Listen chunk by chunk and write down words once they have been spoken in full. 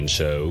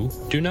so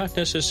do not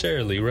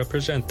necessarily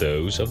represent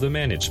those of the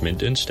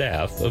management and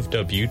staff of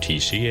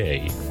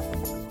WTCA.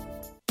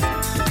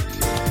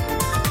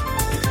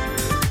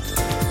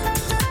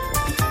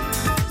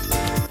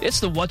 It's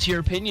the What's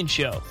Your Opinion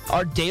Show,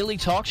 our daily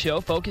talk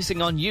show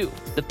focusing on you,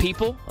 the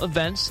people,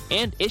 events,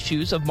 and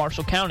issues of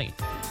Marshall County.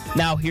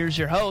 Now here's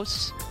your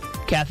hosts,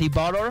 Kathy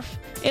Bardorf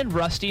and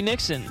Rusty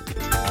Nixon.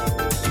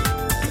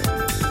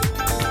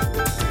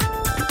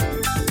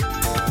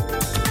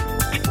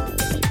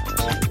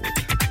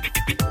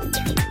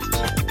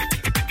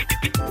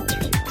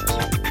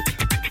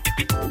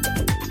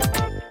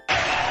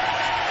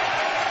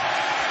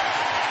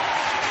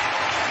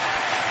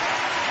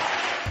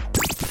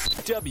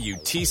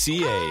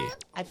 WTCA.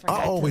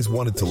 I always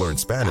wanted to learn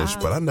Spanish,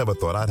 but I never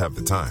thought I'd have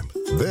the time.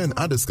 Then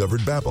I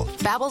discovered Babbel.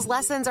 Babbel's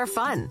lessons are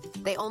fun.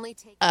 They only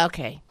take...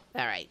 Okay.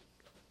 All right.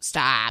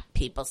 Stop.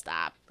 People,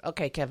 stop.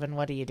 Okay, Kevin,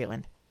 what are you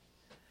doing?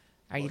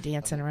 Are you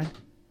dancing around?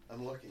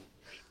 I'm looking.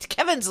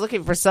 Kevin's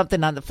looking for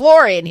something on the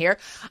floor in here.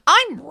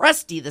 I'm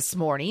Rusty this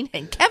morning,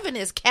 and Kevin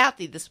is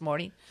Kathy this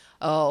morning.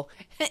 Oh,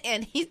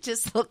 and he's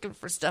just looking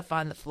for stuff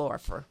on the floor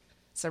for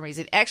some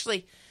reason.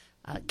 Actually...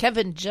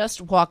 Kevin just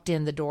walked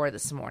in the door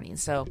this morning,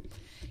 so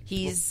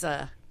he's,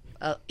 kind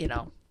of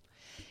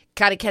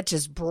catch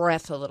his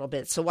breath a little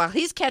bit. So while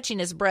he's catching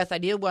his breath, I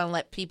do want to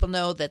let people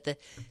know that the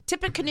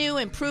Tippecanoe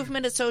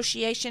Improvement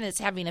Association is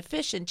having a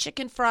fish and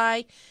chicken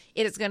fry.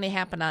 It is going to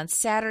happen on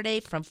Saturday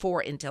from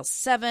 4 until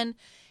 7.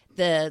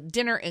 The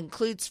dinner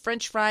includes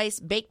French fries,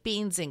 baked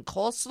beans, and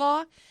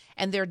coleslaw,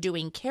 and they're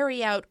doing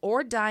carry-out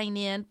or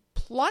dine-in,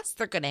 plus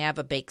they're going to have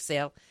a bake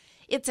sale.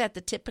 It's at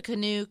the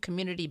Tippecanoe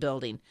Community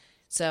Building.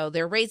 So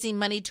they're raising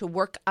money to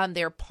work on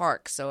their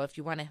park. So if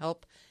you want to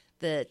help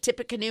the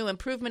Tippecanoe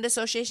Improvement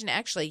Association,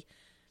 actually,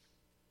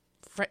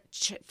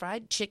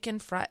 fried chicken,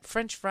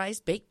 French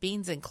fries, baked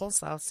beans, and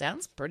coleslaw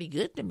sounds pretty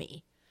good to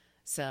me.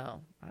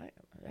 So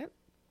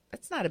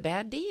that's not a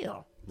bad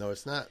deal. No,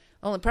 it's not.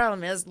 Only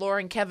problem is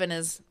Laura and Kevin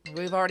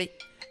we've already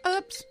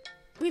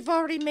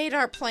made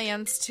our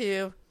plans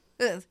to.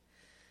 That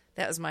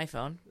was my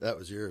phone. That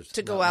was yours.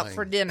 To go out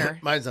for dinner.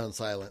 Mine's on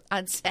silent.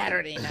 On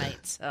Saturday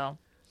night, so.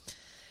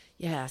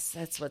 Yes,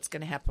 that's what's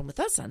going to happen with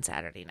us on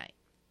Saturday night.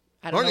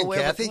 I don't know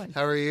where Kathy. we're going.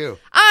 How are you?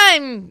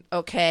 I'm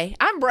okay.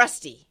 I'm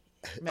Rusty.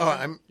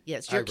 Remember?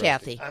 Yes, you're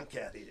Kathy. I'm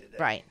Kathy today.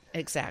 Right,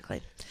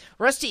 exactly.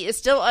 Rusty is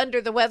still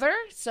under the weather,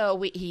 so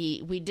we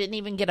didn't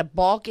even get a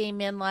ball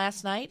game in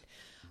last night.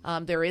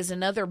 There is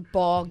another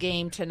ball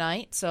game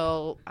tonight,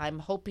 so I'm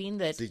hoping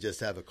that. Does he just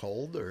have a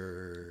cold,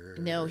 or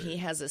no? He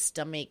has a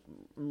stomach.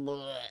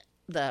 From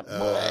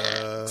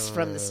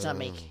the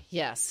stomach.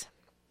 Yes.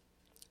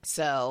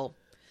 So.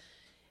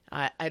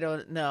 I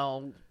don't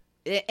know.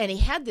 And he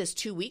had this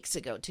 2 weeks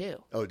ago,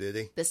 too. Oh, did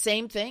he? The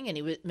same thing, and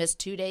he missed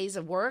 2 days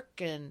of work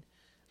and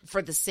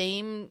for the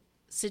same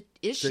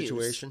issues.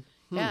 Situation?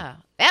 Yeah.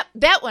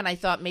 That one I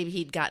thought maybe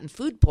he'd gotten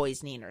food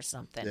poisoning or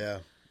something. Yeah.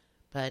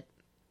 But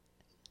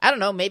I don't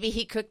know. Maybe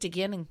he cooked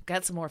again and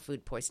got some more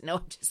food poisoning. No,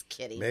 I'm just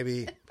kidding.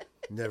 Maybe.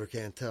 Never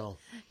can tell.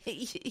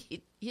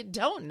 You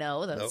don't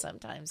know, though, Nope.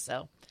 sometimes.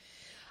 So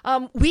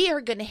we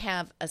are going to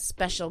have a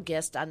special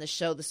guest on the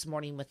show this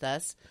morning with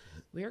us.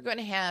 We are going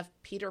to have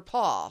Peter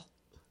Paul.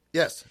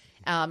 Yes.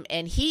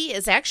 And he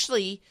is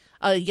actually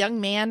a young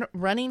man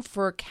running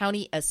for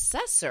county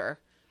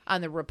assessor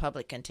on the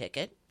Republican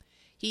ticket.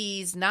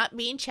 He's not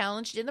being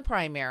challenged in the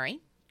primary.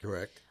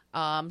 Correct.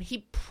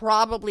 He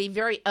probably,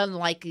 very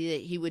unlikely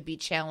that he would be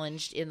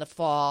challenged in the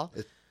fall.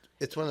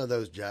 It's one of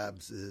those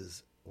jobs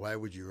is, why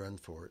would you run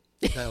for it?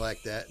 Kind of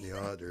like that in the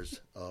auditor's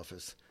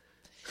office.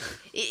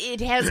 It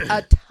has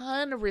a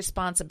ton of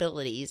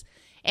responsibilities.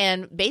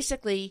 And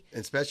basically...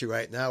 Especially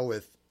right now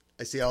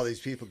I see all these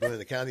people going to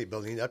the county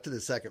building up to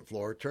the second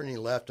floor, turning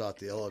left off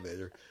the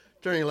elevator,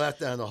 turning left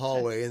down the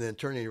hallway, and then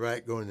turning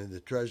right going into the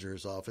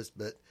treasurer's office.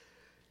 But,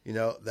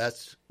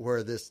 that's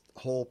where this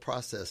whole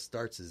process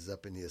starts, is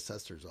up in the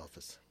assessor's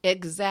office.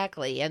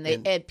 Exactly.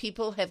 And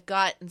people have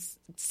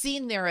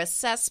seen their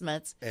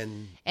assessments,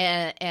 and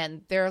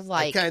they're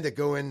like... I kind of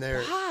go in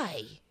there...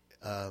 Why?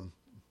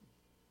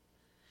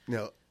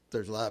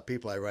 There's a lot of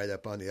people I ride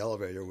up on the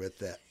elevator with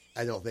that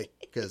I don't think,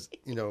 because,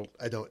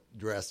 I don't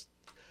dress...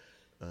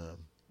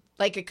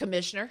 like a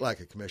commissioner?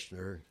 Like a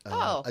commissioner.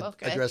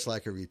 Okay. I dress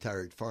like a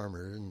retired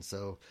farmer, and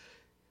so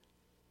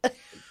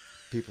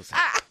people say,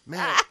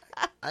 man,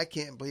 I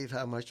can't believe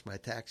how much my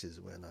taxes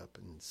went up.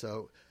 And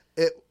so,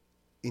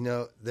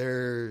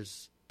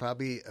 there's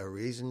probably a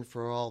reason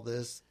for all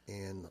this,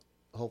 and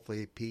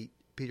hopefully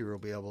Peter will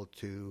be able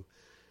to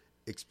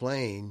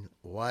explain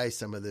why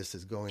some of this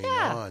is going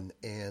on.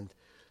 And,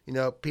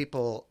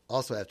 people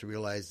also have to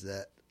realize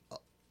that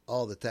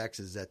all the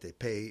taxes that they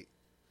pay,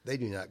 they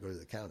do not go to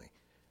the county.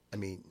 I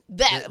mean,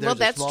 that's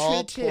a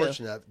small true too.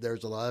 Portion of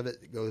there's a lot of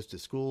it that goes to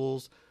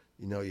schools.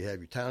 You have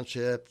your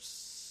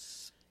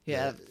townships.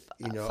 Yeah,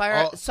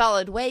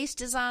 solid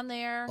waste is on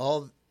there.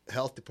 All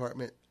health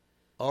department.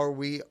 All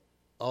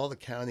the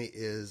county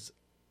is,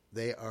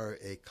 they are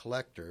a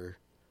collector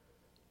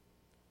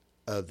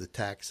of the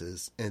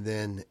taxes, and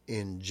then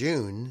in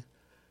June,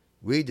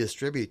 we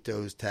distribute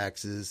those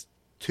taxes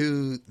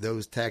to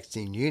those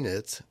taxing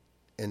units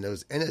and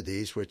those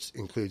entities, which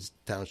includes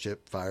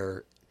township,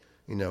 fire,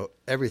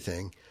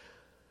 everything.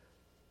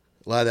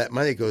 A lot of that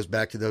money goes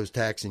back to those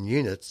taxing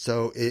units.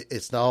 So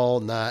it's all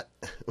not,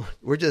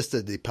 we're just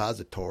a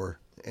depositor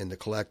and the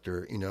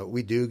collector.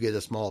 We do get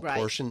a small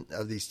portion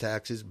of these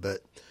taxes,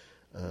 but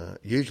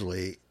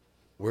usually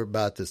we're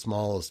about the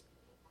smallest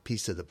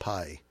piece of the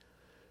pie.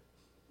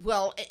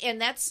 Well,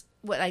 and that's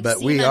what I've but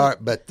seen.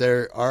 But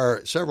there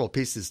are several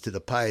pieces to the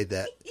pie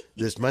that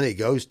this money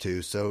goes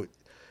to. So,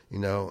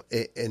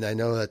 and I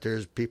know that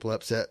there's people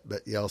upset,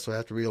 but you also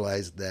have to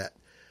realize that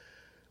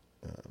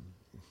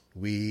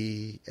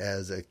we,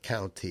 as a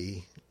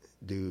county,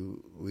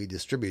 we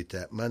distribute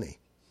that money.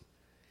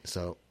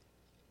 So,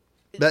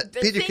 but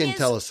Peter can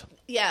tell us.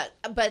 Yeah,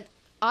 but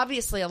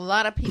obviously a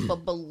lot of people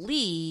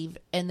believe,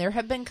 and there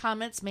have been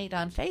comments made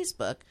on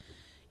Facebook,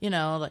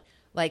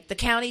 like the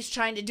county's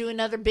trying to do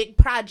another big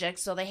project,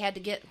 so they had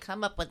to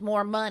come up with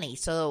more money,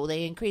 so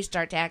they increased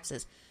our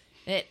taxes.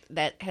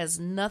 That has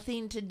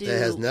nothing to do. That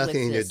has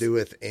nothing with to do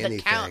with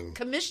anything. The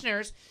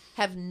commissioners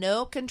have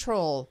no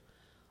control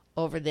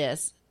over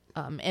this,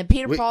 and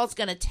Peter Paul's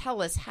going to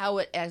tell us how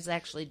it is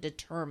actually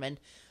determined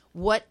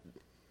what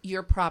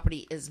your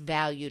property is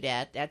valued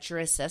at. That's your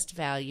assessed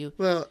value.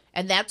 Well,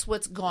 and that's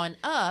what's gone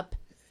up,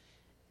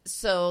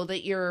 so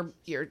that your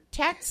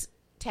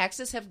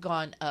taxes have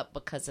gone up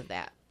because of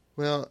that.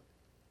 Well,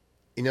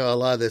 a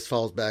lot of this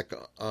falls back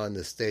on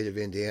the state of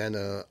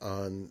Indiana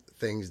on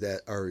things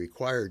that are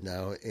required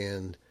now.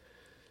 And,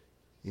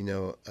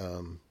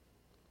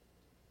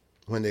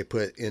 when they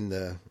put in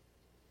the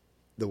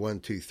 1,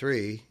 2,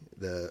 3,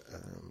 the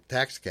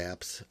tax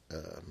caps,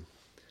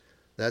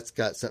 that's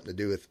got something to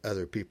do with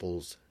other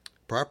people's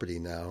property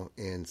now.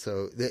 And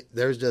so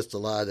there's just a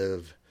lot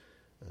of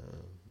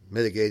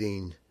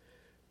mitigating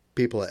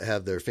people that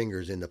have their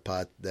fingers in the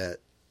pot that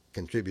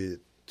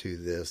contribute to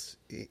this,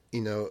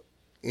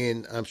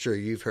 and I'm sure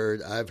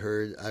I've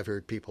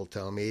heard people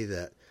tell me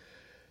that,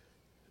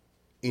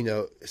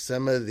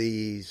 some of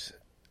these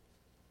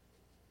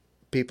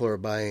people are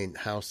buying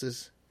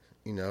houses.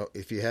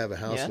 If you have a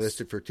house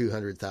listed for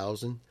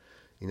 $200,000,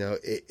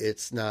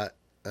 it's not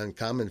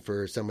uncommon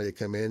for somebody to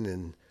come in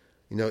and,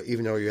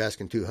 even though you're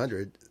asking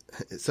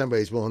 $200,000,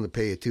 somebody's willing to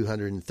pay you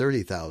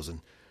 $230,000.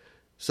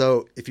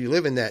 So if you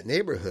live in that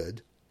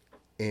neighborhood,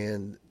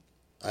 and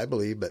I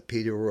believe, but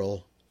Peter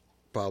will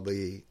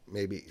probably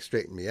maybe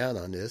straighten me out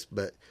on this,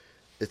 but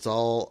it's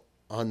all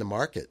on the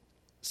market.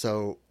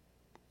 So,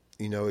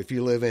 if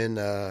you live in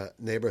a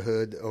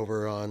neighborhood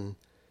over on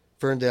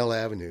Ferndale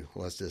Avenue,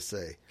 let's just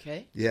say,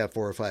 okay, you have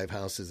 4 or 5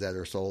 houses that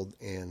are sold,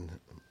 and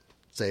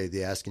say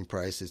the asking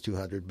price is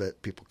 $200,000,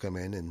 but people come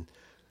in and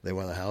they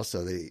want a house,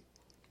 and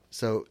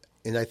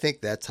I think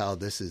that's how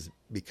this is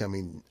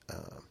becoming.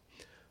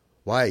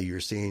 Why you're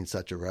seeing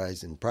such a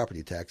rise in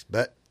property tax,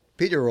 but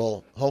Peter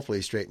will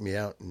hopefully straighten me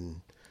out, and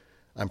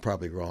I'm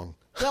probably wrong.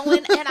 Well,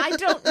 and I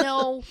don't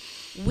know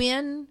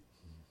when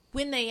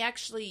they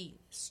actually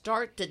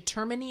start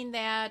determining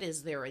that.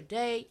 Is there a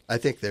date? I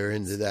think they're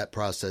into that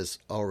process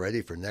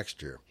already for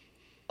next year.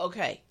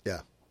 Okay.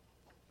 Yeah.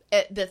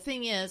 The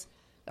thing is,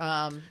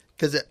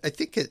 because I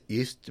think it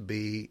used to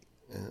be,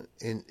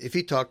 and if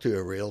you talk to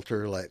a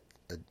realtor like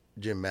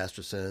Jim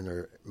Masterson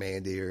or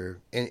Mandy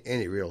or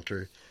any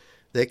realtor,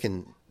 they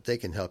can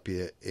help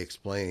you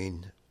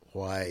explain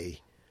why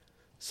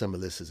some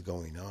of this is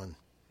going on.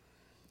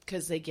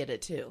 Because they get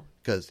it too.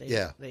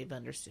 They've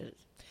understood it.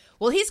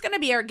 Well, he's going to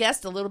be our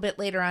guest a little bit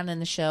later on in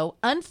the show.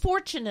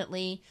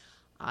 Unfortunately,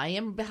 I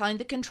am behind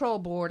the control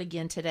board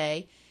again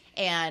today,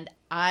 and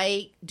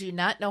I do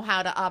not know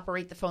how to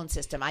operate the phone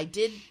system. I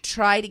did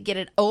try to get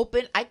it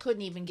open. I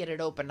couldn't even get it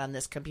open on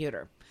this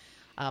computer.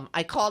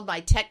 I called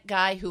my tech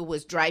guy who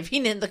was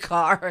driving in the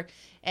car,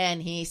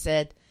 and he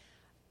said,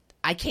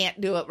 I can't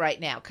do it right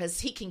now,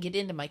 because he can get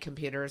into my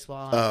computers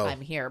while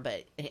I'm here.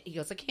 But he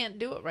goes, I can't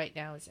do it right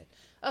now. I said,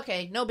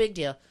 okay, no big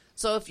deal.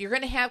 So if you're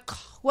going to have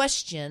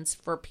questions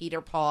for Peter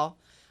Paul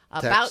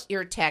about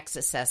your tax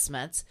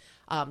assessments,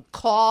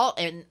 call,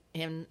 and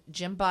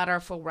Jim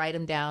Bodorf will write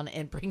them down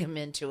and bring them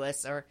in to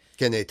us. Or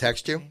can they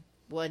text you?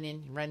 One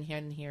in, run here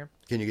and here.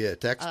 Can you get a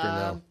text or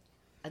no?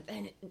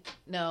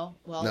 No.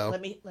 Well, no.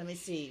 Let me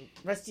see.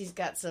 Rusty's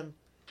got some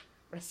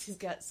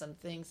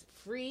things.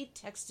 Free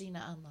texting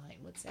online.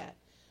 What's that?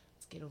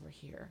 Let's get over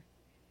here.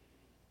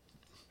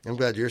 I'm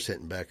glad you're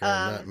sitting back there,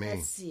 not me.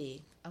 Let's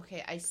see.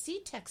 Okay, I see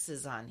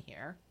texts on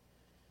here.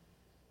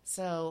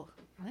 So,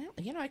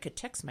 I could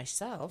text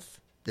myself.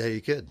 Yeah,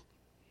 you could.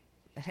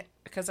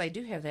 Because I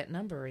do have that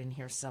number in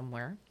here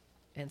somewhere.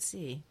 And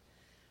see.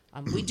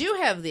 We do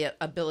have the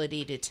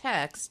ability to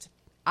text.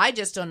 I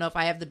just don't know if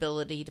I have the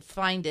ability to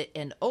find it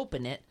and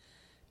open it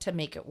to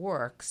make it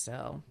work.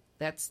 So,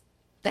 that's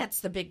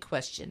the big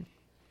question.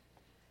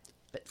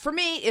 But for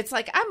me, it's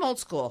like, I'm old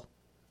school.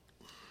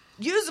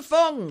 Use the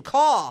phone and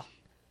call.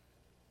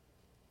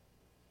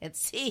 And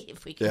see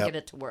if we can get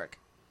it to work.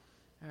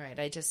 All right,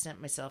 I just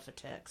sent myself a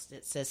text.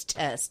 It says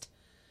test.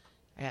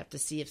 I have to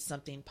see if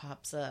something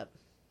pops up.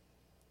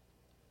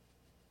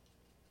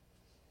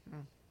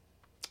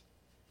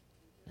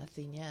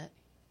 Nothing yet.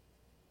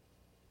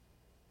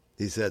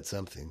 He said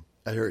something.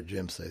 I heard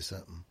Jim say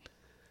something.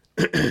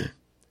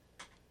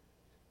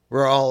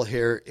 We're all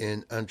here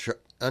in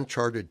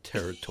uncharted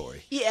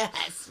territory.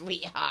 Yes,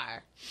 we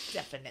are.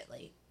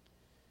 Definitely.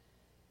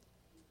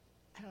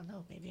 I don't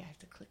know. Maybe I have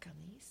to click on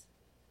these.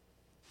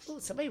 Oh,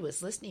 somebody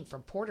was listening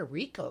from Puerto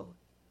Rico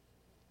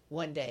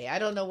one day. I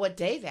don't know what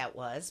day that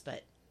was,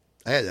 but...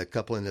 I had a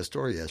couple in the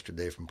store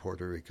yesterday from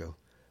Puerto Rico.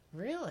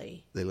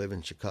 Really? They live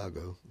in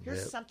Chicago.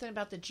 Here's something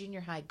about the junior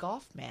high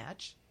golf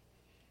match.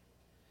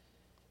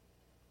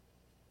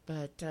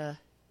 But, and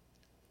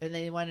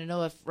they want to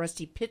know if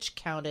Rusty pitch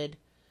counted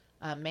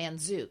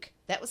Manzook.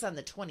 That was on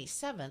the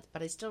 27th,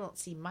 but I still don't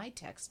see my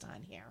text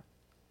on here.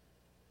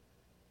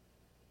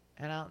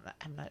 And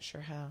I'm not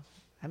sure how.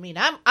 I mean,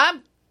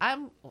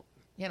 I'm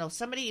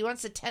somebody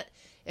wants to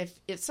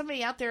if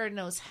somebody out there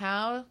knows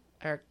how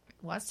or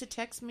wants to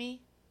text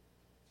me,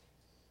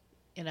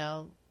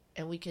 and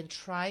we can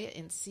try it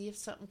and see if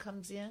something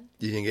comes in.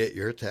 You didn't get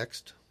your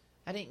text?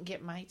 I didn't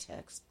get my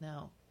text.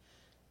 No.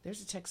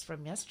 There's a text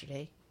from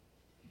yesterday.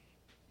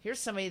 Here's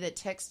somebody that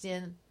texted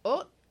in.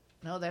 Oh,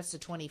 no, that's the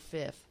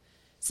 25th.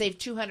 Saved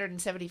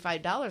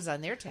 $275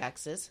 on their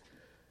taxes.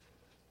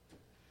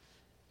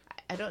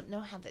 I don't know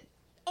how that...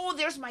 Oh,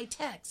 there's my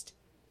text.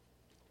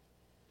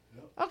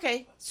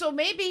 Okay, so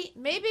maybe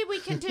we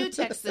can do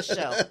text the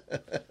show.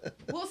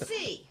 We'll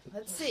see.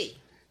 Let's see.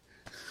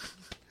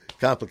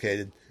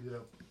 Complicated.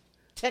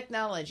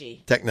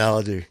 Technology. Yeah,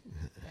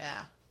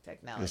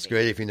 technology. It's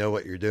great if you know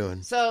what you're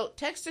doing. So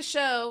text the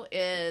show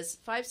is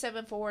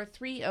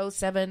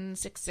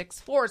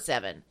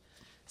 574-307-6647.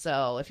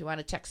 So if you want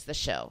to text the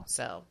show.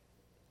 So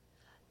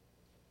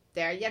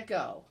there you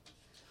go.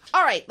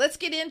 All right, let's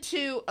get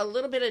into a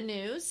little bit of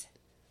news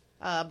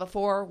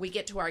before we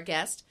get to our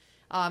guest.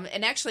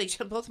 And actually,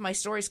 both of my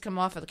stories come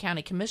off of the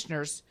county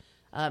commissioners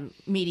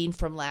meeting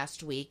from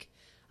last week.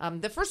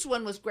 The first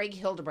one was Greg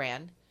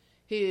Hildebrand,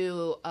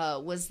 who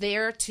was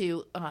there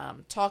to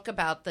talk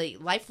about the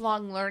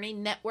Lifelong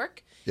Learning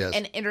Network. Yes.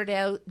 And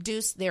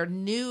introduce their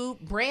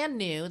brand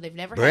new, they've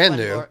never Brand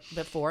had new. one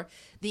before,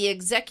 the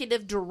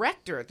executive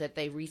director that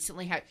they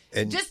recently hired.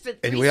 And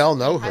we all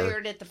know her.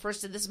 Hired at the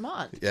first of this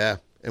month. Yeah,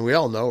 and we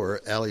all know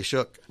her, Allie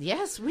Shook.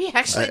 Yes, we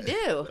actually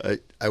do.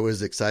 I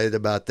was excited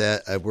about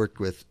that. I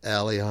worked with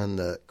Allie on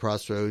the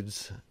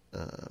Crossroads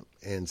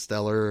and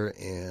Stellar,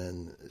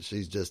 and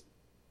she just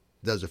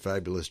does a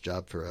fabulous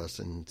job for us.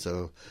 And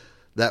so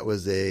that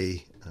was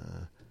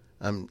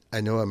I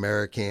know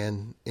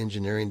American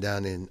Engineering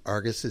down in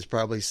Argus is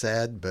probably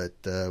sad, but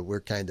we're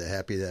kind of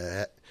happy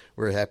to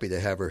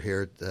have her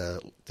here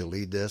to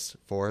lead this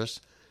for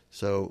us.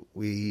 So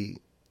we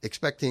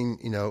expecting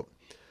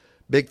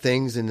big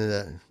things in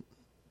the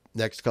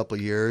next couple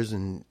of years,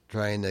 and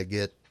trying to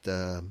get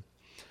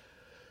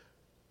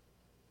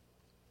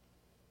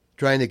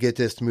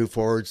this to move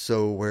forward.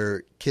 So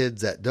where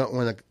kids that don't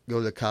want to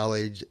go to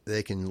college,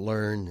 they can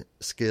learn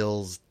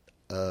skills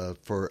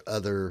for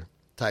other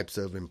types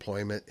of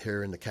employment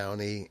here in the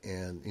county.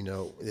 And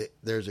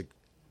there's a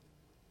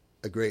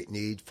great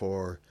need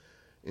for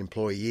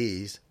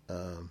employees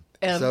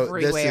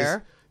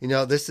Everywhere.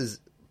 So this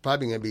is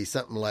probably going to be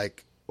something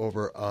like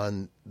over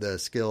on the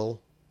skill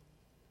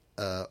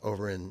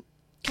over in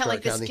Kind of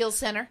like the County, Skill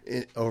Center.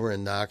 Over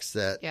in Knox.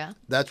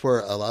 That's where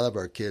a lot of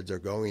our kids are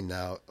going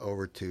now,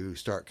 over to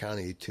Stark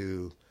County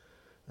to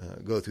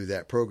go through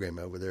that program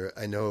over there.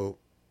 I know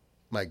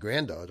my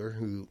granddaughter,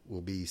 who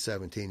will be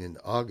 17 in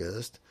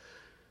August,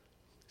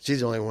 she's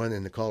the only one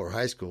in the Culver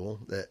High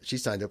School that she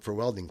signed up for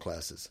welding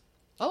classes.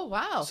 Oh,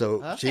 wow.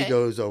 So okay. she'll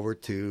go over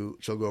to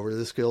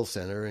the Skill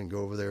Center and go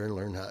over there and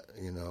learn how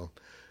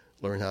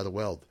to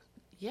weld.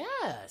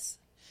 Yes.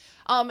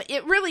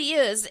 It really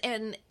is.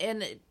 And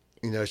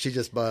she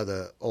just bought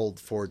an old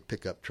Ford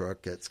pickup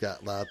truck that's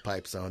got loud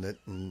pipes on it,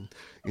 and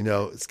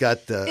it's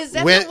got the. Is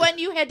that the one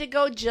you had to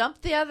go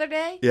jump the other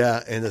day?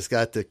 Yeah, and it's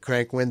got the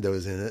crank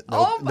windows in it.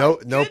 No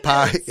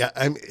power. Yeah,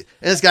 and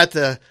it's got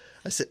the.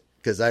 I said,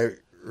 because I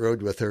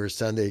rode with her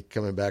Sunday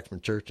coming back from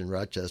church in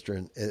Rochester,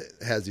 and it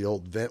has the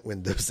old vent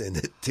windows in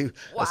it too.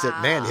 Wow. I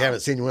said, "Man, you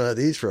haven't seen one of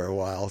these for a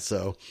while."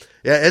 So,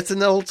 yeah, it's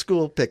an old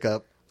school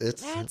pickup.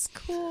 That's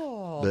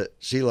cool. But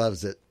she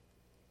loves it.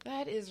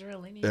 That is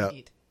really neat. Yeah.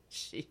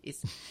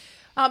 Jeez.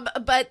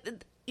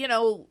 But,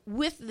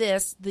 with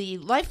this, the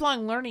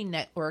Lifelong Learning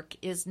Network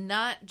is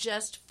not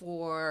just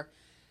for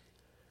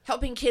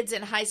helping kids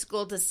in high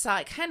school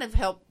decide, kind of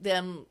help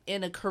them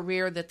in a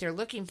career that they're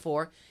looking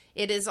for.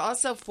 It is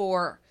also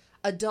for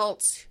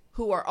adults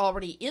who are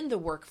already in the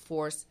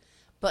workforce,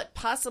 but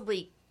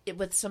possibly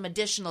with some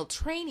additional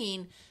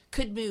training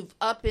could move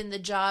up in the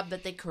job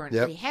that they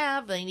currently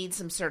have. They need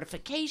some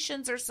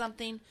certifications or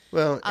something.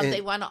 Well,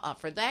 they want to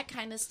offer that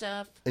kind of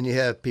stuff. And you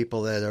have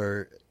people that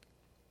are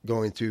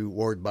going through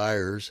ward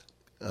buyers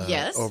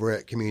over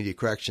at Community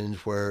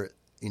Corrections, where,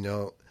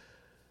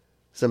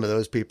 some of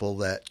those people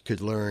that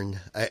could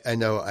learn. I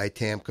know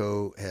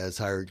ITAMCO has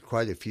hired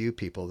quite a few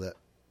people that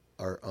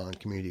are on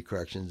Community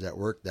Corrections that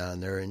work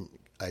down there, and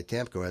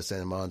ITAMCO has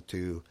sent them on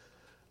to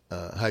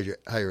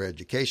higher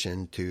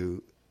education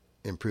to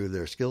improve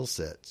their skill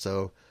set.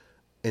 So,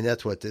 and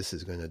that's what this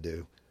is going to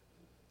do.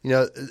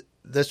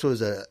 This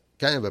was a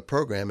kind of a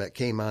program that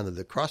came out of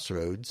the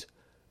Crossroads,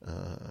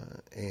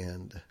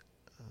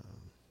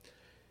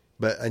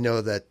 but I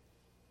know that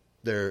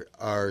there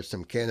are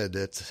some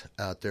candidates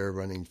out there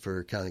running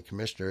for county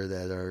commissioner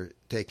that are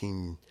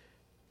taking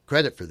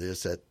credit for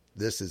this. That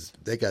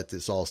they got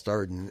this all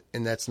started,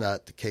 and that's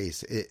not the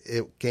case.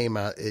 It came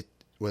out. It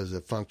was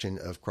a function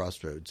of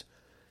Crossroads.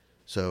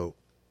 So,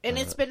 and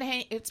it's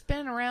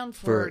been around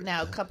for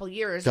now a couple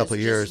years. Couple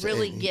years, just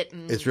really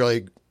getting. It's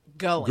really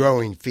going.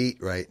 Growing feet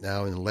right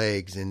now and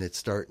legs, and it's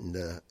starting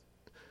to.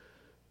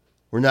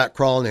 We're not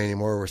crawling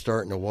anymore. We're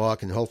starting to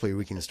walk, and hopefully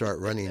we can start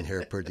running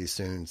here pretty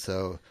soon.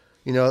 So,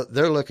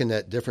 they're looking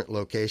at different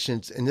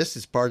locations, and this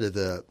is part of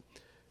the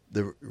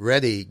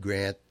READY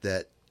grant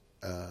that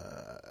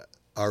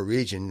our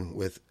region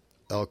with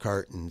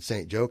Elkhart and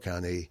St. Joe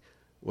County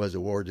was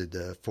awarded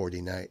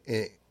 49.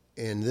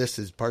 And this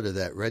is part of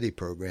that READY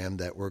program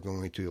that we're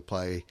going to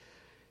apply.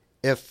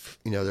 If,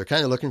 they're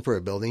kind of looking for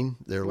a building,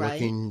 they're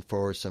looking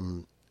for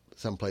some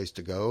place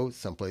to go,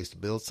 some place to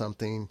build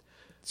something.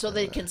 So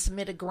they can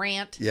submit a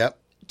grant. Yep.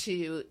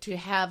 To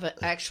have an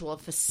actual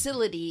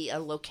facility, a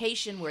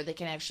location where they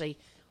can actually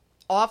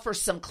offer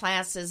some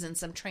classes and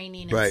some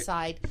training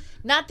inside.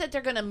 Not that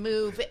they're going to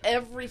move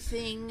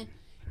everything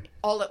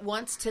all at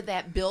once to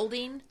that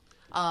building.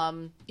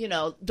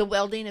 The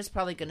welding is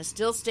probably going to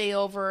still stay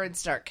over in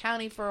Stark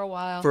County for a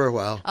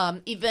while.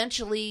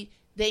 Eventually,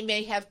 they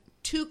may have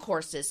 2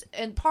 courses.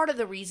 And part of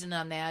the reason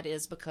on that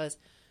is because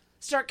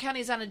Stark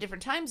County is on a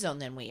different time zone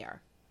than we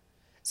are.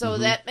 So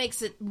that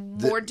makes it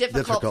more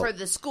difficult for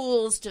the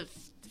schools to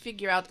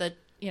figure out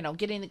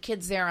getting the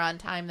kids there on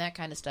time, that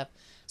kind of stuff.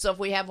 So if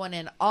we have one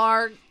in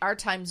our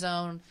time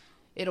zone,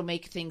 it'll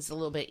make things a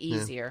little bit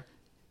easier.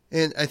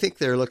 Yeah. And I think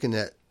they're looking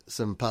at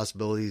some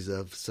possibilities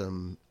of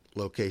some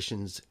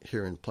locations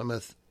here in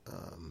Plymouth,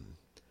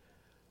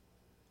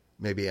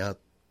 maybe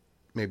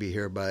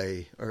here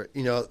by, or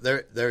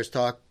there's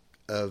talk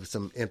of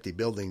some empty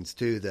buildings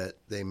too that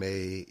they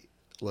may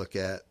look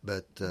at,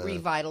 but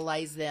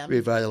revitalize them.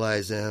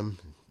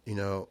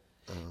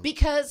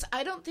 Because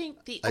I don't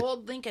think the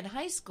old Lincoln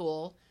High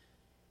School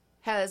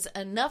has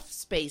enough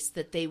space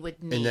that they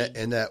would need.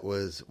 And that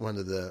was one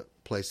of the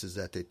places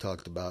that they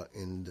talked about.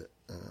 And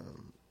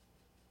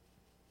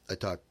I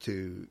talked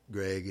to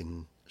Greg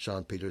and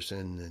Sean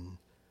Peterson and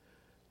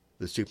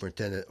the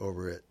superintendent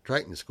over at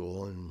Triton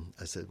School, and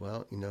I said,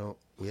 well,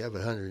 we have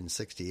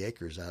 160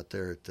 acres out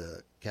there at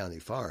the county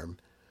farm.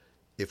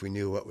 If we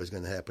knew what was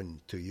going to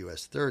happen to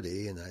US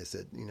 30, and I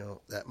said,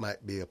 that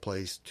might be a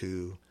place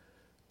to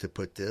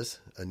put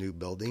a new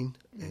building,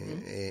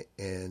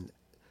 and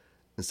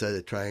instead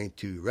of trying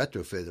to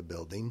retrofit a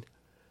building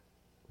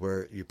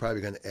where you're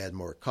probably going to add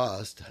more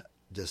cost,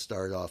 just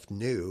start off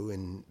new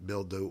and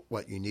build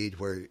what you need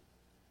where,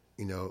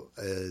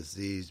 as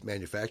these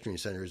manufacturing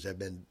centers have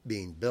been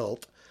being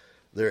built,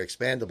 they're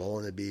expandable,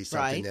 and it'd be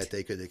something that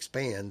they could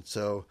expand.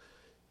 So,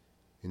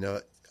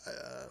 the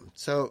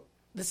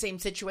same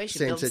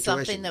situation. Build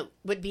something that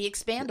would be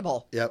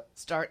expandable. Yep.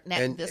 Start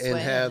and this and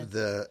way. Have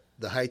the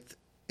height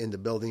in the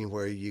building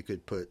where you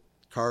could put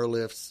car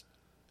lifts.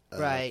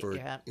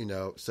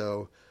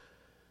 So,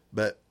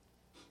 but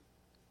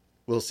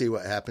we'll see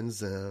what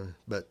happens.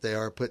 But they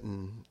are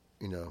putting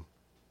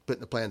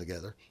a plan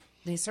together.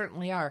 They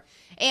certainly are.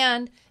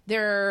 And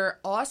they're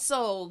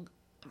also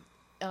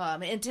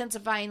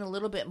intensifying a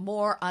little bit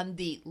more on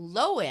the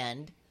low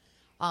end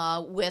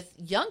with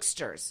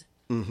youngsters.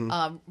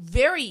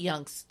 Very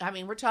young. I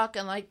mean, we're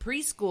talking like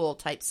preschool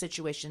type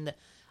situation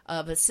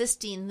of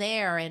assisting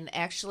there and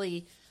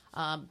actually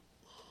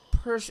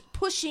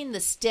pushing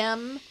the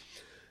STEM.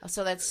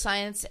 So that's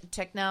science,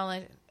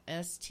 technology,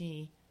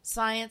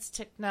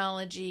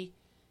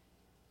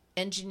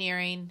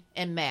 engineering,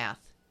 and math.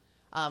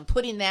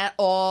 Putting that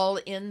all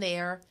in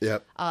there.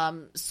 Yep.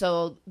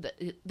 So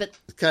that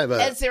kind of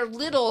as they're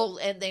little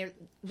and they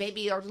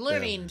maybe are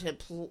learning to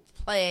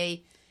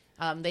play,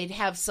 they'd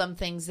have some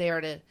things there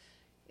to,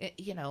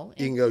 you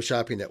can go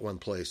shopping at one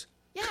place.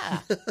 Yeah.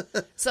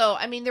 So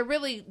I mean, they're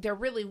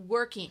really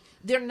working.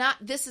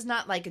 This is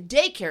not like a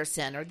daycare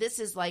center. This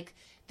is like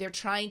they're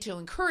trying to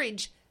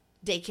encourage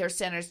daycare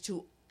centers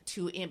to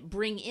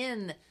bring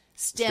in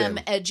STEM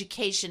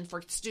education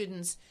for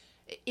students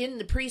in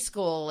the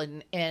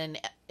preschool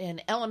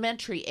and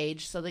elementary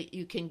age, so that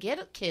you can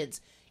get kids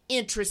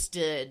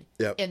interested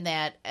in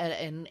that,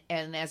 and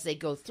as they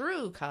go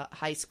through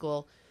high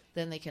school,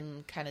 then they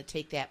can kind of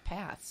take that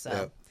path.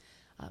 So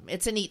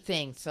it's a neat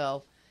thing.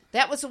 So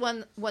that was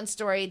the one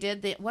story I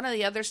did. One of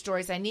the other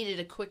stories, I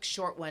needed a quick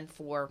short one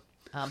for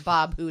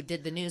Bob, who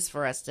did the news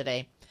for us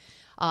today.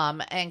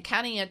 And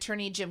County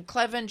Attorney Jim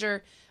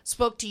Clevenger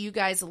spoke to you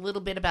guys a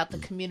little bit about the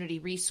Community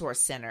Resource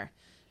Center.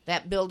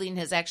 That building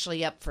is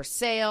actually up for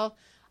sale,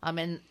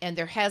 and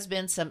there has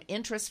been some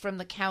interest from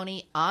the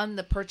county on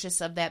the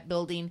purchase of that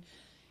building,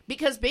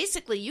 because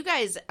basically you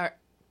guys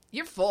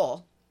you're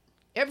full.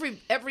 Every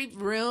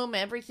room,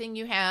 everything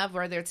you have,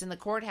 whether it's in the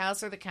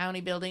courthouse or the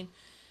county building,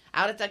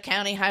 out at the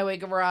county highway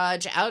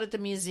garage, out at the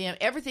museum.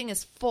 Everything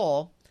is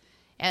full.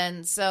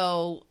 And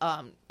so,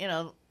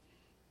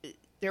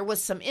 there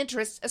was some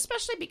interest,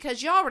 especially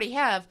because you already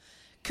have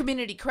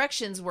community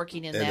corrections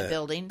working in that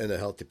building. And the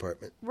health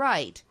department.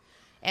 Right.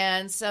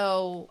 And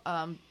so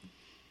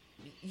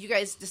you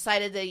guys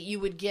decided that you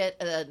would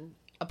get an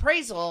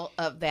appraisal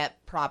of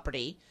that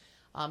property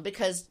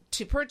because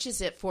to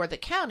purchase it for the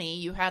county,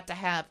 you have to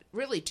have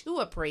really 2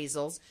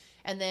 appraisals,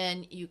 and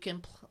then you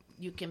can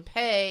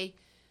pay.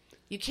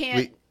 You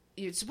can't.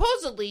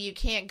 Supposedly you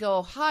can't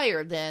go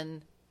higher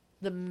than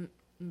the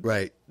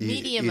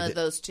medium of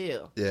those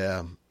 2.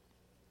 Yeah,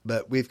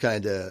 but we've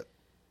kind of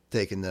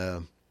taken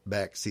the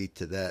back seat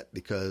to that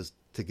because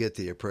to get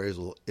the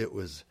appraisal, it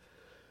was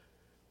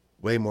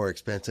way more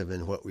expensive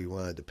than what we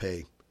wanted to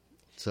pay.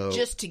 So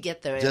just to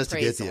get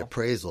the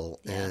appraisal,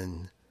 yeah.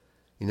 And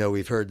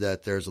we've heard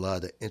that there's a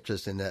lot of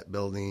interest in that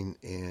building,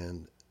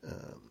 and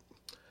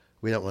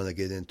we don't want to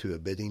get into a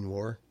bidding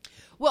war.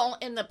 Well,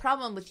 and the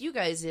problem with you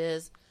guys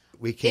is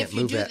we can't if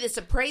you do this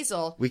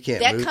appraisal,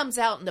 comes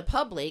out in the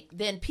public,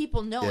 then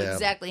people know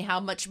exactly how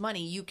much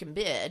money you can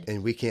bid.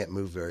 And we can't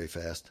move very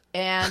fast.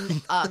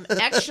 And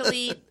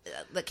actually,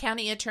 the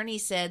county attorney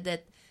said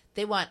that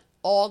they want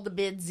all the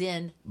bids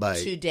in by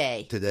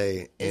today.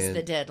 Today is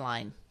the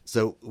deadline.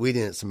 So we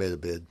didn't submit a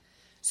bid.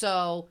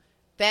 So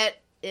that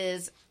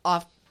is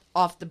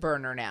off the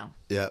burner now.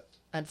 Yep.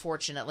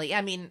 Unfortunately.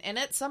 I mean, and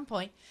at some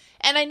point,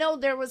 and I know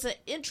there was an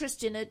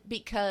interest in it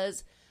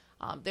because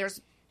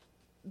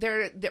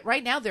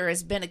right now there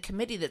has been a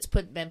committee that's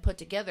been put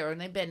together, and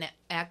they've been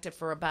active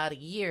for about a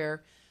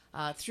year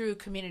through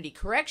community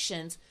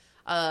corrections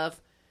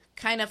of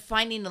kind of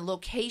finding a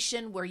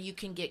location where you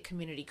can get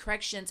community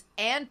corrections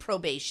and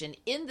probation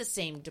in the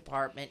same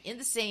department, in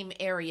the same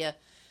area,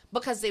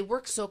 because they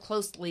work so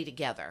closely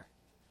together.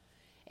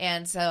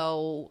 And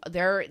so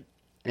I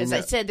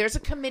said, there's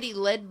a committee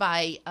led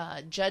by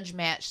Judge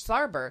Matt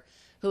Sarber,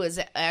 who is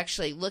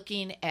actually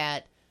looking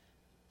at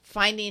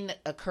finding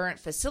a current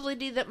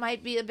facility that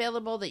might be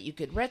available that you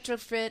could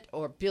retrofit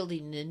or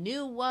building a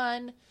new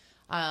one.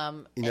 I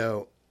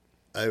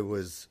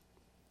was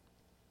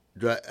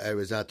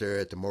out there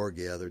at the morgue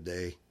the other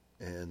day,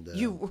 and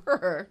you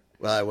were.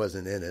 Well, I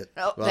wasn't in it.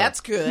 Oh,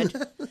 that's good.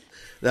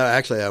 No,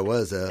 actually, I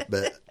was,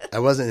 but I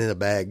wasn't in a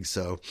bag.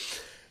 So,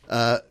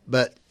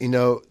 but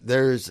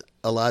there's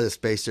a lot of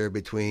space there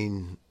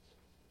between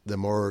the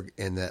morgue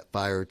and that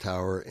fire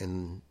tower,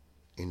 and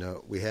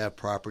we have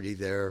property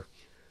there.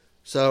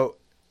 So,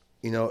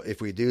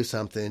 if we do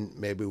something,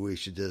 maybe we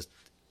should just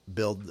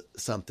build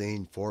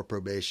something for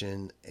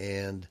probation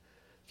and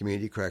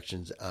community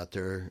corrections out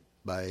there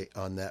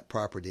on that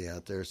property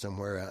out there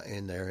somewhere out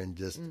in there, and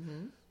just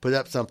put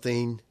up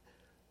something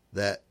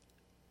that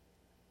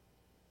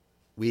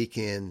we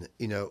can,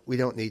 we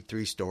don't need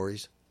 3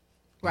 stories.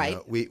 Right.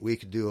 We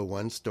could do a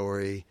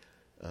 1-story,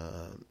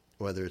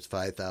 whether it's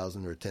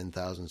 5,000 or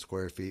 10,000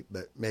 square feet,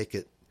 but make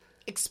it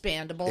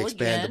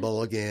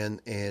expandable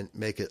again, and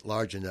make it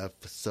large enough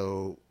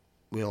so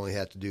we only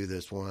have to do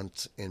this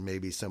once, and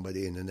maybe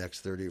somebody in the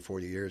next 30 or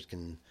 40 years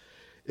can,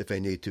 if they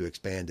need to,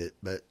 expand it.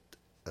 But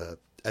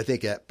I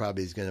think that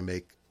probably is going to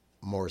make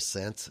more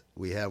sense.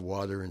 We have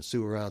water and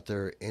sewer out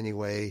there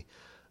anyway.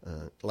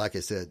 Like I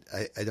said,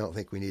 I don't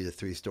think we need a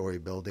 3-story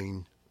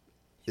building.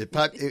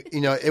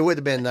 It would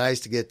have been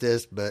nice to get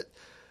this, but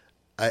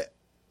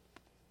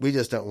we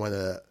just don't want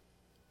to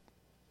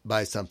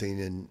buy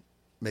something and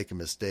make a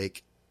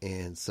mistake,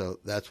 and so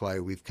that's why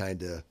we've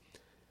kind of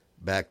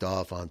backed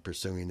off on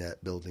pursuing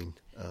that building.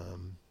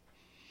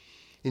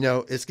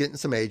 It's getting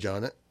some age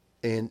on it,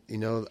 and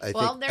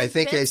I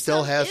think they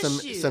still have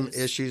some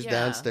issues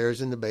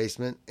downstairs in the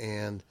basement,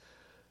 and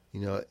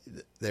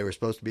they were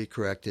supposed to be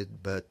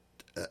corrected, but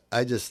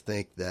I just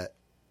think that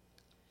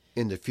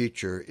in the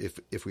future,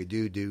 if we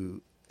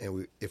do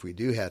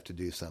have to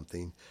do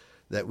something,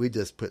 that we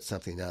just put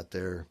something out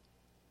there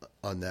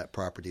on that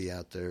property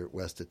out there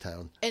west of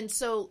town. And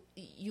so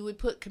you would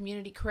put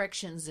community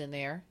corrections in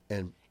there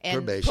and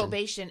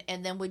probation,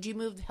 and then would you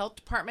move the health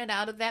department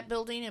out of that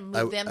building and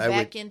move them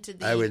back into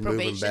the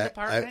probation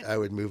department? I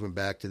would move them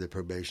back to the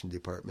probation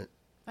department.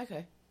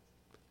 Okay.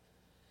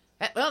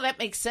 Well, that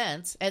makes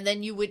sense. And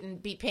then you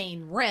wouldn't be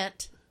paying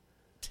rent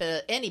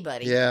to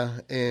anybody. Yeah,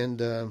 and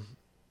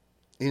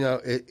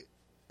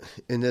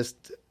this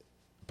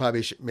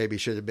probably maybe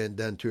should have been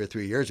done 2 or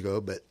 3 years ago,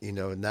 but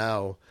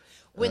now.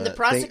 When the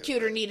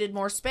prosecutor needed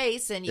more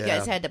space, and you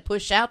guys had to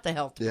push out the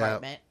health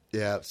department.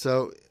 Yeah.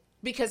 So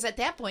because at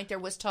that point there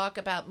was talk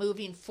about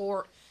moving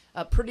for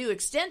Purdue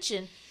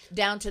Extension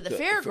down to the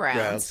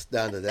fairgrounds,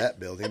 down to that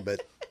building,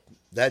 but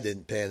that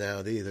didn't pan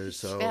out either.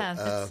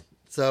 So,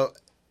 so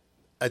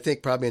I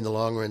think probably in the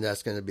long run,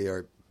 that's going to be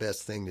our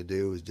best thing to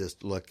do, is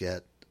just look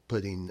at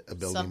putting a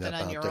building something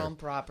up on out your there own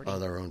property.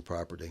 on our own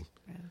property.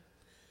 Yeah.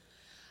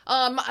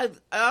 I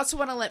also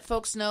want to let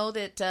folks know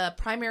that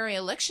primary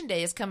election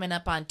day is coming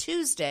up on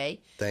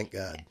Tuesday. Thank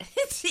God.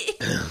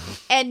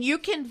 And you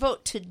can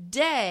vote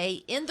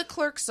today in the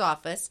clerk's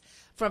office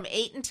from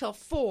 8 until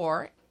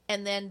 4.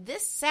 And then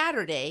this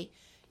Saturday,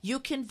 You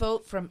can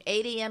vote from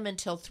 8 a.m.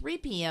 until 3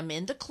 p.m.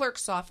 in the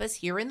clerk's office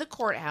here in the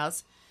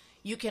courthouse.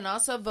 You can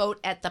also vote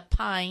at the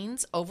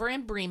Pines over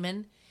in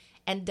Bremen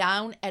and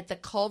down at the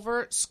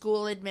Culver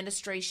School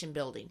Administration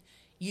Building.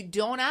 You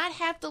do not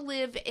have to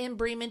live in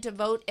Bremen to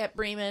vote at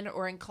Bremen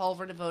or in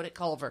Culver to vote at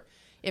Culver.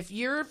 If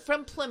you're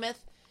from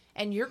Plymouth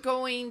and you're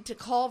going to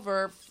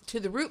Culver to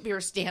the root beer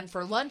stand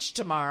for lunch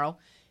tomorrow,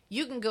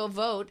 you can go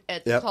vote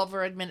at the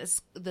Culver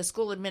the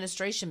school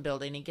administration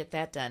building and get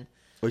that done.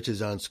 Which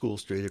is on School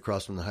Street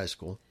across from the high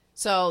school.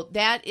 So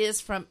that is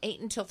from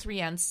 8 until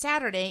 3 on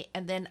Saturday.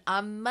 And then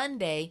on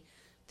Monday,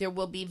 there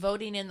will be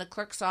voting in the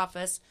clerk's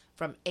office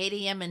from 8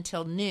 a.m.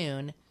 until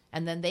noon.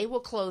 And then they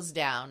will close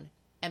down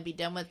and be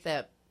done with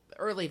the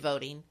early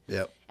voting.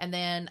 Yep. And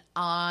then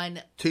on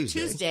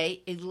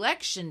Tuesday,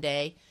 Election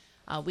Day,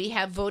 we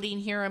have voting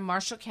here in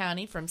Marshall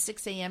County from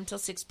 6 a.m. till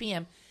 6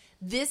 p.m.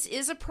 This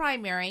is a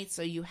primary,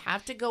 so you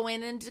have to go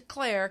in and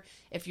declare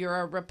if you're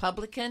a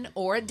Republican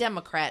or a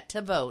Democrat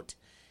to vote.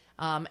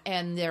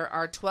 And there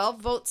are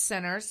 12 vote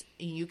centers.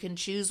 You can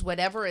choose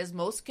whatever is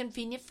most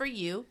convenient for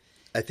you.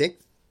 I think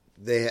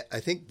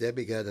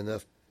Debbie got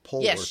enough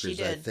poll Yes, workers. she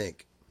did. I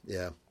think,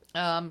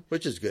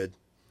 which is good.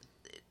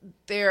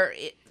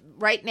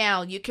 Right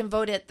now, you can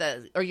vote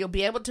you'll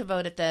be able to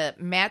vote at the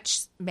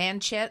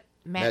Matchett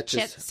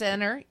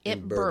Center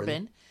in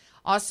Bourbon.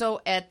 Also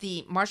at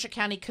the Marshall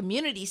County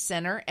Community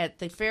Center at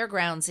the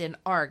Fairgrounds in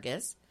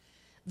Argus,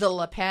 the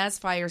La Paz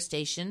Fire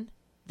Station,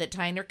 the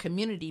Tyner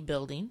Community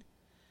Building,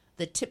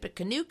 the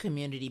Tippecanoe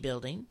Community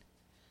Building,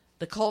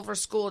 the Culver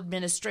School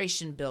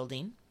Administration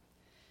Building,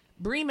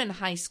 Bremen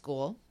High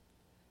School,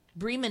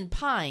 Bremen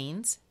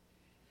Pines,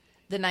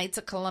 the Knights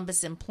of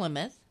Columbus in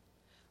Plymouth,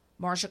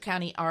 Marshall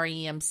County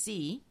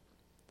REMC.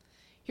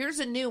 Here's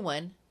a new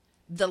one,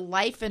 the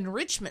Life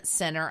Enrichment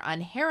Center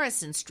on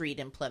Harrison Street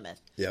in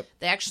Plymouth. Yep.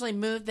 They actually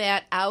moved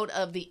that out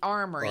of the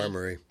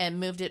Armory and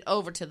moved it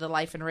over to the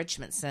Life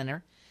Enrichment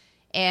Center.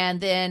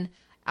 And then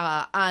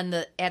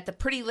at the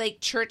Pretty Lake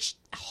Church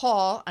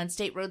Hall on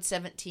State Road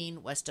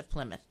 17 west of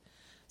Plymouth.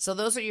 So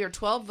those are your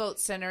 12 vote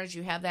centers.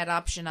 You have that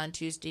option on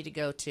Tuesday to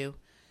go to.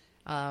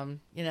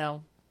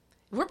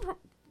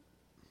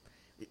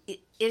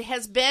 It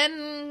has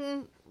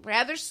been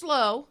rather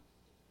slow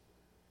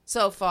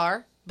so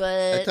far,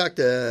 but I talked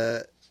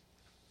to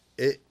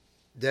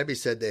Debbie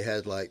said they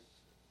had I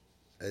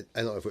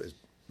don't know if it was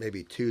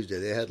maybe Tuesday,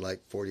 they had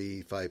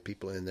 45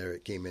 people in there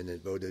that came in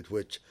and voted,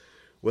 which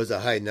was a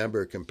high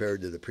number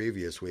compared to the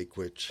previous week,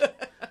 which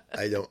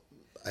I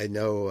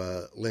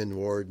know Lynn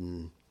Ward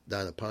and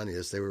Donna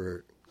Pontius, they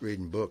were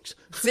reading books.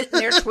 Sitting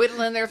there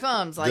twiddling their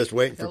thumbs. Just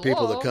waiting for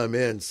people to come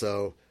in.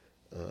 So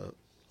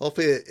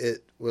hopefully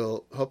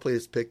hopefully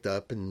it's picked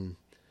up, and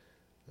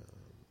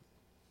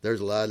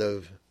there's a lot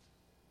of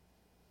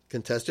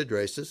contested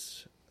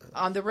races.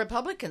 On the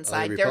Republican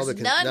side.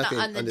 There's none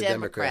on the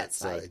Democrat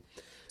side.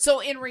 So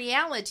in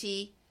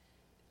reality,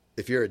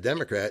 if you're a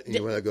Democrat and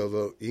you want to go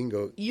vote, you can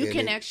go. You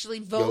can actually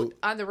vote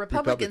on the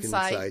Republican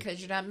side because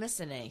you're not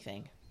missing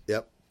anything.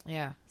 Yep.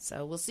 Yeah.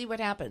 So we'll see what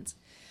happens.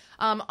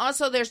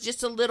 Also, there's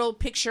just a little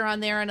picture on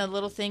there and a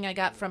little thing I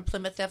got from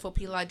Plymouth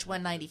FOP Lodge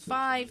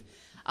 195.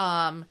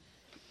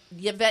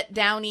 Yvette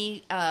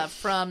Downey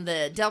from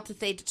the Delta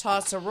Theta Tau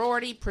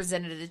sorority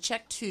presented a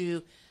check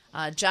to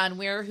John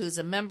Weir, who's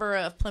a member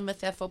of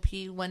Plymouth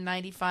FOP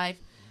 195,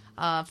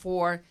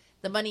 for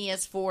the money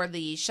is for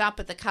the Shop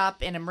at the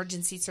Cop and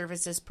Emergency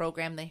Services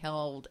program they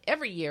held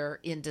every year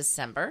in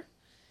December.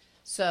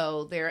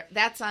 So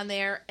that's on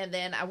there. And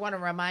then I want to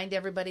remind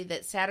everybody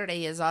that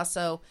Saturday is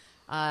also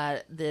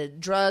the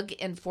Drug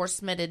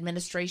Enforcement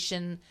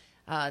Administration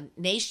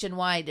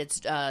nationwide. It's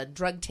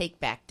Drug Take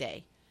Back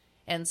Day.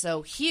 And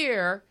so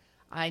here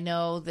I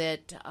know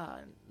that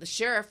the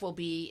sheriff will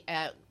be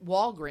at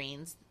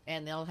Walgreens,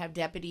 and they'll have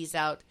deputies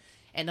out,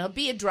 and it'll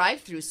be a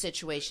drive-through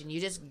situation.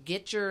 You just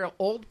get your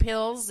old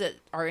pills that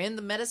are in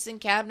the medicine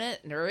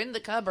cabinet and are in the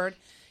cupboard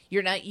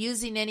you're not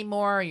using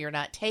anymore, or you're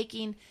not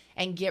taking,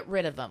 and get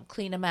rid of them,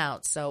 clean them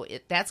out. So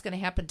that's going to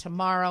happen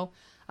tomorrow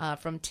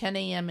from 10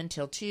 a.m.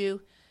 until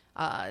 2.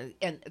 And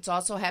it's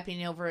also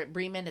happening over at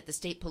Bremen at the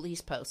state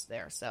police post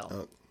there.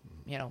 So,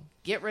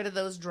 get rid of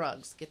those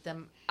drugs. Get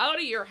them out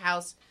of your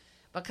house,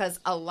 because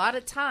a lot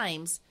of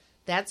times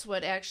that's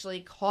what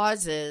actually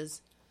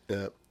causes,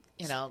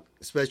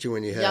 especially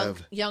when you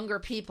have younger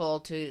people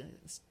to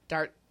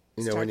start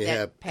when you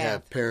that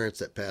have parents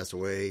that pass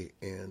away,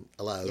 and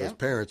a lot of those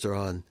parents are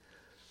on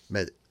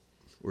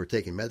we're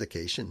taking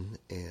medication,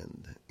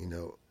 and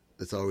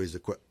it's always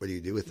what do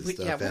you do with this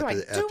stuff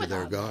after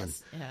they're gone?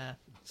 Yeah.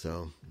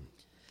 So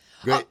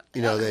great,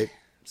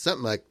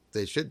 something like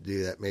they should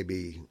do that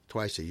maybe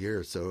twice a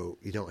year, so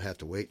you don't have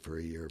to wait for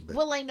a year. But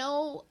well, I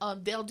know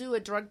they'll do a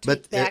drug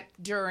take back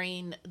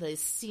during the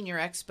Senior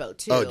Expo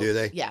too. Oh, do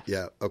they? Yeah.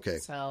 Yeah. Okay.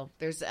 So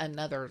there's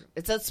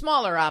it's a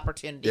smaller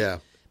opportunity. Yeah.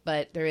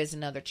 But there is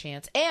another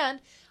chance. And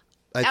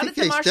I out think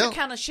at the Marshall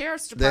County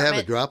Sheriff's Department, they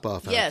have a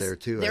drop-off out there,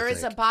 too. There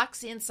is a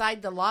box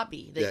inside the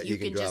lobby that you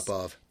can drop just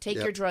off. Take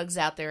your drugs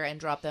out there and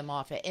drop them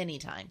off at any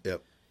time.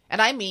 Yep.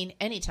 And I mean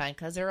anytime,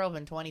 because they're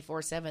open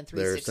 24/7, 365.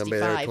 There's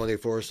somebody there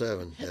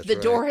 24/7. That's the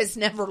right. door is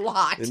never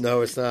locked. No,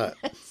 it's not.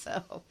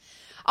 So,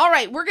 all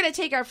right, we're going to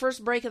take our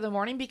first break of the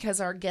morning because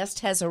our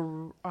guest has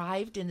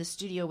arrived in the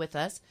studio with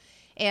us.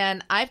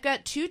 And I've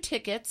got 2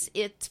 tickets.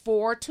 It's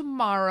for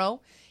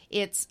tomorrow.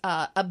 It's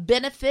a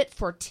benefit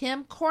for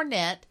Tim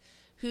Cornett,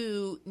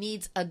 who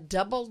needs a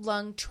double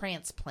lung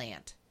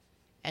transplant.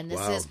 And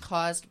this is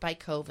caused by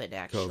COVID,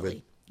 actually.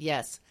 COVID.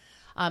 Yes.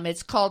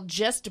 It's called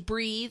Just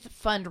Breathe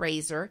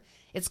Fundraiser.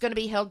 It's going to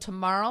be held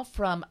tomorrow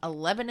from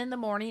 11 in the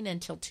morning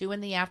until 2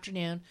 in the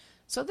afternoon.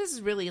 So this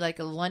is really like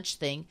a lunch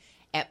thing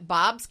at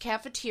Bob's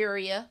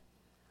Cafeteria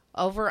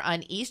over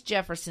on East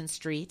Jefferson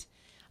Street.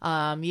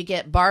 You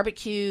get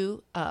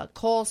barbecue,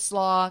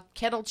 coleslaw,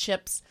 kettle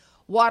chips,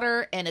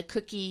 water, and a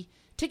cookie.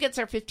 Tickets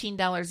are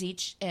 $15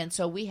 each, and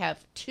so we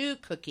have 2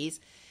 cookies.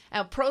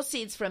 Now,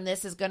 proceeds from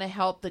this is going to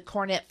help the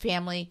Cornett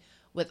family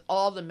with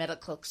all the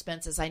medical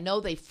expenses. I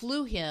know they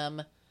flew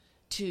him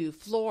to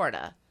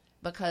Florida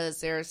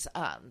because there's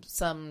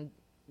some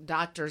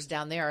doctors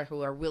down there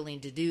who are willing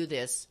to do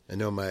this I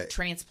know my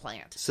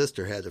transplant.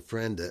 sister had a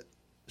friend that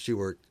she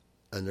worked,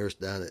 a nurse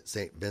down at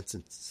St.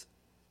 Vincent's,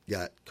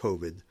 got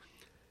COVID,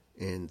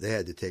 and they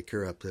had to take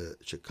her up to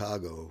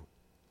Chicago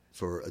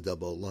for a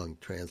double lung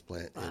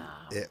transplant. Wow.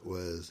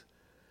 And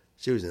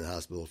she was in the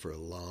hospital for a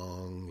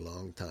long,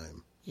 long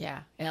time.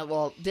 Yeah. And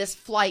well, this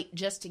flight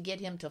just to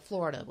get him to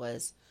Florida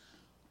was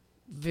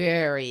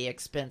very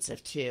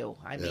expensive too.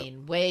 I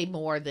mean, way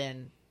more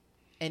than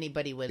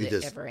anybody would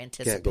ever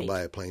anticipate. Can't go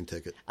buy a plane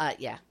ticket.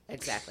 Yeah,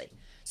 exactly.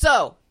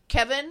 So,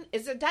 Kevin,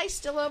 is the dice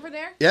still over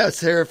there? Yeah, it's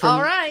here from.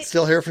 All right.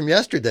 Still here from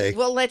yesterday.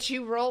 We'll let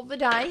you roll the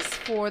dice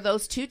for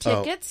those 2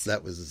 tickets. Oh,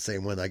 that was the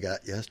same one I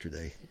got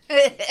yesterday.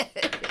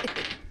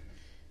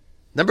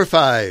 Number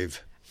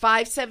 5.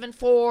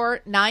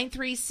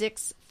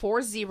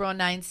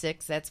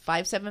 574-936-4096. That's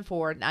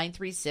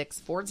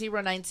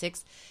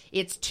 574-936-4096.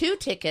 It's 2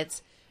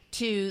 tickets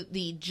to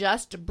the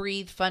Just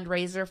Breathe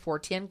fundraiser for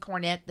Tim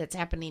Cornett that's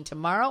happening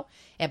tomorrow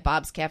at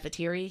Bob's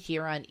Cafeteria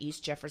here on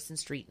East Jefferson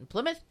Street in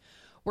Plymouth.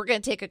 We're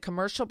going to take a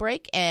commercial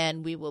break,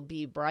 and we will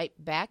be right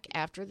back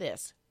after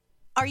this.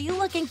 Are you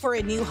looking for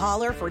a new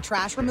hauler for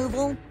trash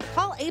removal?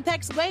 Call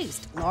Apex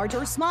Waste. Large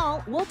or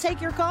small, we'll take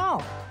your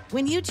call.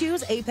 When you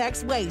choose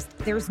Apex Waste,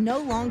 there's no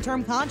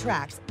long-term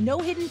contracts, no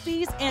hidden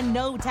fees, and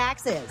no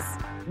taxes.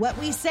 What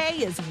we say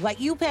is what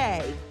you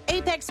pay.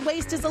 Apex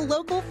Waste is a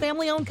local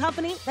family-owned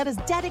company that is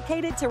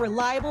dedicated to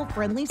reliable,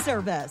 friendly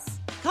service.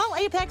 Call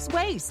Apex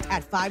Waste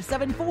at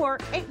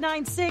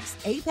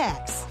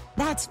 574-896-APEX.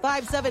 That's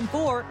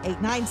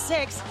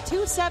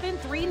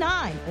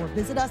 574-896-2739 or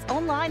visit us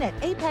online at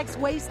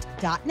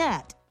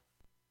apexwaste.net.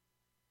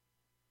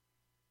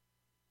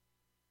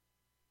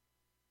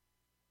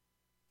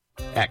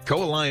 At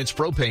Co-Alliance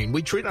Propane,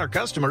 we treat our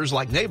customers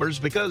like neighbors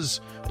because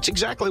it's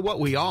exactly what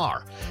we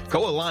are.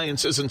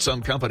 Co-Alliance isn't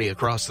some company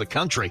across the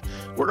country.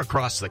 We're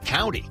across the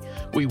county.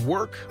 We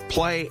work,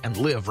 play, and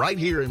live right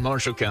here in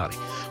Marshall County.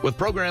 With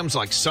programs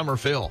like Summer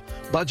Fill,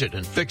 Budget,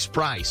 and Fixed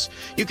Price,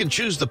 you can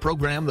choose the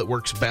program that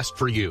works best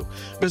for you.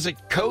 Visit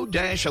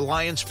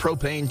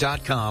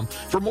co-alliancepropane.com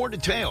for more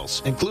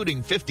details,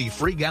 including 50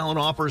 free gallon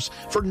offers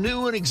for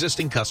new and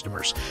existing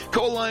customers.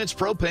 Co-Alliance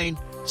Propane,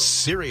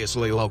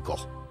 seriously local.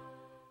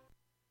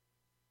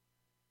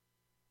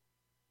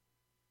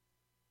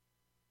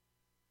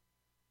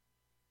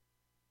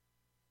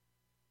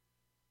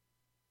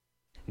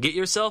 Get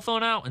your cell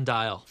phone out and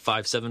dial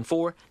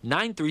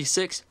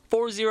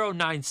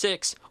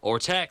 574-936-4096 or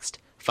text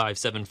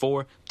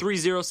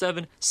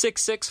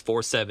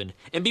 574-307-6647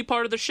 and be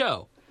part of the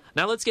show.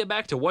 Now let's get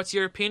back to What's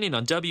Your Opinion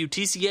on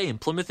WTCA in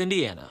Plymouth,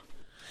 Indiana.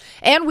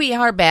 And we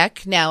are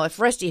back. Now, if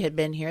Rusty had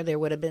been here, there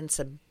would have been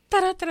some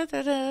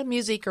da-da-da-da-da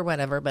music or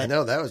whatever. But I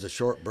know, that was a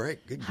short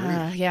break. Good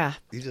grief. Yeah.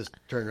 You just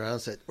turned around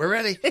and said, we're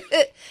ready.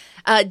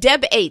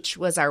 Deb H.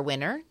 was our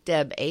winner,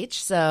 Deb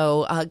H.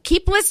 So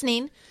keep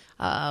listening.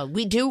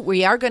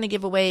 We are going to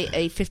give away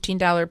a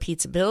 $15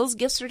 Pizza Bills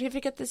gift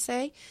certificate this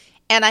day.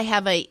 And I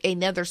have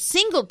another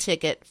single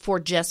ticket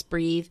for Just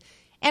Breathe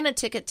and a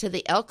ticket to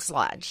the Elks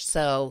Lodge.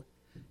 So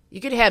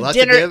you could have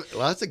dinner.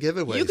 Lots of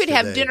giveaways. You could today.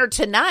 have dinner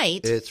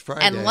tonight. It's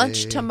Friday. And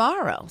lunch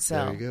tomorrow. So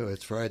there you go.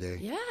 It's Friday.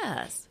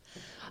 Yes.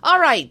 All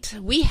right.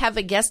 We have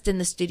a guest in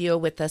the studio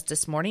with us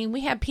this morning.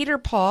 We have Peter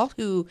Paul,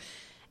 who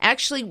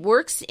actually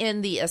works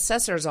in the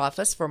assessor's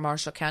office for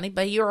Marshall County,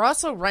 but you're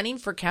also running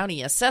for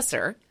county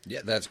assessor. Yeah,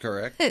 that's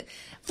correct.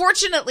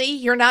 Fortunately,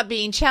 you're not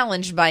being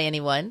challenged by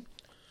anyone.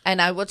 And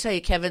I will tell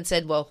you, Kevin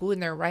said, well, who in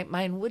their right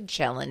mind would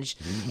challenge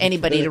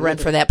anybody to run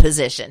for that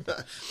position?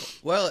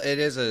 Well, it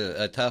is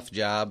a tough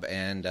job,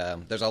 and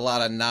there's a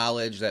lot of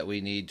knowledge that we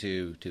need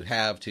to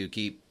have to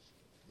keep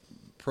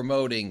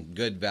promoting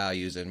good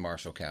values in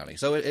Marshall County.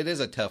 So it is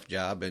a tough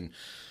job, and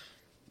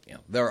you know,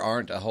 there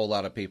aren't a whole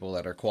lot of people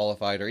that are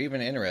qualified or even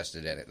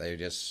interested in it. They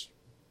just,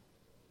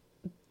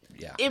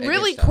 yeah. It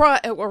really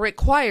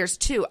requires,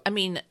 too. I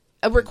mean,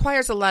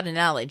 requires a lot of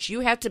knowledge.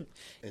 You have to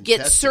And get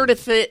testing. You have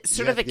to get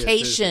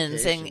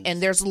certifications,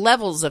 and there's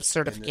levels of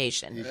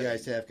certification. You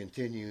guys have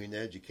continuing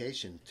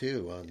education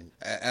too.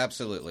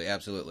 Absolutely.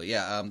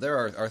 Yeah, there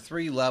are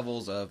 3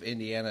 levels of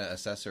Indiana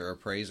assessor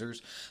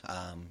appraisers.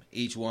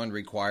 Each one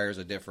requires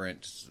a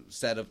different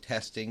set of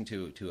testing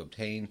to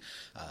obtain.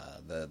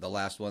 The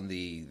last one,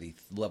 the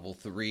level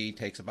 3,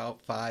 takes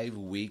about 5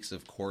 weeks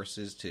of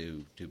courses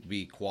to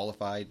be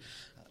qualified.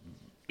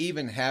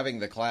 Even having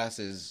the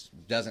classes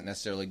doesn't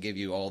necessarily give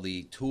you all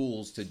the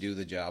tools to do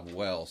the job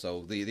well.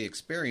 So the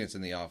experience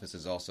in the office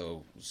is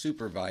also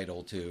super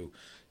vital to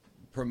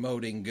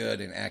promoting good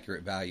and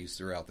accurate values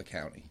throughout the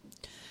county.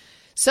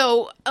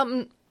 So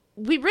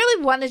we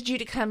really wanted you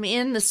to come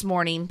in this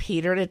morning,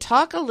 Peter, to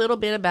talk a little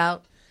bit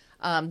about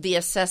the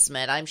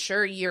assessment. I'm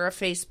sure you're a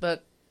Facebook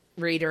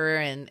reader,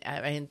 and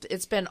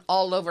it's been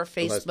all over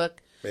Facebook.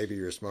 Maybe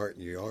you're smart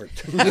and you aren't.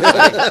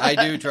 I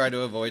do try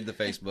to avoid the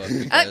Facebook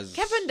because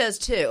Kevin does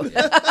too.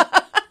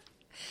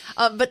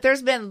 But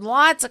there's been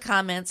lots of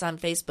comments on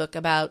Facebook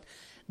about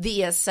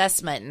the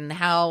assessment and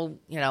how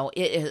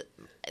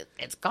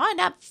it's gone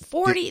up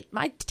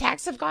my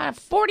taxes have gone up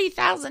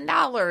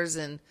 $40,000.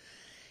 And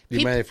do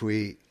you mind if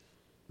we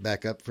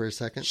back up for a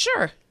second?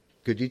 Sure.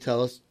 Could you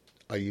tell us?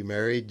 Are you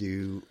married?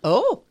 Yes.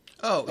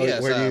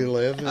 Where do you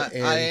live?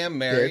 I am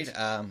married. Kids?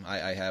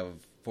 I have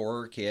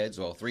 4 kids,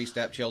 3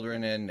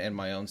 stepchildren and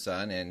my own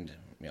son, and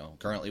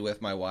currently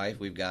with my wife.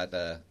 We've got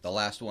the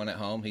last one at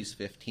home. He's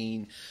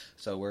 15,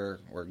 so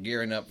we're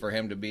gearing up for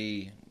him to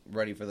be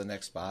ready for the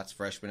next spots.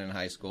 Freshman in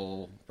high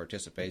school,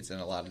 participates in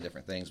a lot of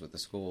different things with the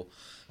school.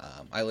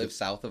 I live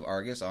south of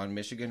Argus on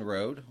Michigan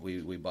Road.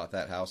 We bought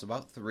that house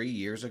about 3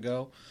 years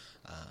ago.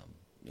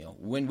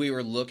 When we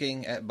were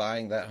looking at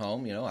buying that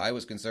home, I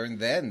was concerned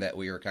then that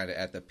we were kind of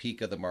at the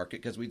peak of the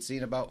market because we'd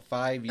seen about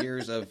 5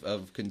 years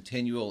of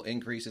continual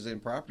increases in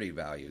property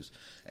values.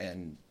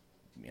 And,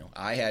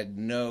 I had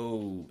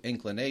no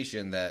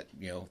inclination that,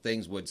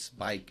 things would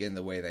spike in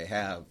the way they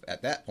have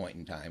at that point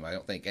in time. I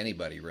don't think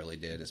anybody really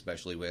did,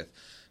 especially with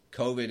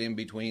COVID in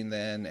between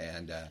then.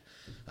 And,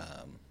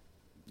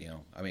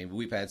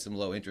 we've had some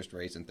low interest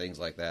rates and things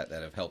like that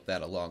have helped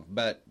that along.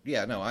 But,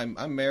 yeah, no,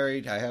 I'm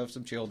married. I have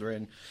some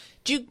children.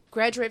 Did you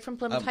graduate from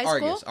Plymouth High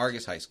School?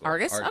 Argus High School.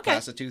 Argus, okay.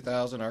 Class of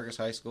 2000, Argus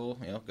High School.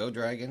 Go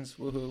Dragons,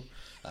 woohoo!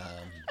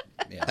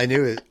 Yeah.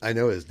 I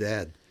know his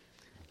dad.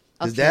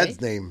 His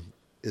dad's name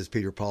is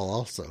Peter Paul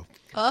also.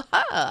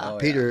 Uh-huh.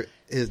 Peter,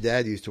 his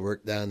dad used to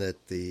work down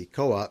at the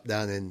co-op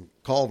down in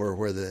Culver,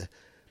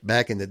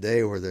 back in the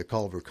day where the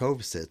Culver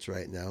Cove sits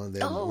right now. And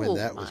then when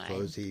that was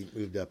closed, he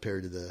moved up here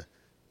to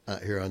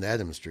here on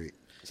Adams Street.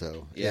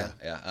 So yeah.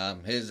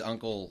 His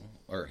uncle,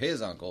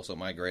 so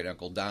my great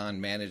uncle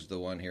Don, managed the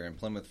one here in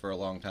Plymouth for a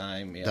long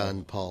time.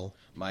 Don Paul.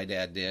 My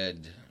dad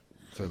did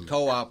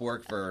co-op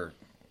work for,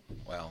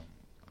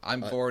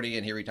 I'm 40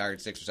 and he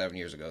retired 6 or 7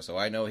 years ago. So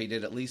I know he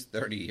did at least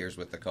 30 years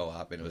with the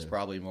co-op, and it was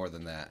probably more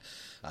than that.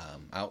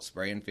 Out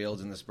spraying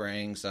fields in the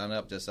spring, sun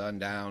up to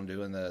sundown,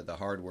 doing the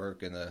hard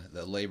work and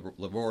the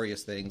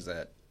laborious things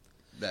that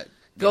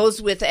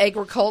goes with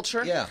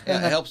agriculture. Yeah, it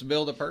helps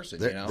build a person.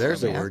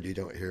 There's a word you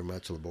don't hear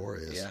much,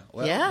 laborious.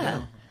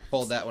 Yeah,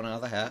 pulled that one out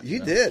of the hat.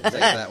 You did.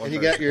 And you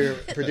got your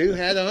Purdue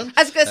hat on?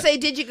 I was going to say,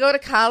 did you go to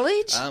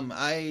college?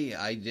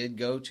 I did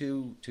go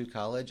to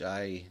college.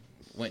 I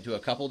went to a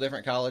couple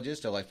different colleges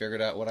till I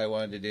figured out what I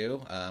wanted to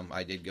do.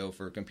 I did go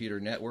for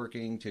computer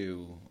networking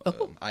to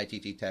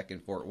ITT Tech in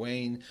Fort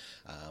Wayne.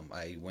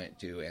 I went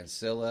to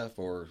Ancilla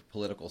for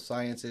political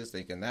sciences,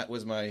 thinking that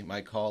was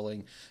my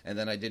calling. And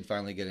then I did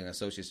finally get an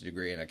associate's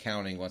degree in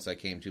accounting once I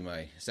came to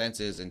my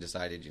senses and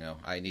decided,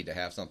 I need to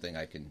have something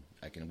I can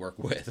work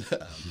with.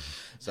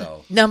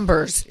 So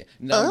numbers.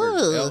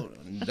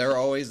 They're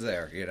always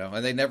there,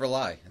 and they never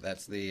lie.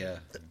 That's the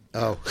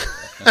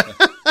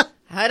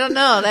I don't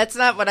know. That's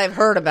not what I've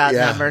heard about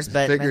numbers,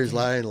 but figures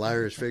lie and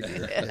liars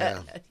figure.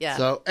 Yeah.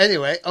 So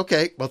anyway,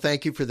 okay. Well,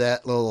 thank you for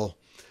that little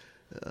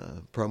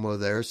promo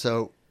there.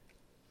 So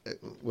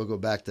we'll go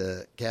back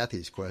to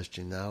Kathy's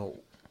question now.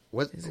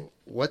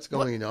 What's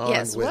going on?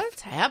 Yes,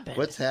 what's happening?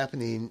 What's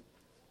happening?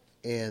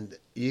 And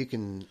you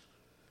can.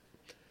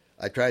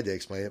 I tried to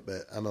explain it,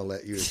 but I'm going to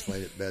let you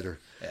explain it better.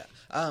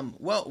 Yeah.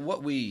 Well,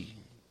 what we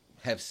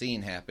have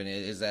seen happen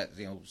is that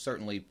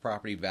certainly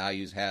property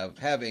values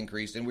have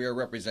increased, and we are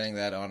representing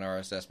that on our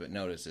assessment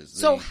notices.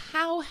 So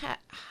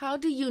how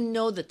do you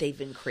know that they've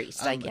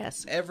increased? I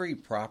guess every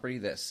property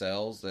that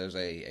sells, there's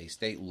a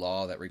state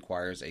law that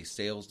requires a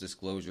sales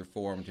disclosure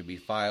form to be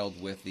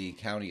filed with the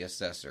county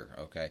assessor.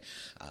 Okay,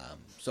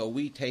 so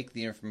we take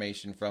the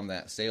information from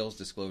that sales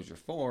disclosure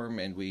form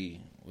and we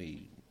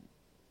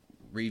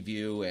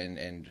review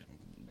and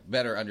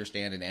better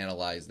understand and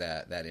analyze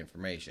that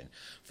information.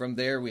 From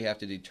there, we have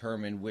to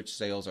determine which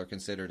sales are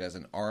considered as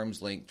an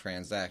arm's length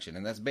transaction,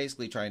 and that's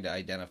basically trying to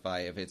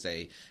identify if it's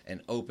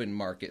an open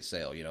market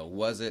sale.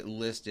 Was it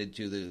listed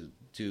to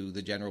to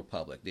the general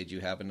public? Did you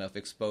have enough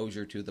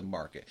exposure to the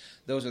market?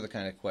 Those are the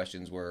kind of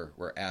questions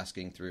we're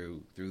asking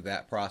through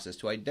that process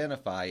to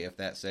identify if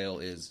that sale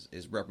is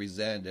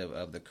representative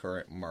of the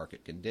current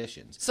market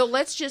conditions. So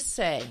let's just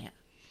say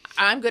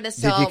I'm going to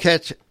sell. Did you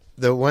catch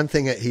the one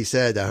thing that he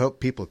said? I hope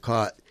people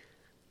caught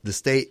the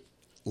state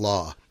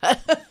law.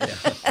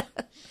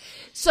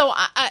 So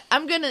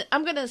I'm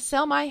gonna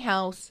sell my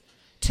house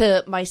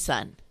to my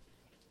son,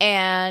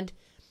 and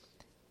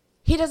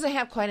he doesn't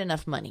have quite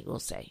enough money, we'll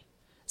say.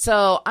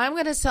 So I'm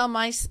gonna sell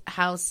my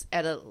house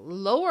at a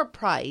lower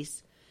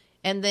price,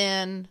 and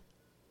then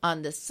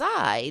on the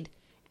side,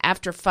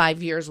 after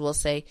 5 years, we'll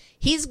say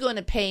he's going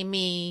to pay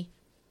me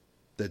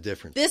the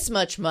difference, this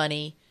much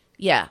money.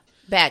 Yeah,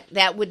 back.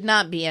 That would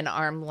not be an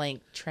arm's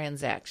length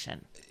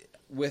transaction.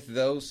 With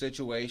those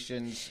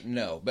situations,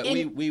 no. But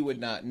we would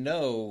not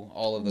know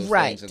all of those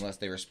right. things unless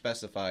they were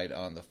specified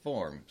on the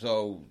form.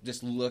 So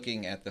just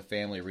looking at the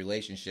family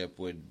relationship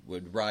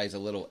would rise a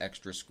little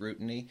extra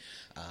scrutiny.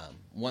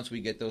 Once we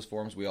get those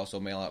forms, we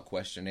also mail out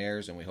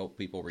questionnaires, and we hope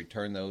people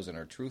return those and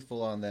are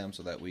truthful on them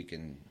so that we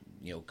can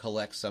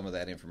collect some of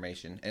that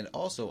information. And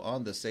also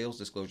on the sales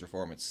disclosure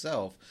form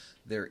itself,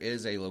 there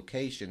is a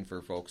location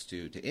for folks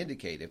to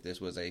indicate if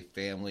this was a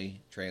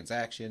family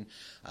transaction,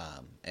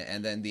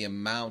 and then the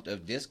amount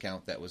of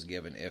discount that was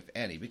given, if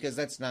any, because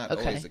that's not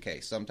always the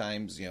case.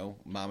 Sometimes,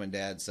 mom and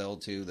dad sell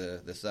to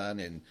the son,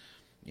 and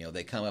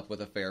they come up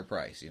with a fair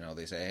price.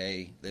 They say,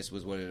 hey, this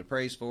was what it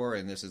appraised for,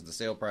 and this is the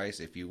sale price.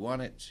 If you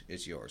want it,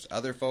 it's yours.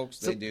 Other folks,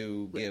 they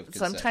do give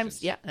concessions.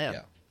 Sometimes,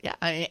 yeah.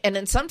 And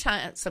in some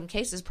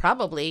cases,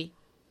 probably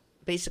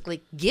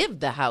basically give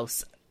the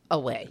house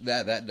away.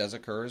 That does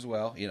occur as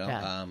well.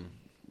 A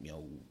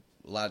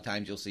lot of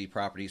times you'll see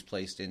properties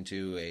placed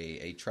into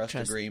a trust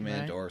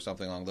agreement, right, or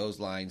something along those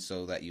lines,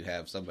 so that you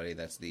have somebody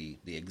that's the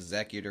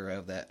executor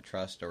of that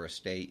trust or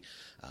estate.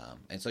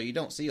 And so you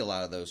don't see a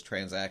lot of those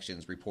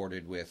transactions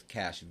reported with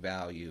cash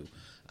value.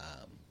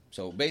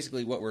 So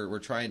basically what we're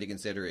trying to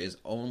consider is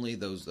only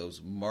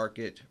those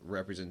market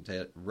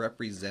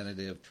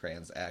representative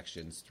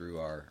transactions through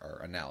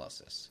our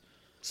analysis.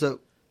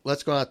 So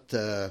let's go out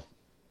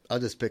I'll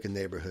just pick a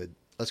neighborhood.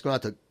 Let's go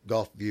out to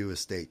Gulfview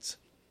Estates.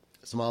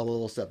 Small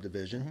little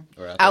subdivision.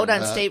 Mm-hmm. Out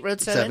on State Road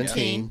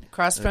 17,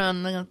 across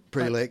from the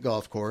Pretty Lake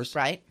Golf Course.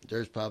 Right.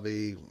 There's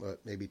probably,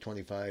 maybe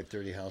 25,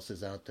 30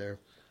 houses out there.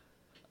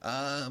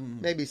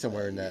 Maybe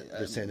somewhere in that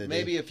vicinity.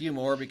 Maybe a few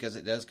more, because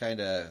it does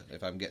kind of,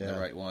 if I'm getting the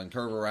right one,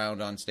 curve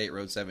around on State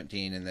Road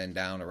 17 and then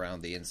down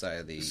around the inside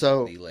of the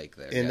lake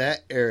there. In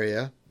that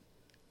area,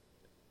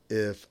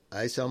 if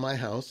I sell my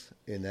house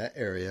in that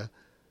area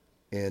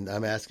and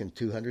I'm asking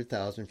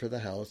 $200,000 for the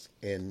house,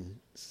 and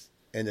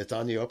it's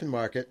on the open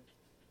market,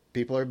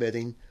 people are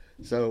bidding,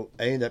 so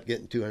I end up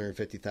getting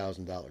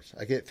 $250,000.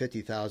 I get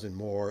 $50,000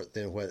 more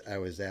than what I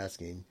was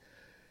asking.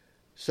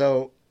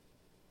 So,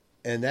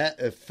 and that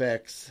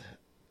affects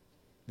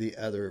the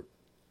other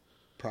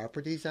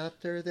properties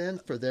out there then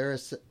for their,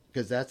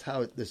 because that's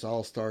how this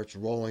all starts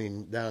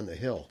rolling down the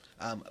hill.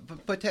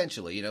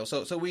 Potentially,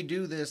 so we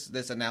do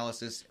this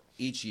analysis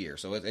each year.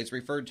 So it's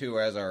referred to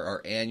as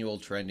our annual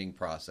trending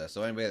process.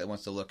 So anybody that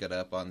wants to look it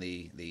up on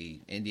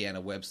the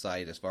Indiana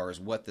website as far as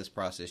what this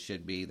process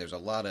should be, there's a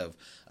lot of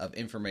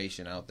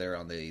information out there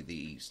on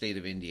the state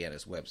of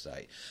Indiana's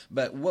website.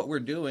 But what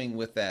we're doing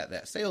with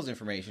that sales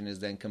information is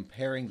then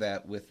comparing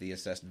that with the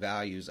assessed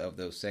values of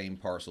those same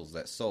parcels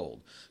that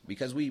sold.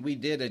 Because we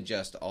did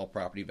adjust all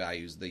property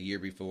values the year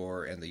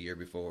before and the year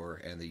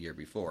before and the year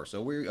before.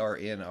 So we are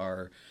in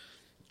our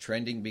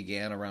trending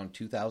began around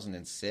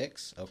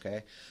 2006.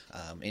 Okay,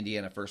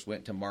 Indiana first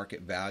went to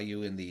market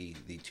value in the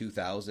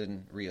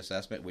 2000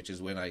 reassessment, which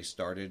is when I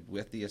started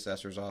with the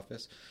assessor's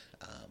office.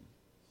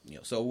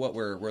 So what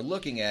we're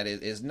looking at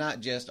is not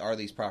just are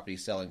these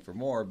properties selling for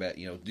more, but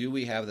do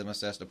we have them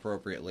assessed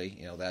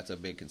appropriately? That's a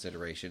big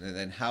consideration. And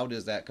then how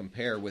does that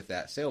compare with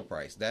that sale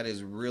price? That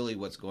is really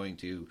what's going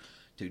to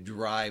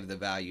drive the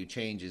value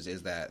changes,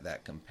 is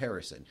that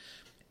comparison.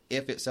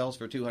 If it sells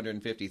for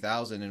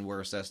 $250,000 and we're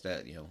assessed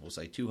at, we'll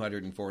say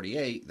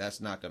 $248,000, that's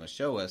not going to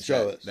show us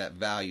that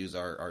values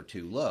are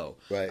too low.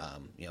 Right.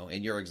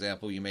 In your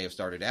example, you may have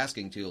started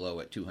asking too low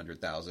at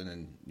 $200,000,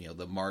 and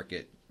the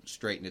market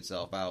straightened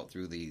itself out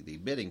through the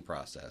bidding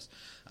process.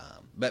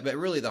 But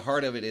really the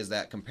heart of it is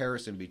that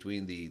comparison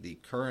between the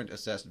current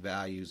assessed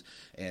values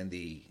and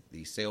the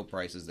sale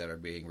prices that are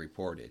being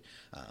reported.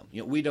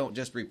 We don't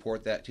just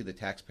report that to the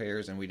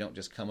taxpayers, and we don't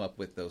just come up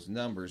with those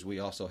numbers. We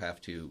also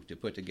have to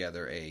put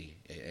together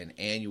an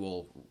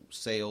annual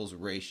sales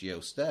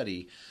ratio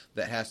study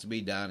that has to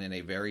be done in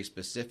a very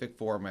specific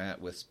format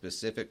with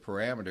specific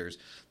parameters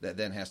that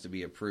then has to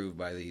be approved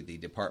by the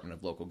Department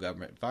of Local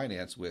Government and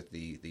Finance with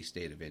the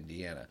state of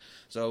Indiana.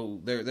 So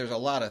there's a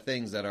lot of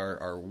things that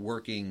are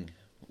working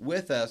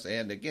with us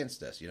and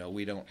against us.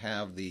 We don't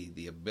have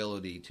the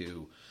ability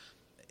to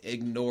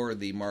ignore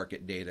the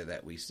market data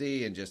that we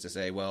see and just to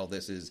say, well,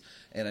 this is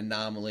an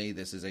anomaly,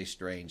 this is a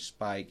strange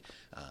spike.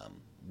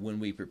 When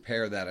we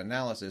prepare that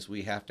analysis,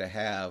 we have to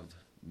have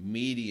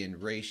median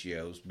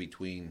ratios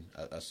between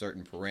a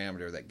certain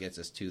parameter that gets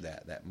us to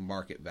that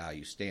market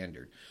value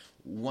standard.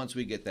 Once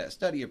we get that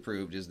study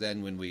approved is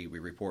then when we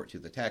report to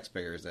the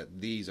taxpayers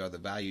that these are the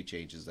value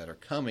changes that are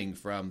coming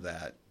from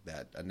that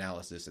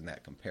analysis and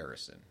that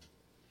comparison.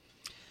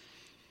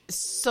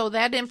 So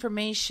that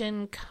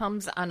information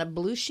comes on a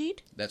blue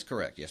sheet? That's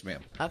correct. Yes,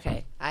 ma'am.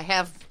 Okay. I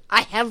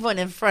have one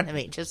in front of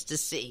me just to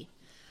see.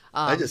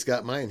 I just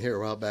got mine here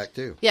a while back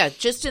too. Yeah,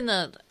 just in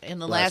the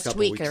last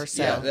week or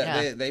so.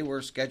 Yeah, they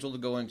were scheduled to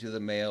go into the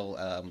mail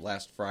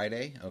last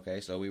Friday. Okay,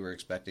 so we were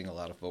expecting a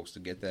lot of folks to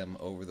get them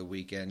over the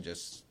weekend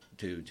just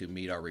to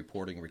meet our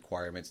reporting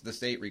requirements. The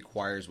state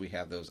requires we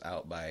have those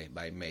out by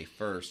May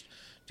 1st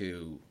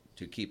to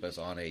keep us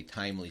on a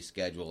timely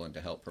schedule and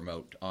to help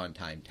promote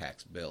on-time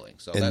tax billing.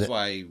 So that's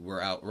why we're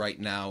out right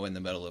now in the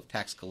middle of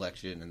tax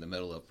collection, in the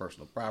middle of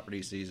personal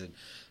property season.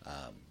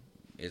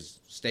 Is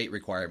state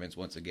requirements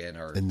once again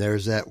are, and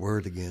there's that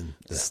word again,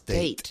 the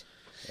state.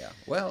 Yeah.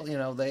 Well,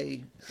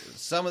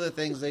 some of the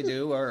things they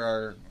do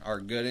are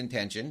good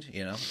intentioned,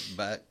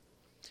 but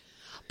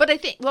I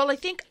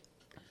think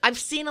I've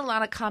seen a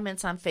lot of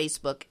comments on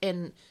Facebook,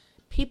 and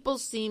people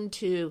seem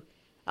to.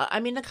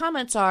 The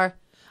comments are,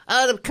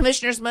 the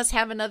commissioners must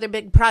have another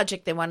big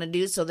project they want to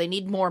do, so they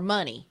need more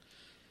money.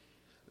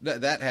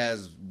 That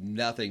has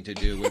nothing to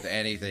do with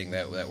anything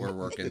that we're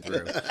working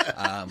through.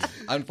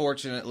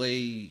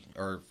 Unfortunately,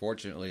 or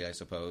fortunately, I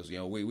suppose,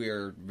 we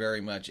are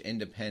very much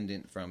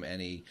independent from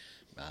any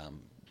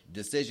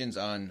decisions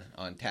on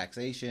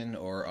taxation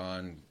or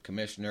on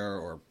commissioner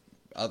or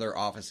other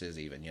offices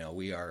even.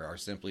 We are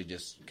simply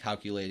just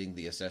calculating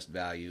the assessed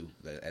value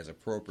as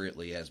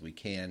appropriately as we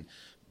can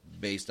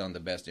based on the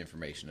best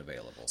information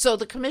available. So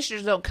the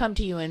commissioners don't come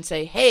to you and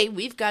say, hey,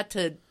 we've got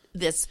to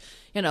this,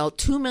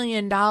 $2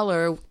 million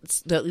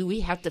that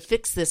we have to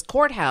fix this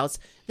courthouse.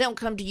 They don't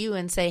come to you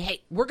and say,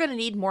 hey, we're going to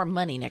need more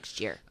money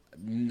next year.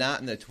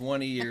 Not in the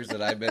 20 years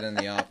that I've been in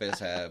the office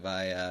have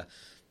I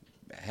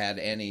had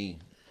any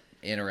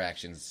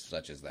interactions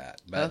such as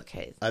that. But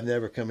okay. I've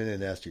never come in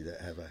and asked you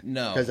that, have I?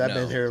 No. Because I've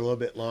been here a little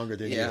bit longer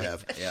than you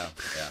have. Yeah.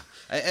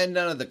 And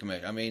none of the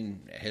commission,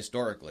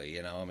 historically,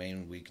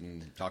 we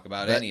can talk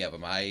about any of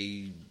them.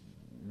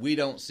 We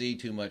don't see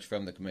too much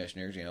from the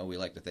commissioners. We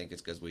like to think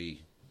it's because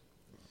we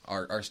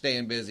are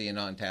staying busy and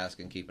on task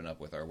and keeping up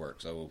with our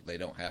work, so they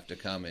don't have to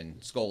come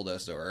and scold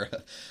us or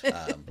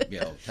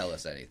tell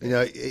us anything.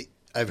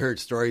 I've heard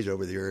stories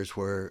over the years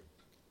where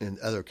in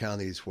other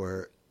counties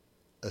where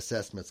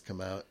assessments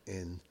come out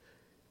and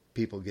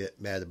people get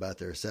mad about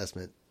their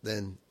assessment,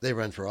 then they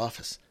run for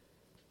office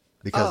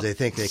because they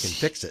think they can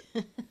fix it.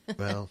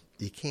 Well,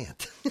 you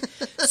can't.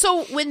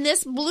 So when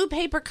this blue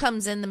paper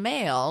comes in the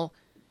mail,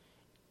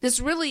 this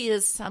really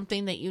is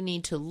something that you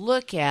need to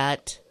look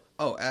at.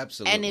 Oh,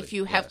 absolutely. And if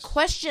you have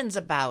questions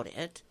about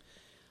it,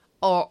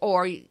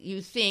 or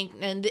you think,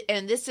 and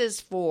this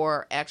is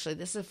for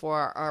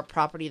our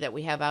property that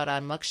we have out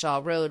on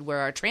Muckshaw Road where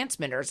our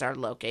transmitters are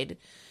located.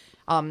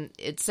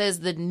 It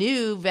says the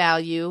new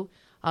value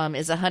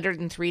is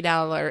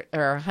 $103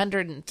 or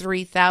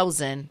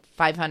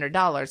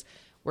 $103,500,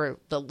 where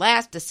the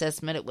last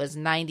assessment it was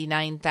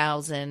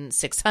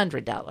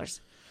 $99,600.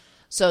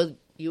 So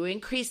you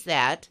increase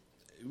that.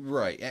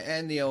 Right.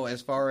 And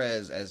as far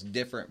as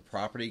different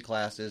property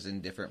classes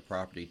and different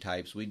property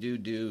types, we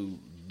do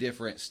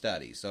different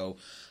studies. So,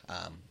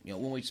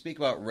 when we speak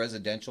about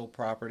residential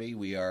property,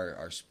 we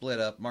are split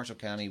up. Marshall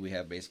County, we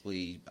have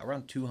basically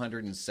around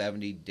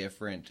 270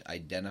 different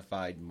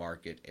identified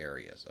market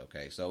areas.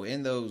 Okay. So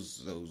in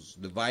those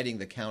dividing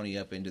the county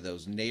up into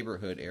those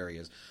neighborhood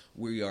areas,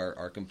 we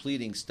are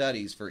completing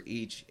studies for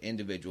each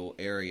individual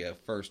area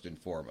first and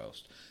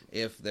foremost.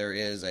 If there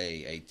is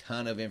a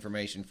ton of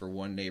information for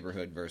one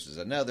neighborhood versus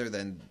another,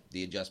 then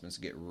the adjustments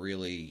get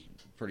really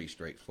pretty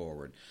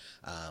straightforward.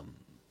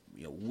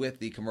 With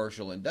the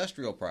commercial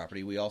industrial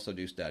property, we also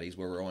do studies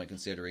where we're only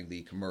considering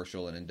the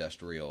commercial and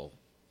industrial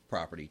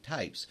property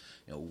types.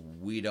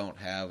 We don't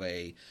have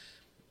a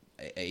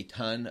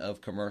ton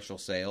of commercial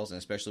sales, and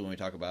especially when we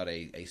talk about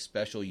a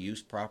special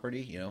use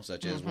property,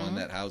 such as one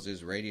that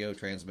houses radio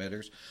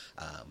transmitters,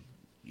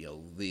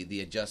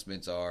 the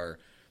adjustments are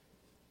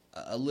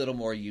a little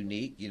more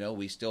unique.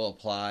 We still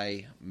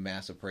apply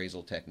mass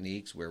appraisal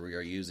techniques where we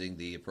are using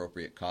the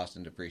appropriate cost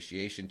and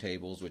depreciation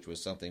tables, which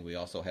was something we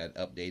also had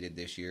updated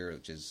this year,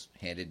 which is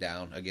handed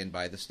down again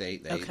by the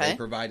state. They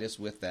provide us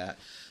with that,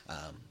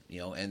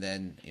 and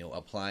then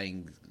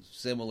applying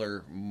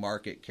similar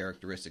market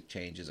characteristic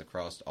changes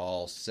across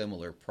all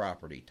similar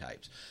property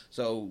types.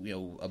 So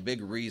a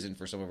big reason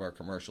for some of our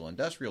commercial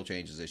industrial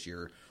changes this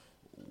year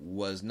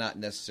was not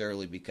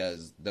necessarily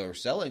because they're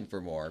selling for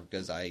more,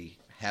 because I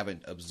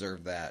haven't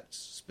observed that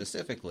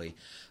specifically,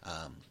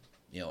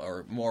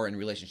 or more in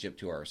relationship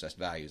to our assessed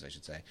values, I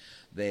should say.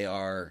 They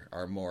are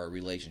more a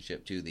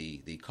relationship to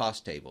the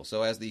cost table.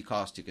 So as the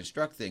cost to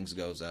construct things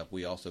goes up,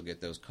 we also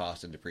get those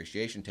cost and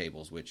depreciation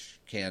tables,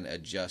 which can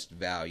adjust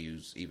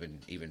values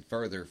even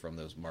further from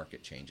those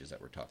market changes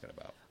that we're talking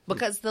about.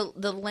 Because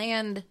the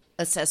land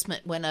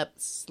assessment went up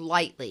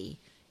slightly,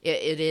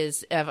 it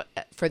is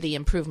for the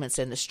improvements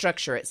in the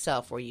structure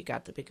itself where you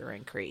got the bigger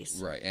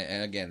increase. Right,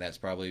 and again, that's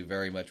probably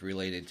very much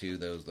related to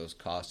those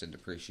cost and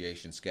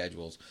depreciation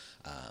schedules.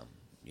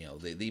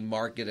 The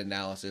market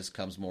analysis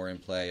comes more in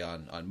play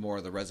on more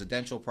of the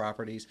residential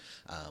properties,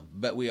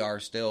 but we are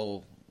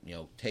still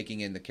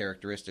taking in the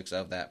characteristics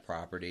of that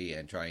property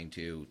and trying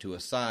to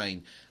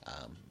assign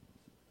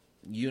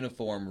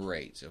uniform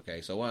rates.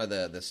 Okay, so one of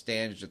the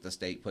standards that the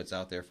state puts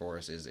out there for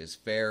us is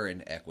fair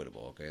and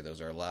equitable. Okay,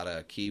 those are a lot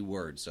of key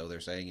words. So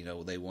they're saying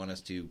they want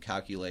us to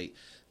calculate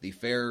the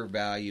fair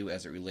value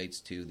as it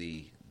relates to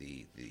the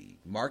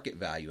market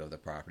value of the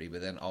property, but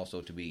then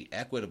also to be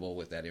equitable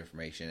with that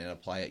information and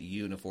apply it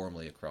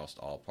uniformly across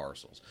all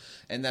parcels.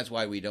 And that's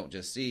why we don't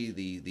just see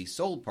the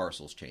sold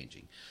parcels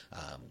changing.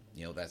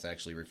 That's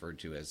actually referred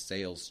to as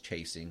sales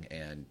chasing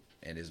and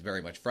is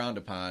very much frowned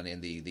upon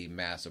in the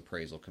mass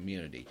appraisal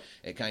community.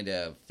 It kind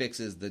of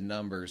fixes the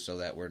numbers so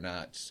that we're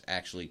not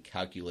actually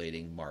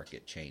calculating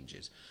market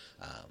changes.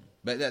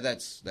 But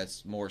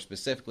that's more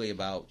specifically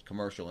about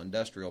commercial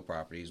industrial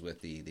properties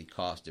with the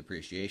cost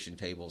depreciation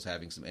tables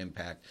having some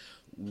impact.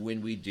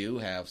 When we do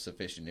have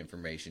sufficient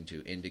information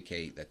to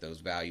indicate that those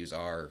values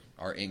are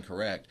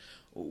incorrect,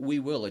 we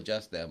will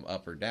adjust them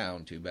up or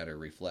down to better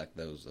reflect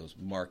those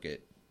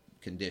market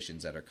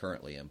conditions that are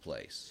currently in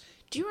place.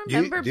 Do you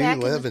remember do back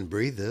you live and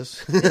breathe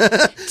this?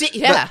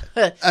 Yeah.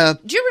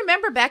 Do you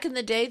remember back in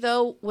the day,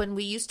 though, when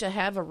we used to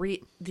have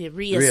the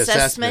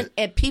reassessment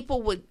and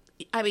people would,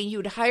 you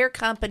would hire a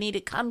company to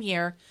come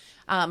here.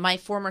 My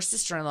former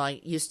sister-in-law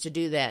used to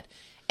do that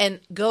and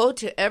go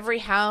to every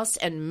house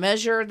and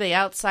measure the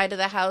outside of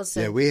the house.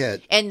 And, we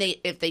had. And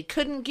if they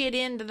couldn't get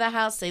into the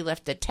house, they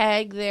left a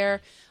tag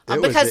there.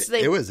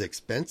 It was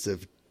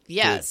expensive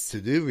yes.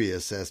 to do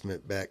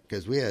reassessment back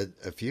because we had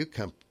a few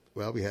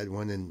Well, we had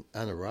one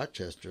out of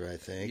Rochester, I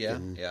think. Yeah,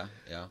 and,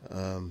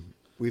 yeah.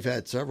 We've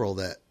had several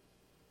that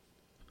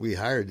we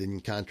hired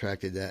and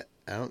contracted that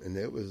out, and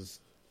it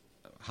was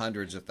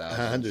hundreds of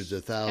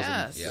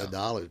thousands yes. of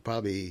dollars.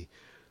 Probably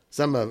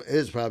some of it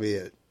is probably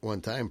at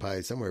one time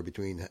probably somewhere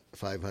between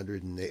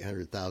 $500,000 and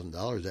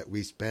 $800,000 that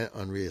we spent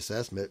on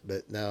reassessment.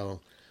 But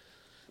now,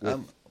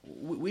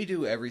 we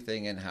do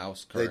everything in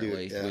house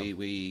currently. They do,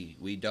 yeah.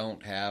 We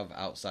don't have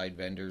outside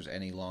vendors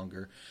any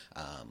longer.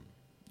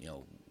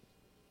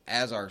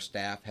 As our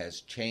staff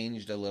has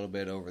changed a little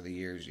bit over the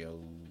years,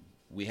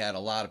 we had a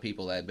lot of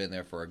people that had been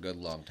there for a good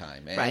long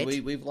time. And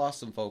right. we've lost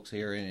some folks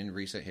here in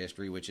recent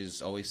history, which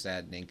is always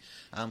saddening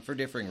for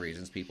differing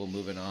reasons. People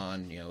moving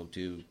on,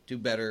 to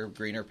better,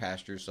 greener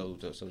pastures, so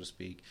to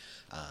speak,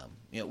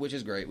 which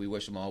is great. We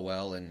wish them all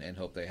well and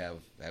hope they have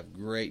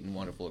great and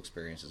wonderful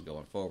experiences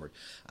going forward.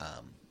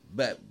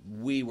 But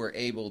we were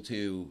able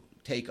to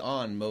take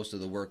on most of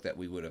the work that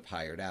we would have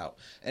hired out.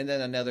 And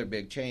then another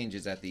big change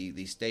is that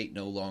the state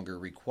no longer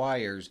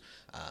requires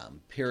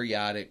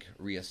periodic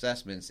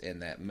reassessments in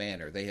that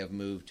manner. They have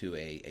moved to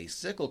a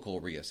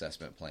cyclical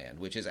reassessment plan,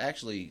 which has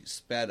actually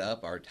sped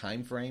up our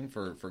time frame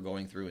for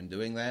going through and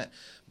doing that,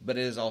 but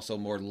it has also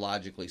more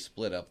logically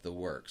split up the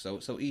work.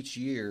 So each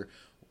year,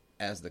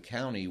 as the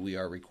county, we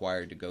are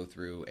required to go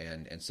through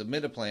and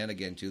submit a plan,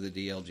 again, to the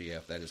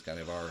DLGF. That is kind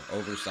of our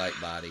oversight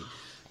body.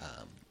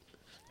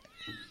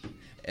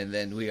 And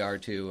then we are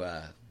to,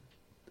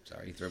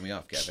 sorry, you threw me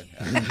off, Kevin.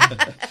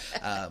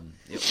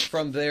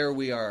 From there,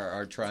 we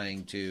are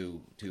trying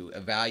to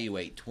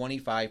evaluate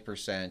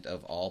 25%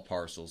 of all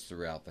parcels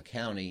throughout the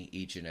county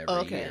each and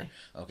every year.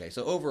 Okay,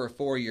 so over a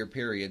 4-year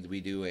period,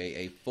 we do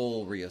a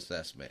full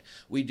reassessment.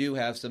 We do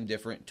have some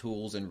different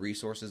tools and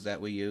resources that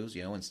we use.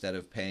 Instead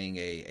of paying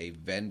a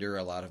vendor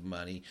a lot of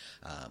money,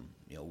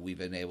 we've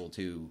been able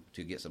to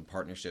get some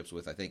partnerships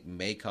with, I think,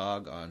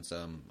 Maycog on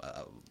some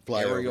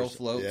aerial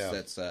floats. Yeah.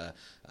 That's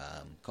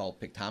called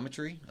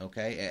pictometry.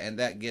 Okay, and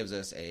that gives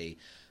us a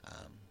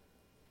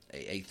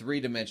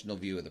 3-dimensional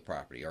view of the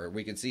property, or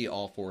we can see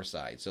all 4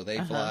 sides. So they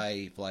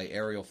fly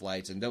aerial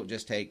flights and don't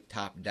just take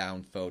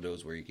top-down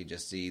photos where you can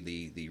just see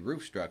the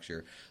roof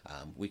structure.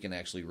 We can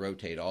actually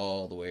rotate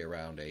all the way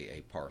around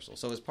a parcel.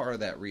 So as part of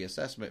that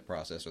reassessment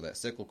process or that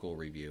cyclical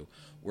review,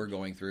 we're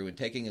going through and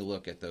taking a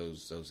look at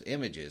those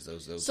images.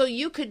 Those. So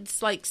you could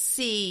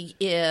see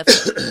if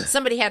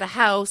somebody had a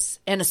house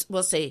and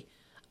we'll say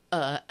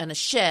and a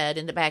shed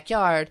in the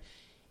backyard,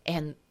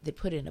 and they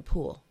put in a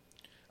pool.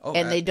 Oh,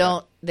 and they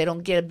don't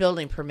get a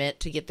building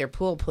permit to get their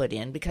pool put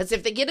in, because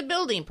if they get a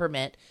building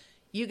permit,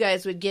 you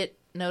guys would get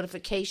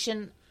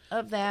notification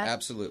of that.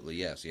 Absolutely,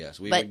 yes.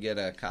 We would get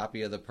a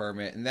copy of the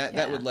permit, and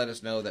that would let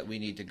us know that we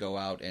need to go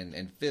out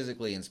and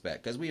physically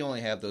inspect, because we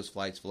only have those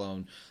flights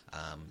flown.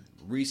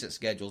 Recent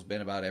schedule's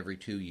been about every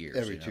 2 years.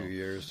 Every 2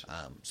 years.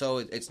 So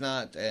it's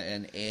not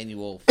an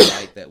annual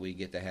flight that we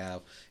get to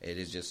have. It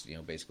is just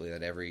basically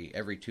that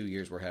every 2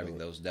 years we're having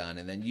those done,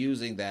 and then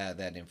using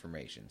that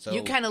information. So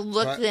you kind of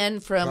look then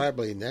from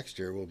probably next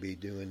year we'll be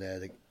doing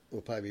that.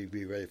 We'll probably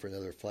be ready for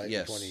another flight.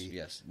 Yes,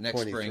 in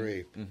next 23.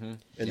 spring. Mm-hmm.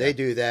 And they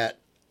do that.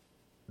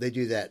 They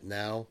do that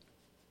now,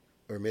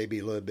 or maybe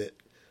a little bit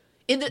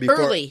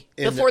before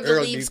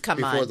the leaves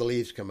come on. Before the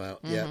leaves come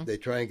out, Mm-hmm. yeah. They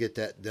try and get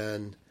that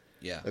done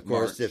Yeah. Of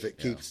course, March, if it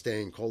keeps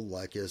staying cold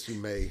like this,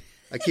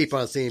 I keep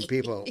on seeing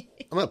people.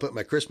 I'm going to put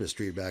my Christmas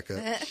tree back up.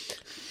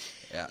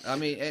 Yeah, I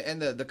mean,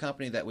 and the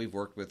company that we've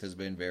worked with has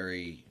been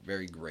very,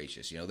 very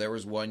gracious. You know, there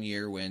was one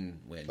year when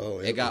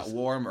it got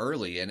warm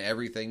early and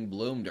everything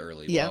bloomed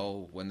early. Yeah.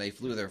 Well, when they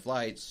flew their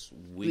flights,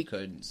 we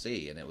couldn't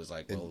see, and it was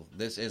like, well,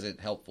 this isn't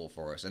helpful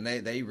for us. And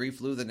they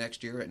reflew the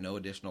next year at no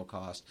additional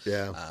cost.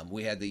 Yeah.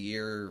 We had the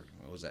year,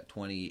 what was that,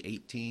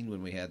 2018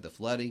 when we had the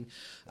flooding.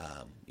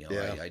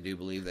 I do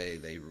believe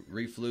they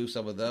reflew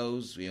some of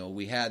those. You know,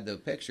 we had the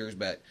pictures,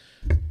 but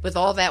with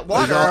all that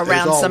water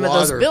around some of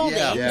those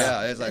buildings.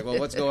 Yeah, it's like, well,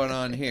 what's going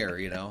on here?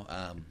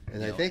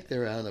 I think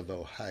they're out of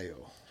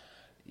Ohio.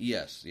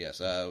 Yes.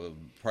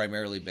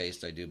 Primarily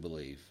based, I do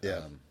believe.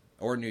 Yeah.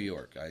 Or New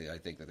York. I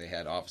think that they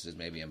had offices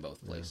maybe in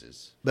both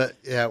places. But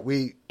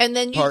we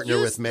partner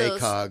with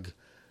MACOG.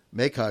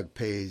 MACOG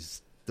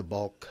pays the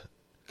bulk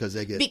because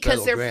they get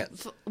federal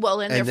grants.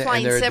 They're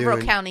flying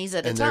several counties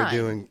at a time. And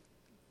they're doing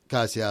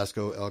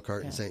Kosciuszko,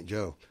 Elkhart, and St.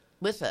 Joe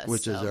with us,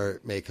 which is our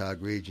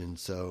MACOG region.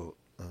 So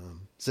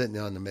sitting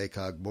on the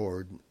MACOG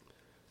board,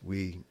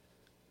 we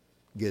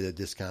get a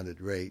discounted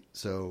rate,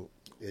 so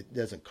it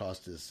doesn't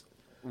cost us.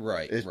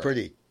 Right. It's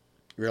pretty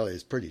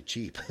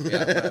cheap.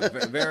 Yeah,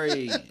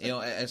 very.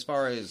 As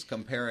far as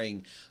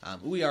comparing,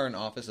 we are an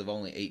office of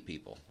only 8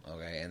 people.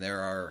 Okay, and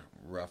there are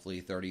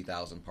roughly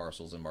 30,000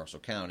 parcels in Marshall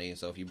County.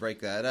 So if you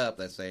break that up,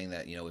 that's saying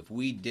that if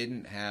we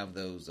didn't have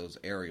those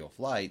aerial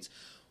flights,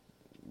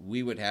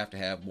 we would have to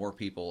have more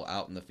people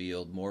out in the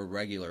field more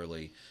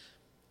regularly.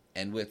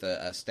 And with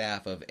a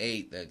staff of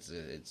 8,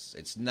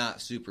 it's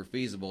not super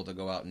feasible to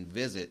go out and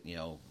visit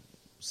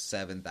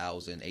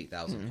 7,000,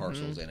 8,000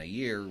 parcels in a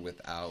year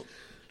without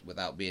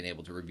being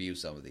able to review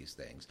some of these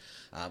things.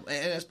 And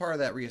as part of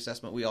that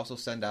reassessment, we also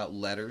send out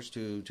letters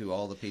to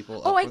all the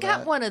people. I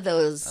got one of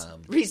those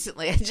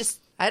recently.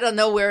 I don't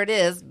know where it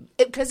is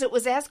because it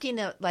was asking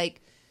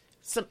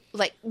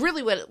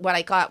really what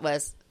I got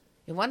was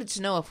it wanted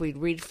to know if we'd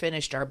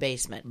refinished our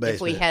basement. If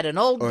we had an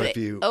old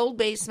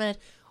basement.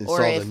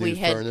 Or if we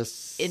had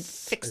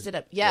fixed it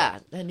up. Yeah,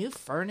 a new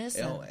furnace.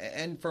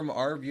 And from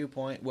our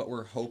viewpoint, what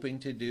we're hoping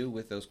to do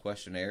with those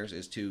questionnaires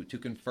is to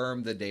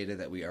confirm the data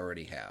that we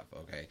already have.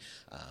 Okay,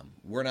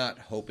 we're not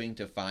hoping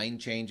to find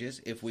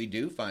changes. If we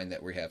do find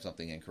that we have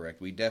something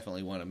incorrect, we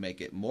definitely want to make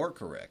it more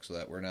correct so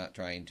that we're not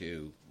trying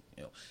to,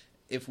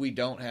 if we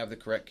don't have the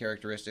correct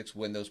characteristics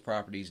when those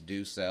properties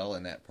do sell,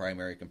 and that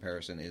primary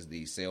comparison is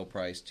the sale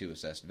price to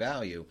assessed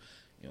value,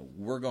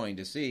 we're going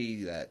to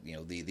see that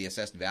the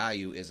assessed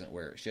value isn't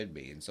where it should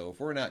be. And so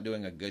if we're not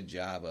doing a good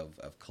job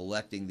of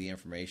collecting the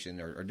information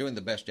or doing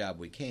the best job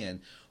we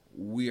can,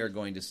 we are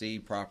going to see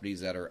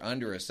properties that are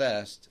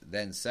underassessed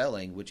then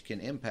selling, which can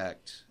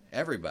impact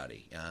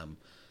everybody. And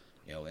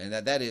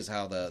that is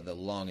how the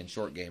long and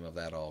short game of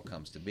that all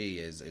comes to be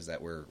is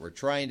that we're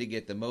trying to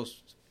get the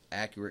most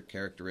accurate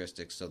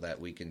characteristics so that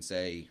we can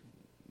say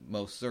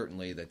most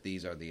certainly that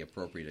these are the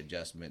appropriate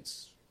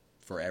adjustments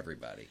for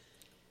everybody.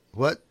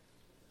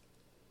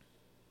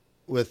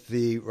 With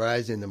the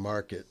rise in the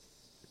market,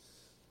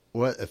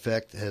 what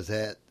effect has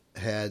that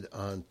had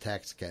on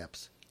tax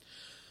caps?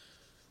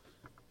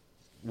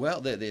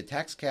 Well, the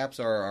tax caps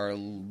are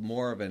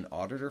more of an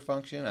auditor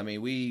function. I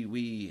mean,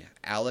 we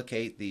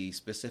allocate the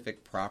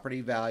specific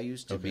property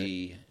values to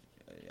be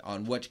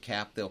on which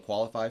cap they'll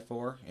qualify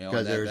for.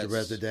 Because there's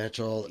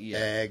residential,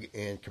 ag,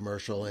 and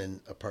commercial and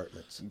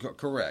apartments.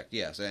 Correct,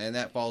 yes. And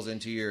that falls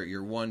into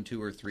your 1,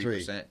 2, or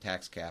 3%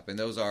 tax cap. And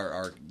those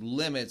are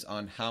limits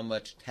on how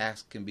much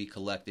tax can be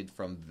collected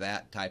from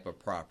that type of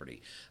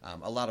property.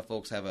 A lot of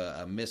folks have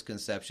a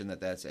misconception that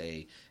that's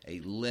a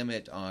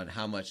limit on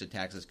how much the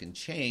taxes can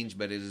change,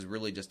 but it is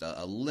really just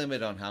a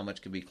limit on how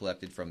much can be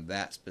collected from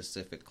that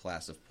specific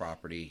class of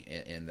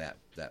property in that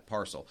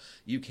parcel.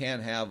 You can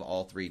have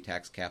all 3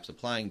 tax caps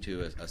applying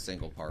to a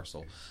single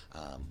parcel.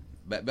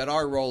 But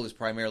our role is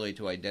primarily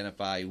to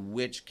identify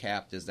which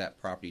cap does that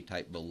property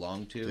type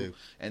belong to,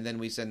 and then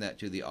we send that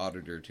to the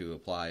auditor to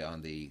apply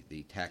on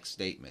the tax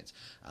statements.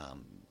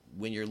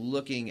 When you're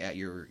looking at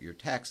your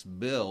tax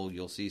bill,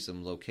 you'll see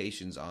some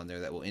locations on there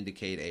that will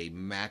indicate a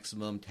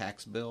maximum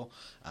tax bill,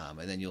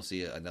 and then you'll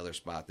see another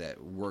spot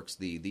that works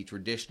the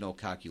traditional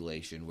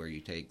calculation where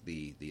you take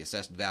the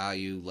assessed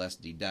value less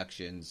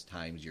deductions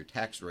times your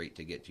tax rate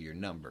to get to your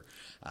number.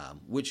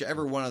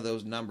 Whichever one of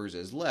those numbers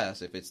is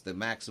less, if it's the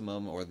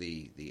maximum or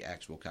the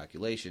actual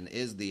calculation,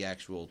 is the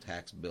actual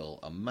tax bill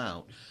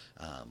amount.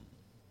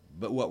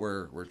 But what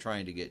we're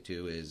trying to get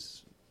to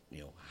is,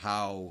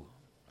 how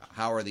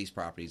are these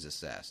properties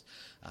assessed?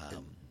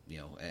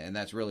 And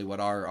that's really what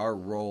our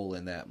role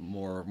in that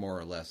more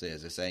or less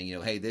is saying,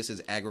 hey, this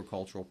is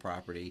agricultural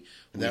property.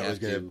 We have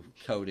to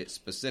code it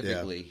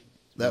specifically. Yeah,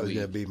 that was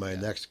going to be my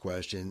next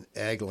question.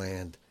 Ag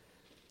land,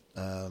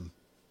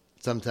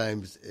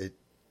 sometimes it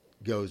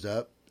goes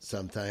up,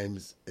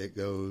 sometimes it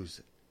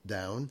goes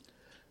down.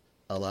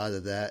 A lot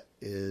of that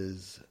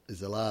is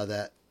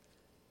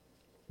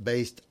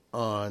based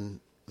on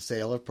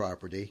sale of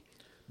property,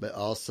 but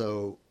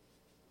also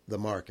the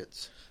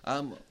markets?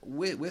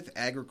 With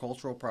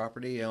agricultural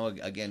property,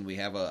 again, we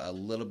have a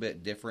little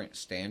bit different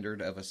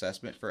standard of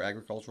assessment for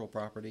agricultural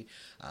property.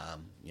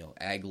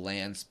 Ag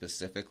land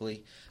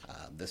specifically,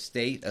 the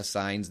state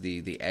assigns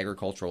the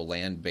agricultural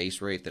land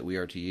base rate that we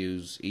are to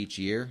use each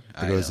year.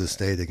 There goes the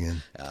state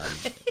again.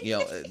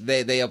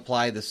 They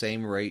apply the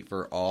same rate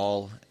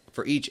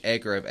for each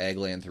acre of ag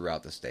land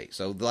throughout the state.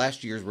 So the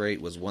last year's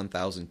rate was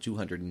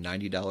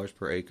 $1,290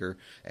 per acre,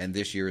 and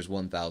this year is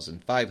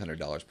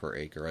 $1,500 per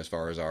acre as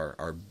far as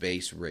our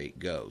base rate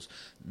goes.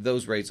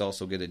 Those rates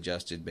also get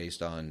adjusted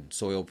based on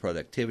soil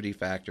productivity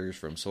factors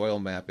from soil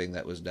mapping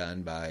that was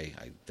done by,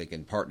 I think,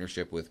 in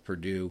partnership with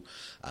Purdue.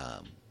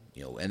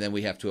 And then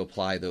we have to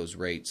apply those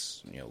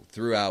rates,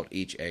 throughout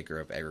each acre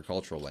of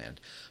agricultural land.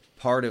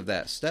 Part of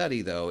that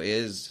study, though,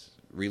 is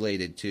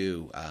related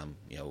to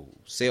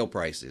sale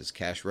prices,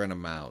 cash rent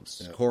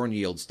amounts, corn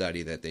yield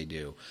study that they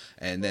do,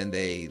 and then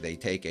they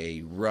take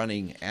a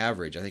running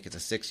average. I think it's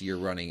a 6-year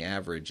running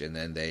average, and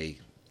then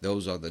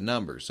those are the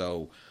numbers.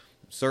 So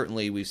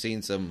certainly we've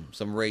seen some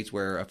rates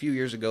where a few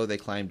years ago they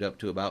climbed up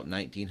to about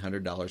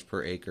 $1,900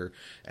 per acre,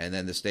 and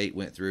then the state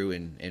went through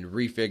and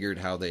refigured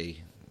how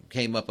they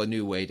came up a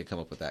new way to come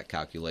up with that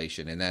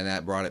calculation, and then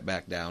that brought it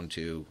back down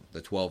to the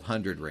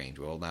 1,200 range.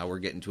 Well, now we're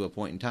getting to a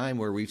point in time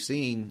where we've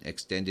seen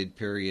extended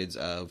periods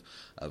of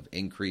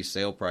increased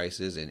sale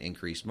prices and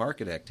increased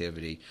market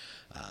activity.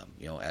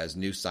 As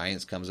new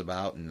science comes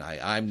about, and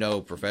I'm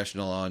no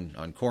professional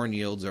on corn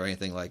yields or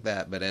anything like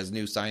that, but as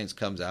new science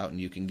comes out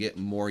and you can get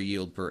more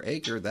yield per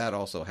acre, that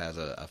also has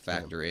a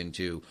factor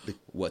into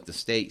what the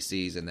state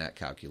sees in that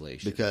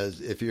calculation. Because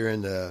if you're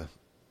in the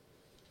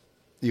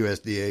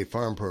USDA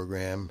farm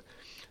program,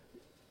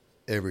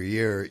 every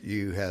year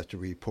you have to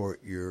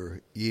report your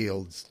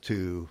yields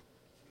to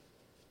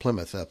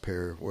Plymouth up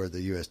here where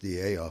the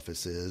USDA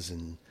office is,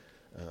 and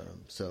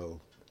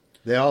so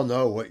they all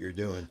know what you're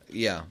doing.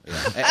 Yeah.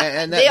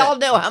 And they all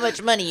know how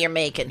much money you're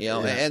making.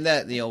 And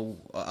that,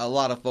 a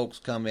lot of folks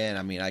come in.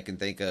 I mean, I can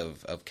think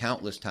of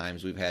countless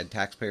times we've had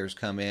taxpayers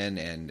come in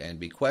and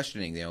be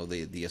questioning,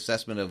 the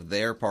assessment of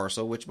their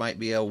parcel, which might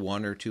be a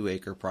 1 or 2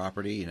 acre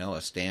property,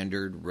 a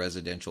standard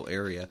residential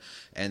area,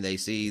 and they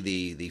see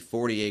the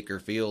 40 acre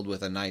field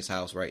with a nice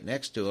house right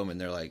next to them,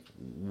 and they're like,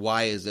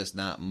 why is this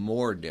not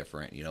more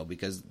different?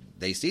 Because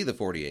they see the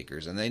 40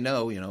 acres and they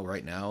know,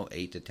 right now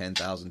 $8,000 to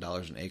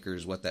 $10,000 an acre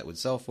is what that would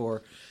sell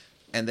for,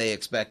 and they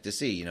expect to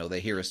see, they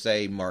hear us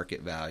say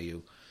market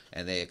value,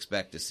 and they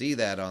expect to see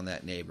that on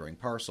that neighboring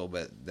parcel,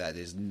 but that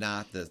is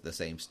not the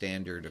same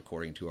standard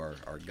according to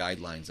our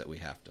guidelines that we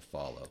have to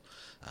follow.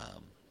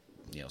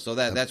 So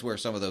that's where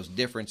some of those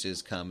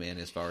differences come in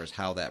as far as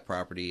how that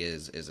property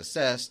is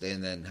assessed,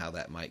 and then how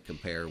that might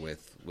compare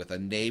with a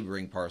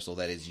neighboring parcel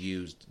that is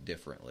used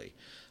differently.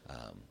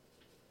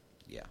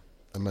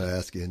 I'm going to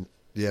ask you.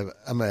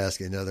 I'm going to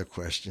ask you another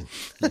question.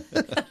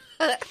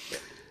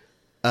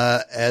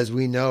 As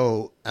we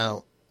know,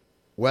 out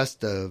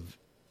west of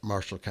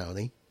Marshall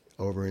County,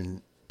 over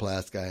in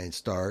Pulaski and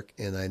Stark,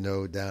 and I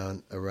know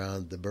down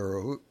around the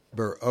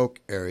Burr Oak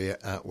area,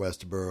 out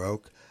west of Burr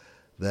Oak,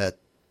 that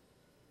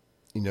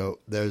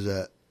there's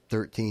a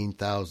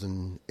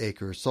 13,000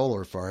 acre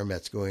solar farm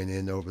that's going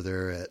in over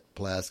there at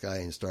Pulaski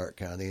and Stark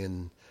County,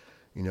 and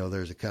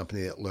there's a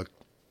company that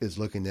is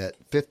looking at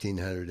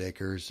 1,500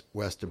 acres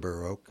west of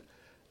Burr Oak.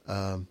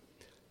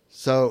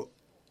 So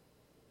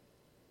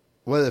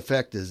what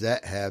effect does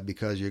that have?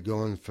 Because you're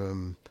going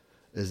from,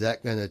 is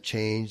that going to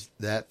change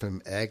that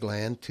from ag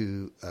land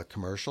to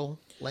commercial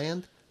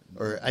land?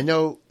 Or I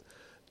know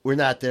we're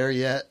not there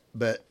yet,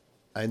 but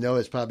I know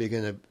it's probably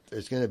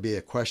there's going to be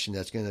a question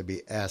that's going to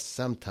be asked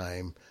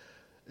sometime,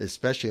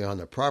 especially on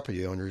the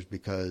property owners,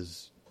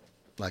 because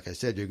like I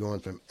said, you're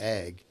going from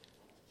ag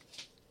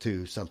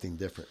to something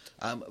different.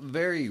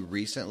 Very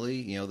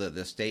recently,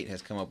 the state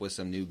has come up with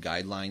some new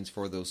guidelines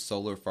for those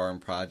solar farm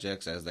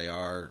projects as they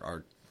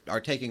are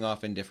taking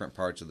off in different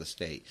parts of the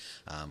state.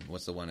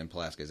 What's the one in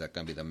Pulaski? Is that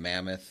going to be the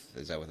Mammoth?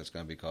 Is that what it's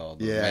going to be called?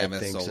 The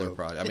Mammoth I think Solar so.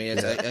 Project. I mean,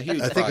 it's a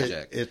huge I think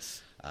project.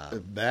 It's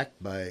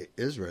backed by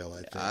Israel,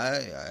 I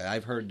think.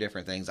 I've heard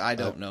different things. I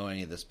don't know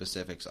any of the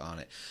specifics on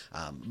it.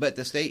 But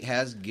the state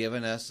has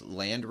given us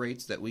land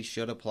rates that we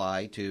should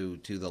apply to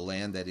the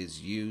land that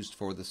is used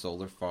for the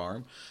solar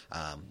farm.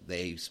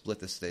 They split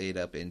the state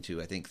up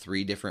into, I think,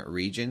 3 different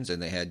regions,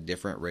 and they had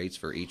different rates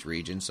for each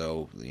region.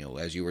 So,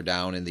 as you were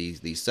down in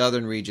the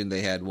southern region,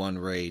 they had one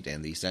rate,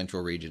 and the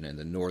central region and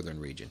the northern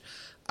region.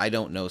 I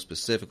don't know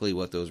specifically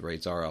what those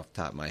rates are off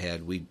the top of my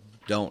head. We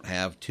don't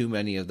have too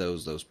many of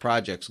those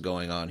projects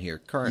going on here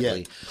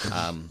currently.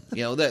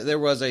 There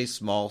was a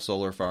small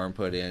solar farm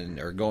put in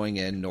or going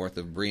in north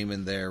of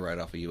Bremen there, right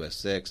off of US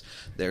 6.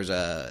 There's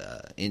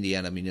a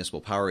Indiana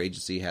Municipal Power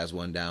Agency has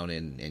one down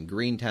in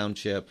Green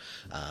Township.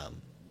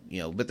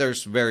 But they're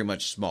very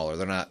much smaller.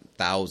 They're not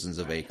thousands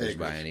of acres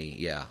by any.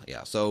 Yeah.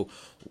 So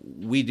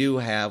we do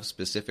have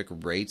specific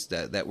rates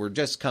that we're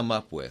just come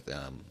up with.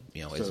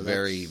 It's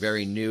very,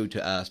 very new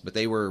to us, but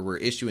they were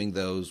issuing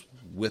those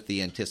with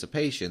the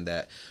anticipation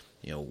that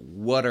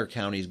what are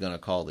counties going to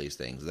call these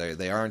things?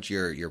 They aren't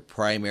your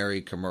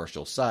primary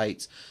commercial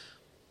sites,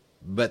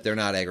 but they're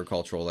not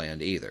agricultural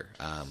land either.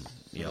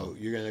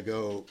 You're going to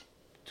go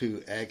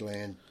to ag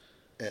land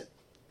at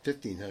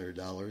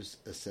 $1,500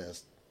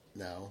 assessed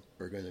now,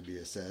 or going to be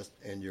assessed,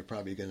 and you're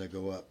probably going to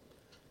go up,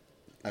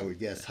 I would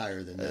guess,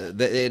 higher than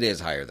that. It is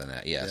higher than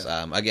that, yes.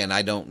 Yeah. Again,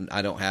 I don't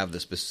have the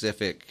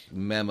specific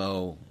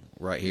memo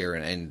right here,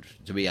 and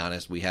to be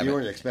honest, we haven't. You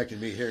weren't expecting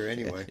me here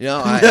anyway.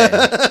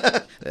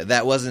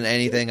 That wasn't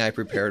anything I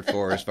prepared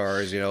for as far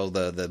as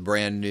the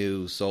brand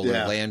new solar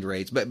land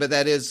rates, but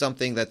that is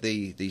something that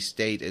the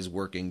state is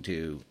working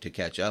to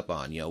catch up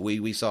on.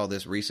 We saw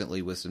this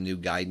recently with some new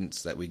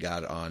guidance that we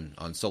got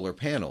on solar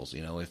panels.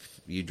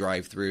 If you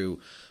drive through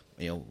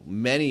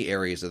many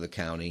areas of the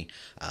county.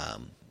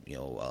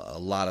 A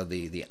lot of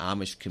the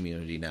Amish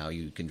community now,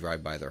 you can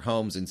drive by their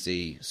homes and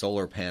see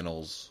solar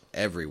panels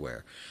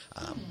everywhere.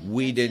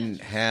 We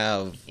didn't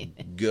have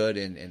good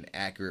and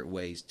accurate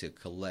ways to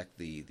collect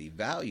the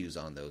values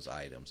on those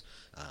items.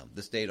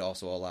 The state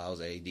also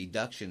allows a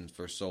deduction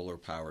for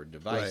solar-powered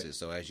devices. Right.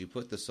 So as you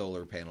put the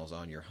solar panels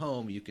on your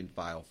home, you can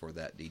file for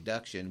that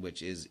deduction,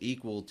 which is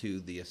equal to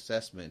the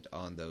assessment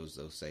on those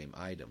same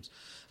items.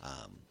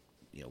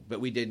 But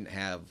we didn't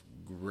have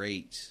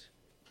great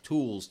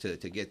tools to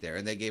get there,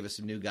 and they gave us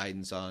some new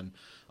guidance on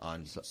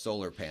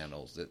solar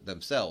panels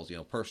themselves,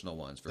 personal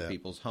ones for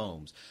people's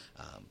homes.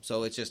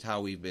 So it's just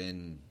how we've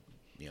been.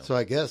 So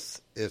I guess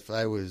if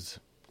I was,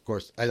 of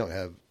course, I don't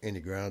have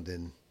any ground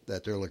in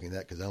that they're looking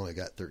at because I only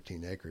got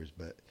 13 acres.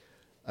 But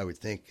I would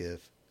think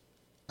if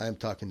I'm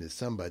talking to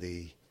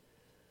somebody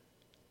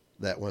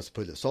that wants to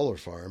put a solar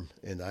farm,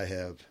 and I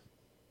have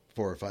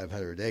 400 or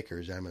 500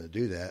 acres, I'm going to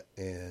do that,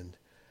 and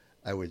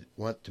I would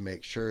want to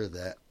make sure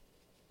that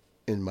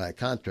in my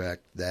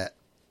contract that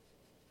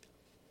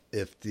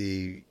if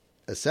the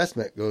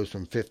assessment goes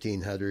from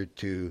 $1,500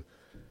 to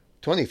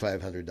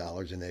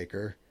 $2,500 an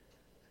acre,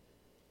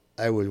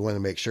 I would want to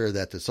make sure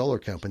that the solar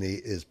company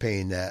is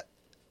paying that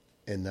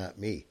and not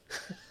me.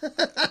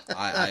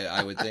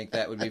 I would think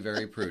that would be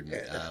very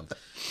prudent.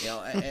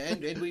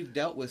 And we've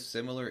dealt with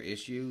similar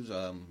issues.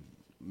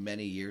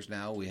 Many years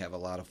now, we have a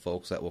lot of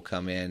folks that will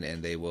come in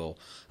and they will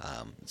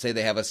say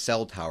they have a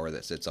cell tower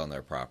that sits on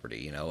their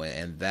property,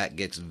 and that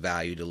gets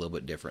valued a little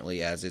bit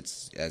differently as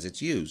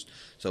it's used.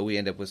 So we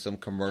end up with some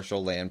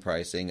commercial land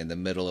pricing in the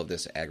middle of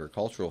this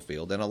agricultural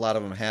field, and a lot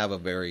of them have a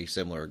very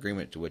similar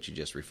agreement to what you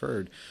just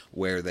referred,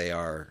 where they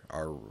are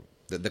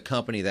the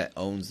company that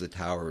owns the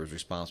tower is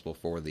responsible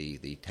for the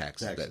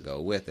taxes that go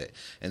with it.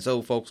 And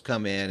so folks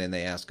come in and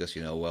they ask us,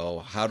 well,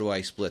 how do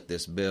I split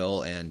this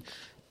bill? And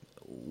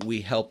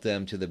we help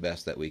them to the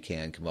best that we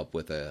can come up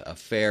with a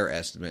fair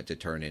estimate to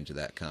turn into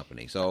that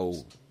company.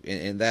 So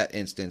in that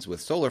instance with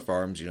solar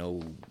farms,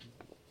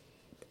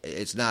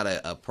 it's not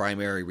a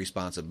primary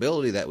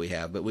responsibility that we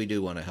have, but we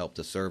do want to help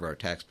to serve our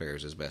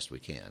taxpayers as best we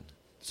can.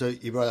 So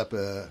you brought up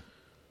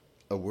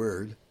a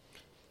word,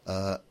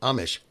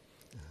 Amish.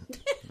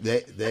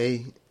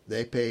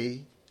 They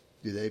pay.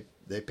 Do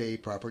they pay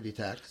property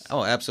tax?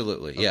 Oh,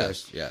 absolutely. Okay.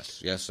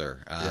 Yes, sir.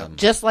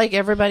 Just like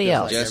everybody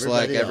else. Just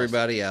like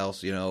everybody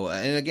else,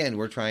 And again,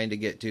 we're trying to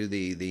get to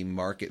the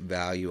market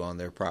value on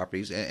their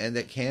properties, and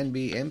that can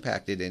be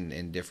impacted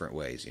in different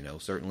ways.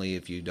 Certainly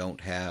if you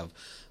don't have,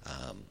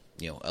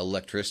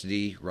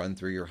 electricity run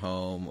through your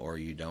home, or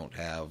you don't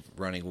have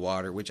running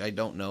water, which I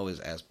don't know is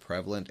as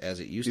prevalent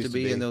as it used to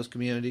be in those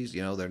communities.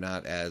 They're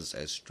not as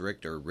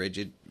strict or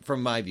rigid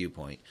from my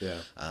viewpoint. Yeah.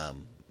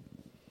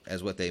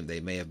 As what they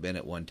may have been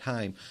at one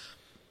time.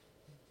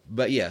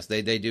 But yes,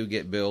 they do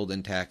get billed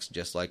and taxed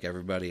just like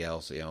everybody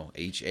else.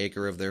 Each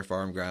acre of their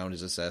farm ground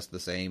is assessed the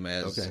same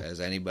as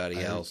anybody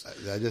else.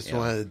 I just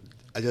wanted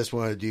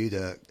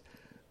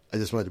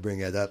to bring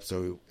that up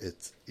so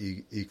it's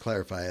you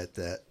clarify it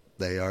that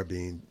they are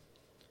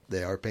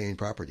paying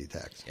property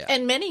tax. Yeah.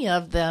 And many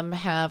of them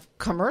have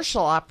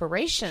commercial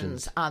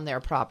operations on their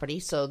property,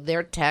 so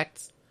they're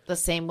taxed the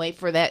same way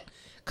for that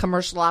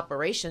commercial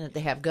operation that they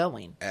have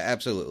going.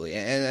 Absolutely.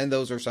 And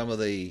those are some of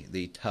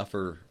the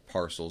tougher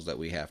parcels that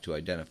we have to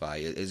identify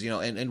is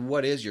and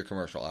what is your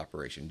commercial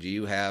operation? Do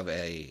you have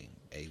a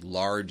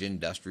large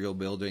industrial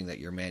building that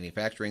you're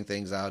manufacturing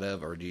things out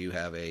of, or do you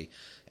have a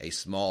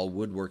small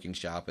woodworking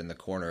shop in the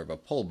corner of a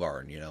pole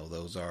barn?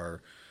 Those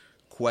are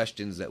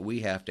questions that we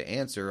have to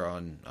answer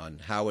on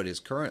how it is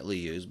currently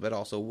used, but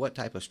also what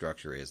type of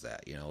structure is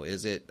that?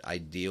 Is it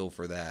ideal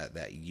for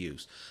that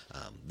use?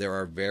 There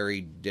are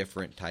very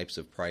different types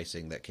of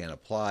pricing that can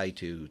apply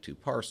to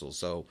parcels.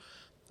 So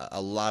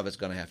a lot of it's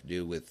going to have to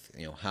do with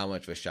how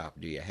much of a shop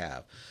do you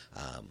have?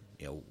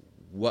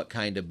 What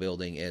kind of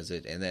building is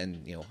it? And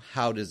then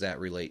how does that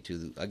relate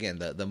to, again,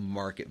 the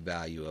market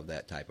value of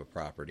that type of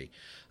property?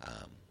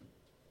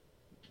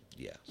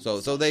 Yeah, so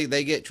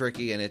they get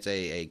tricky, and it's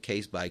a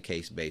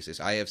case-by-case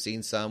basis. I have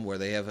seen some where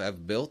they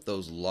have built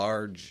those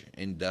large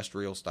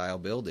industrial-style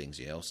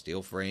buildings,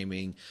 steel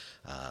framing,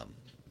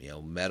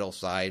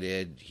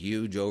 metal-sided,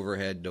 huge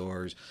overhead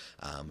doors.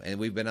 And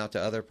we've been out to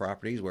other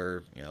properties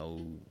where,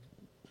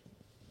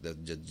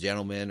 the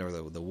gentleman or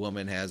the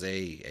woman has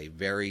a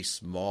very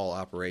small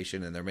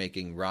operation and they're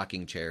making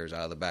rocking chairs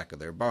out of the back of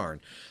their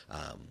barn.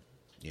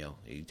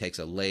 He takes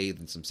a lathe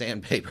and some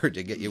sandpaper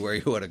to get you where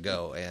you want to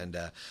go. And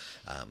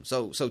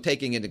so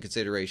taking into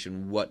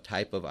consideration what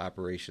type of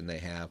operation they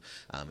have,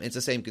 it's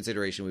the same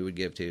consideration we would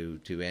give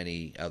to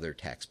any other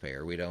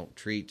taxpayer. We don't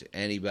treat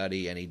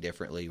anybody any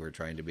differently. We're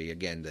trying to be,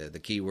 again, the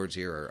key words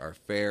here are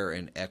fair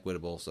and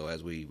equitable. So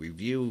as we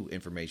review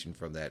information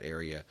from that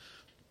area,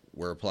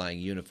 we're applying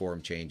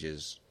uniform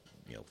changes,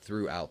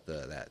 throughout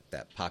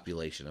that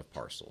population of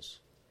parcels.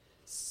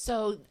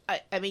 So,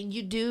 I mean,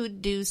 you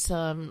do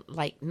some,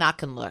 like,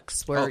 knock and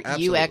looks where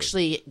absolutely. you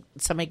actually,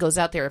 somebody goes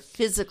out there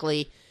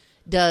physically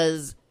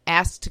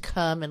ask to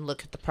come and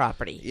look at the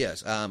property.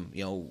 Yes.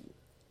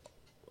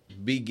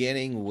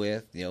 Beginning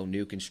with,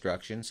 new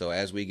construction. So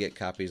as we get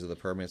copies of the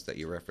permits that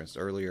you referenced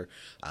earlier,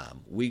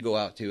 we go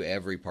out to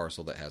every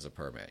parcel that has a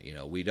permit.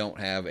 We don't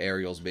have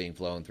aerials being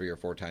flown 3 or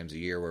 4 times a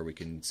year where we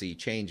can see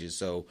changes.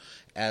 So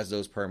as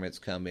those permits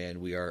come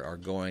in, we are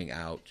going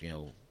out,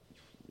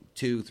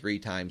 2-3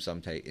 times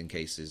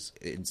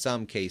in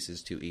some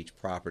cases to each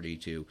property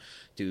to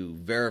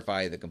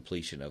verify the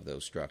completion of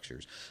those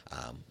structures.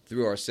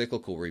 Through our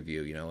cyclical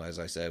review, as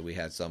I said, we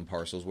had some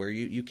parcels where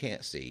you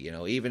can't see.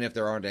 Even if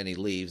there aren't any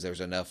leaves,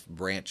 there's enough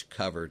branch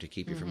cover to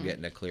keep you from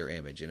getting a clear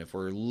image. And if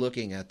we're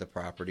looking at the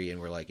property and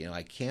we're like,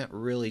 I can't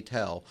really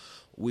tell,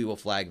 we will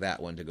flag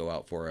that one to go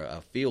out for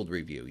a field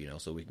review,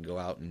 so we can go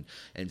out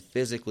and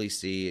physically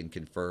see and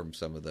confirm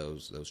some of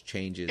those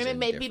changes. And it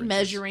may be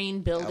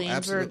measuring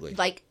buildings or,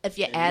 like, if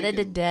you added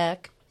a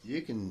deck.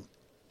 You can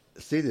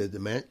see the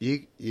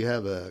dimension. You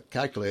have a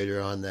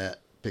calculator on that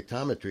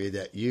pictometry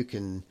that you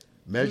can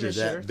measure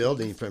that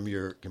building from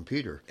your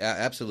computer.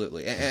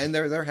 Absolutely. And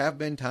there have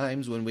been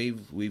times when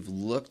we've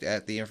looked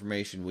at the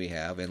information we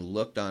have and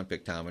looked on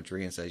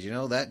pictometry and says,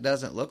 that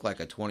doesn't look like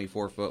a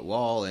 24-foot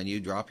wall, and you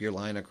drop your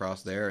line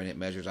across there and it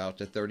measures out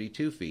to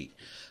 32 feet.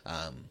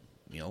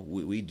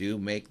 We do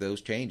make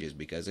those changes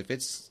because if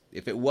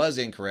it was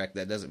incorrect,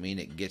 that doesn't mean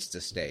it gets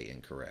to stay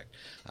incorrect.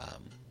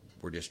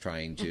 We're just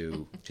trying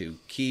to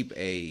keep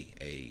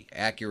a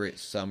accurate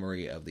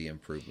summary of the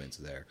improvements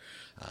there.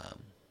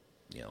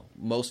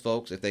 Most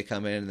folks, if they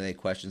come in and they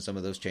question some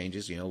of those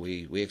changes,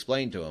 we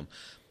explain to them.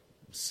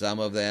 Some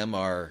of them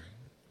are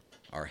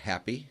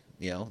happy,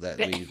 that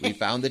we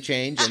found the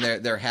change,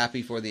 and they're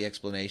happy for the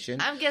explanation.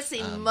 I'm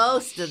guessing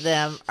most of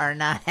them are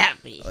not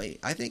happy.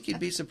 I think you'd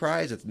be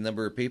surprised at the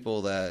number of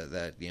people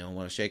that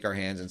want to shake our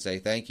hands and say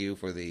thank you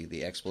for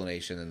the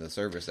explanation and the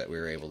service that we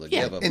were able to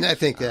give them. And I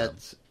think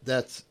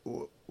that's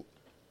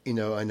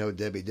I know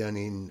Debbie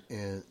Dunning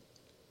and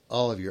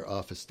all of your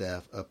office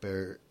staff up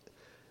there,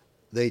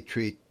 they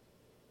treat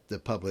the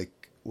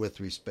public with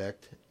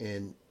respect,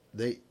 and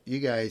you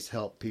guys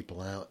help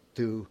people out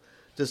too.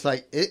 Just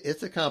like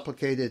it's a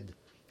complicated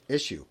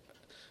issue,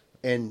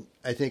 and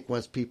I think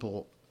once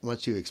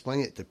you explain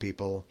it to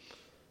people,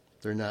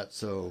 they're not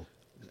so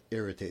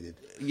irritated.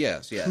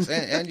 Yes,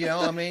 and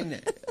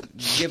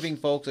giving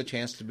folks a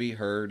chance to be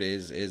heard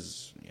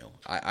is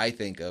I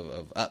think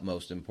of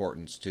utmost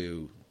importance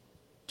to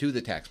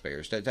the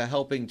taxpayers, to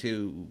helping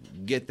to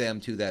get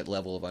them to that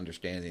level of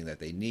understanding that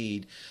they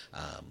need,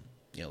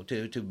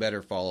 to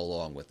better follow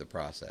along with the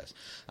process.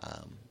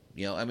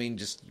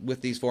 Just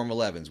with these Form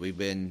 11s, we've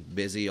been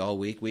busy all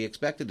week. We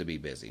expected to be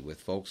busy with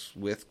folks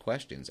with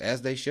questions,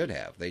 as they should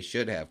have. They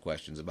should have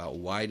questions about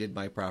why did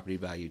my property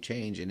value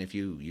change, and if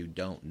you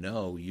don't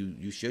know,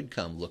 you should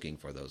come looking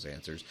for those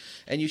answers,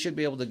 and you should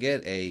be able to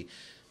get a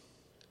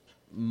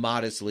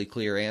modestly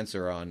clear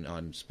answer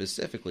on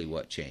specifically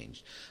what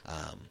changed.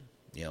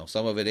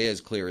 Some of it is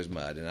clear as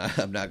mud, and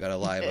I'm not going to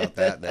lie about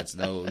that. That's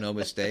no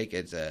mistake.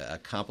 It's a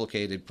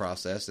complicated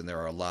process, and there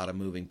are a lot of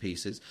moving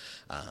pieces.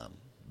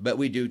 But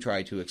we do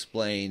try to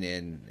explain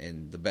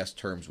in the best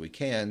terms we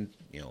can.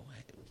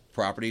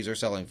 Properties are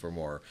selling for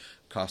more.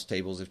 Cost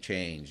tables have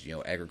changed.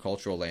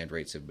 Agricultural land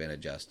rates have been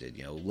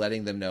adjusted.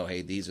 Letting them know,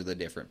 hey, these are the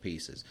different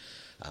pieces.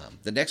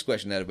 The next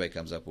question that everybody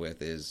comes up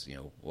with is,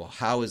 well,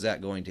 how is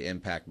that going to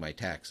impact my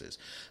taxes?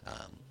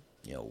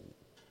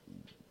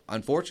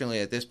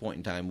 Unfortunately, at this point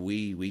in time,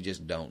 we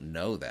just don't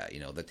know that.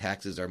 The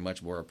taxes are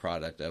much more a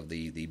product of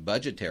the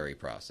budgetary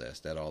process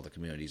that all the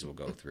communities will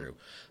go through.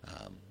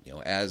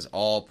 As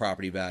all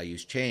property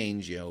values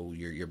change,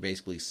 you're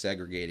basically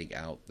segregating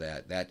out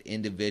that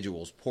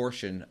individual's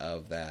portion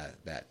of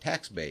that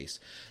tax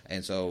base.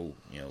 And so,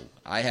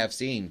 I have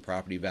seen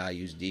property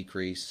values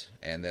decrease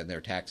and then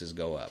their taxes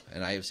go up.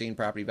 And I have seen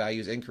property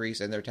values increase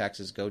and their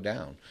taxes go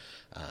down.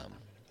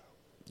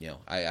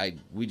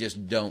 We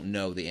just don't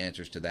know the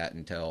answers to that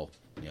until,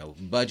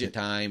 budget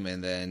time,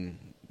 and then,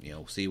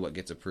 see what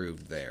gets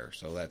approved there.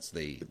 So that's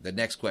the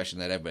next question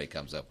that everybody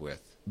comes up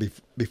with.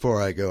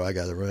 Before I go, I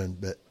got to run,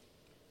 but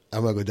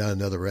I'm going to go down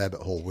another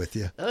rabbit hole with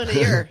you. Oh,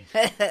 dear.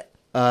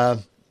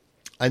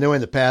 I know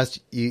in the past,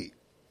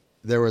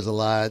 there was a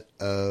lot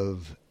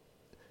of,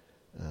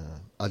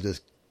 the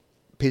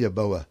PETA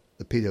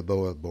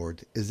BOA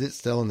board. Is it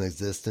still in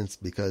existence?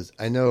 Because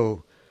I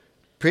know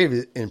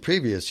in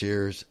previous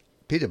years,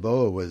 PETA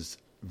BOA was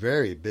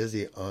very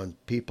busy on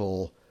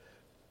people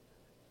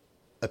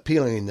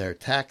appealing their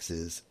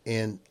taxes,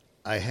 and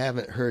I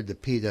haven't heard the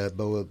PETA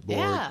BOA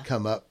board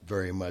come up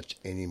very much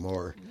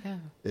anymore. Yeah.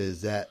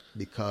 Is that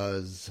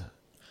because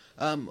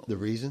the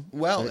reason?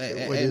 Well, what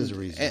is the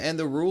reason? And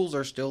the rules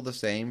are still the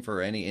same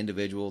for any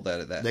individual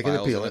that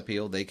files an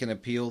appeal. They can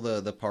appeal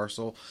the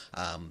parcel.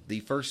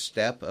 The first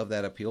step of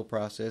that appeal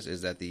process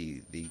is that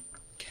the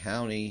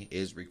county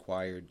is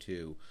required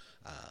to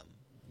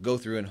go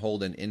through and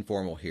hold an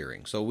informal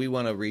hearing. So we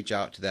want to reach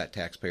out to that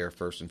taxpayer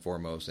first and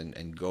foremost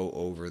and go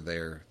over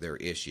their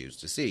issues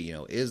to see,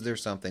 is there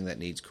something that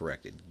needs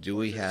corrected? Do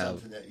we have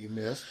something that you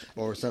missed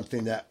or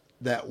something that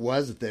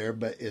was there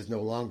but is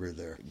no longer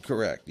there?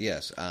 Correct,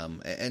 yes.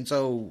 And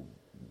so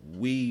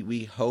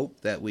we hope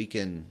that we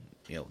can,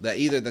 that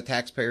either the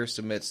taxpayer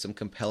submits some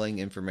compelling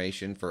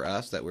information for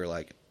us that we're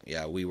like,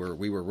 yeah, we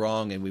were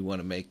wrong and we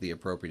want to make the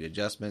appropriate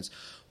adjustments,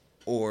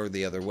 or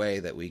the other way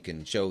that we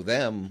can show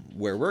them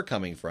where we're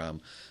coming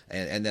from,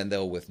 and then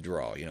they'll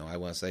withdraw. I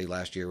want to say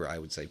last year, I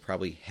would say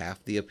probably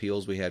half the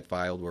appeals we had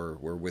filed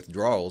were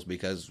withdrawals,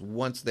 because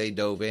once they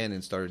dove in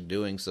and started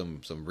doing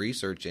some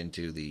research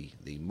into the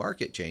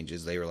market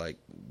changes, they were like,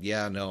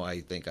 yeah, no, I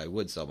think I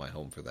would sell my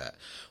home for that.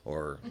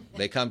 Or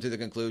they come to the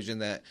conclusion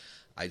that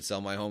I'd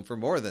sell my home for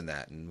more than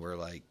that. And we're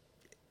like,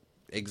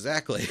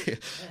 exactly.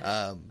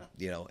 And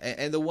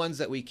the ones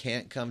that we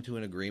can't come to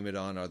an agreement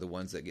on are the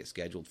ones that get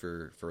scheduled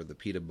for the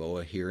PETA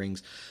BOA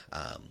hearings.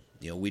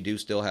 We do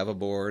still have a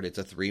board. It's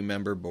a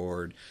 3-member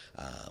board.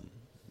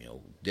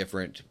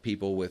 Different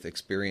people with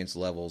experience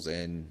levels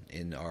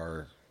in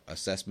our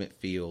assessment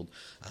field.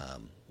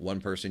 One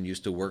person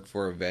used to work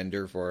for a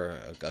vendor for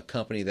a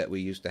company that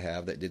we used to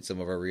have that did some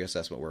of our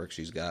reassessment work.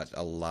 She's got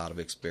a lot of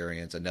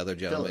experience. Another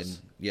gentleman,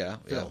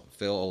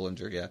 Phil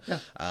Olinger,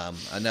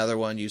 another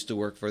one used to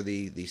work for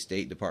the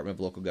State Department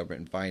of Local Government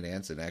and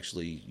Finance, and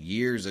actually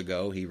years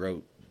ago he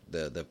wrote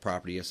the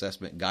property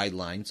assessment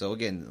guideline. So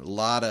again, a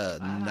lot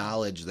of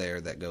knowledge there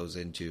that goes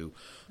into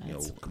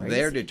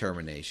their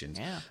determinations.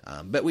 Yeah.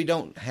 But we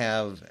don't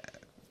have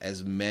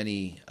as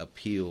many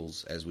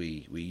appeals as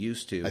we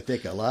used to. I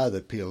think a lot of the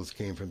appeals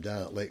came from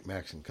down at Lake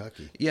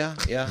Maxinkuckee. Yeah.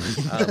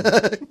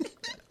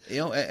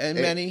 And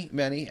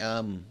many.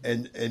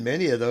 And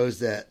many of those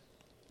that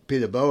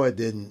PETA BOA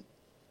didn't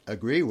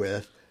agree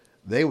with,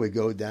 they would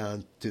go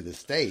down to the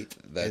state,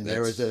 and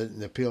there was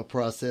an appeal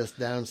process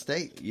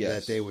downstate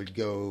that they would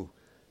go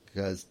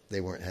because they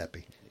weren't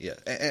happy. Yeah,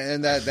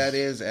 and that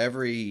is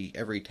every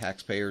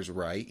taxpayer's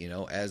right.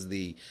 As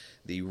the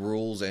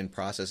rules and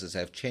processes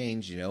have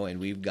changed, and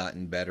we've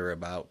gotten better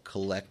about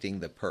collecting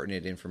the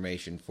pertinent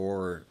information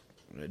for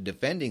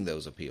defending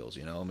those appeals.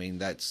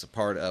 That's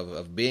part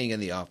of being in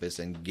the office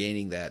and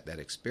gaining that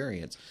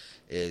experience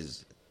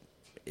is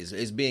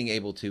being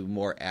able to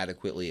more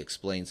adequately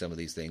explain some of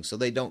these things so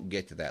they don't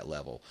get to that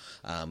level.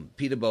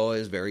 PETA BOA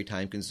is very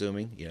time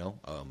consuming.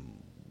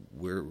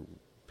 We're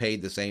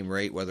paid the same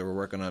rate whether we're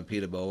working on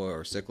PETA BOA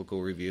or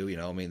cyclical review.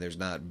 There's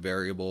not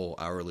variable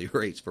hourly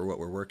rates for what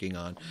we're working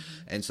on.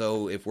 And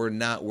so if we're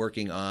not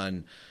working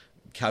on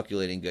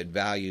calculating good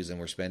values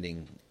and we're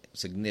spending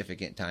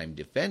significant time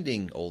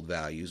defending old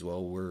values,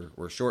 well, we're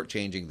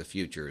shortchanging the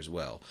future as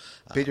well.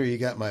 Peter, you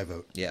got my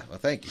vote. Yeah, well,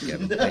 thank you,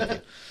 Kevin. Thank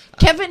you.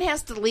 Kevin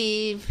has to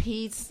leave.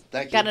 He's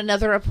got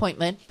another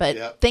appointment,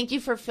 but thank you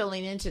for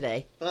filling in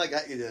today. Well, I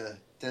got you to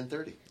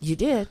 10:30. You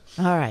did?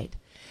 All right.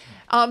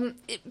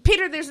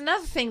 Peter, there's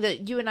another thing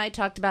that you and I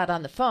talked about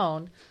on the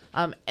phone,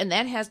 and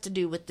that has to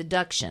do with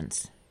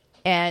deductions.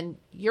 And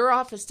your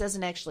office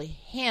doesn't actually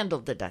handle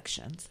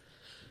deductions.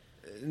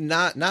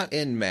 Not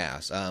en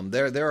masse.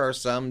 There are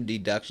some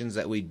deductions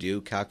that we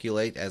do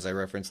calculate, as I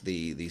referenced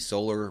the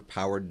solar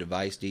powered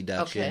device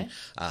deduction.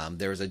 Okay.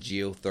 There's a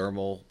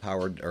geothermal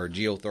powered or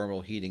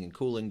geothermal heating and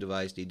cooling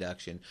device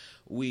deduction.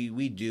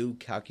 We do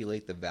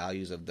calculate the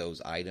values of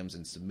those items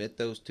and submit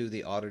those to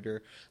the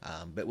auditor.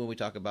 But when we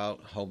talk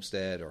about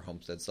homestead or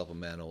homestead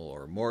supplemental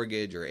or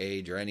mortgage or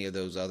age or any of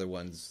those other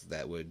ones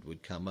that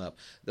would come up,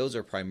 those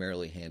are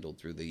primarily handled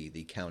through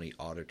the county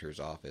auditor's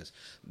office.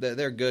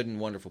 They're good and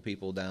wonderful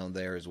people down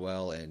there as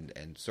well,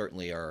 and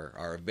certainly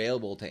are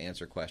available to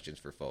answer questions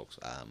for folks.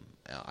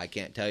 I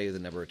can't tell you the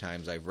number of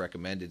times I've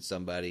recommended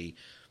somebody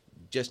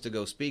just to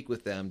go speak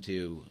with them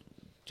to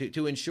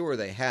ensure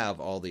they have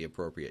all the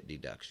appropriate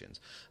deductions.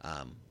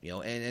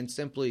 And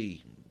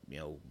simply,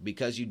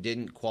 because you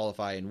didn't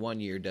qualify in one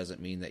year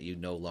doesn't mean that you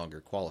no longer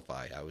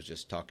qualify. I was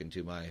just talking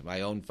to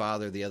my own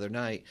father the other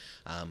night.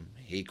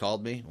 He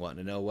called me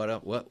wanting to know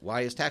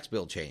why his tax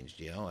bill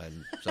changed,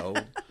 and so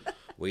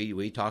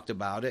we talked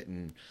about it,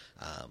 and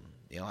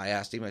I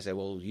asked him, I said,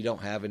 well, you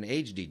don't have an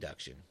age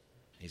deduction.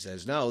 He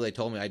says, no, they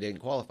told me I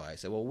didn't qualify. I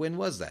said, well, when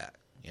was that?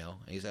 And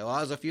he said, well,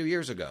 it was a few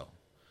years ago.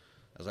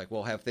 I was like,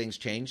 well, have things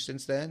changed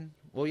since then?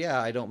 Well,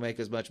 yeah, I don't make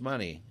as much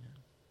money.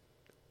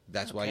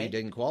 that's why Okay. you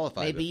didn't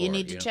qualify Maybe before. you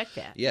need to check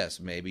that. Yes,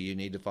 maybe you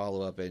need to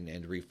follow up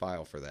and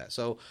refile for that.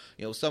 So,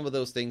 some of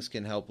those things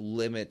can help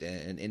limit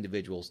an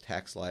individual's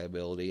tax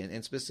liability.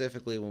 And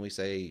specifically when we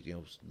say,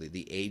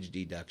 the age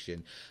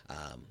deduction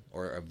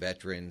or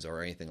veterans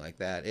or anything like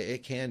that,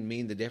 it can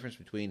mean the difference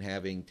between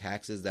having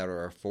taxes that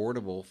are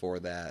affordable for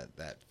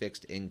that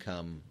fixed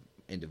income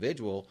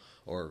individual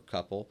or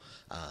couple.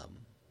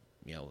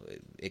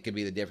 It could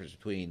be the difference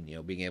between,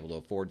 being able to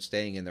afford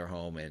staying in their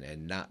home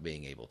and not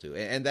being able to.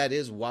 And that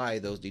is why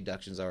those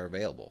deductions are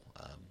available.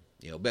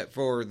 But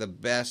for the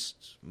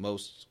best,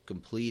 most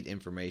complete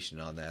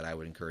information on that, I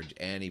would encourage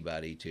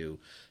anybody to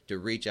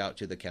reach out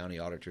to the county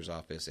auditor's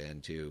office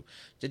and to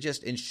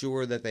just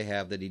ensure that they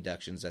have the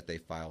deductions that they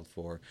filed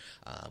for.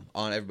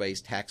 On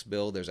everybody's tax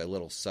bill, there's a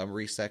little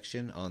summary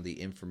section on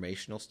the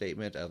informational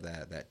statement of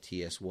that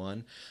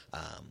TS1.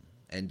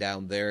 And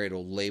down there,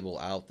 it'll label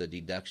out the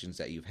deductions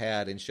that you've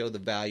had and show the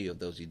value of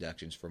those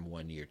deductions from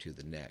one year to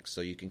the next.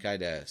 So you can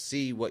kind of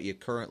see what you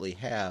currently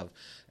have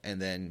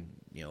and then,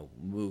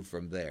 move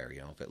from there.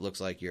 If it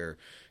looks like you're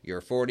a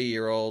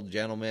 40-year-old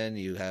gentleman,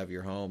 you have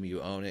your home,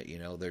 you own it,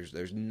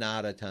 there's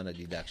not a ton of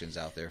deductions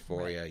out there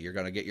for you. You're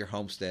going to get your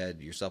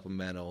homestead, your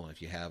supplemental.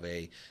 If you have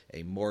a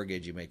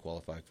mortgage, you may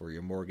qualify for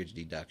your mortgage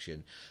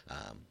deduction.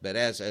 But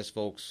as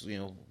folks,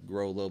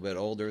 grow a little bit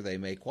older, they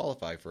may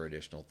qualify for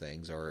additional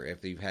things. Or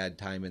if you've had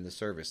time in the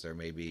service, there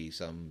may be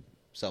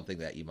something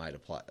that you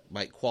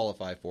might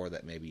qualify for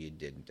that maybe you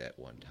didn't at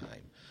one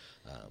time.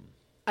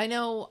 I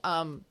know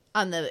on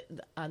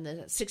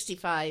the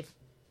 65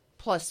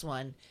 plus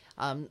one,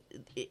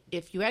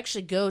 if you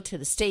actually go to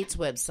the state's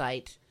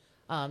website,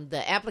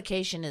 the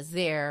application is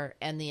there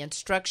and the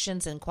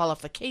instructions and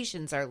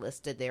qualifications are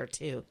listed there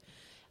too.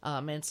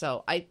 And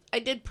so I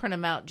did print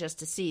them out just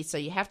to see. So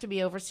you have to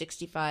be over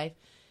 65,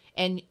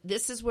 and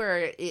this is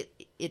where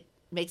it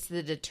makes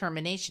the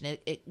determination.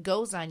 It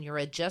goes on your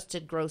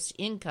adjusted gross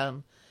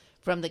income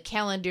from the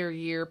calendar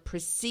year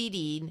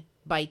preceding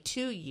by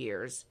 2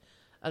 years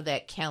of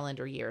that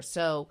calendar year.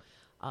 So,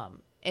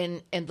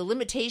 and the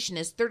limitation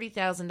is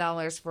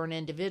 $30,000 for an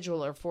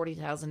individual or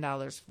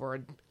 $40,000 for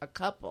a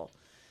couple.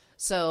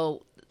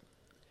 So,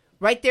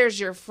 right there's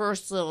your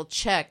first little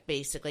check,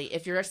 basically.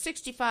 If you're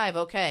 65,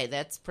 okay,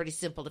 that's pretty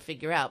simple to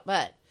figure out.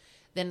 But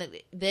then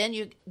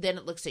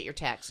it looks at your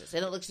taxes,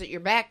 and it looks at your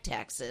back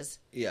taxes.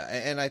 Yeah,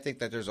 and I think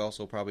that there's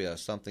also probably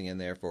something in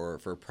there for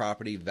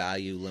property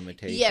value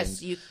limitations.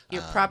 Yes,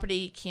 your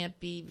property can't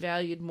be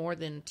valued more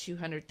than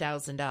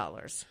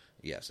 $200,000.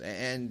 Yes,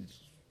 and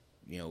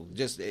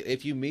just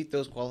if you meet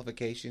those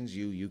qualifications,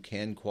 you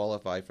can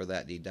qualify for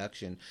that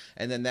deduction,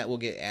 and then that will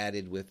get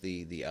added with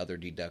the other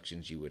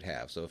deductions you would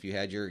have. So if you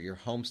had your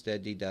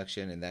homestead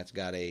deduction, and that's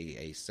got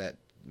a set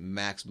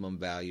maximum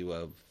value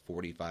of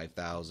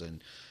 $45,000,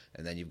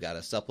 and then you've got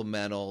a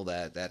supplemental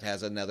that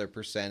has another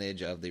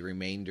percentage of the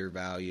remainder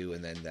value,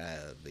 and then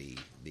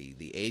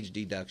the age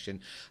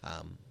deduction.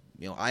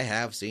 I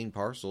have seen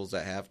parcels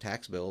that have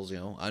tax bills,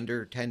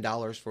 under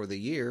 $10 for the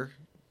year.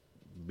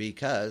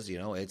 Because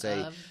it's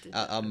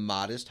a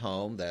modest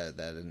home that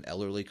an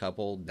elderly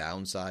couple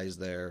downsized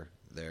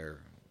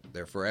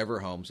their forever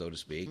home, so to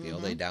speak.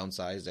 Mm-hmm. They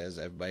downsized as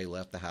everybody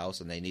left the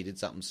house, and they needed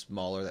something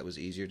smaller that was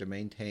easier to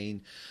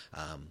maintain,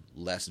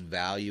 less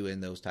value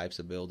in those types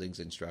of buildings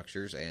and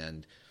structures.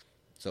 And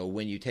so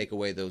when you take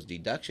away those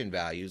deduction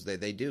values,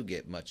 they do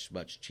get much,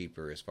 much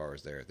cheaper as far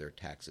as their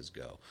taxes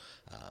go.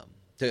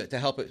 To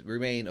help it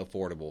remain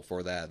affordable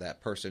for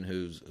that person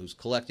who's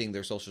collecting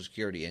their Social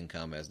Security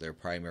income as their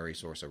primary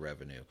source of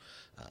revenue,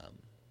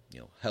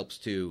 helps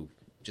to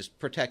just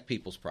protect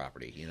people's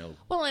property.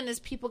 Well, and as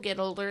people get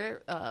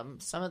older,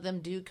 some of them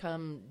do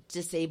come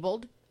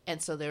disabled,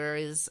 and so there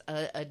is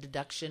a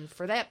deduction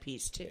for that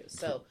piece too.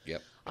 So,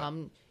 yep.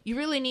 You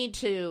really need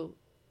to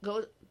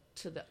go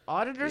to the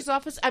auditor's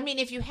office. I mean,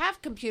 if you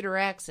have computer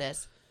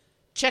access,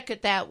 check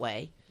it that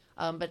way.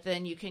 But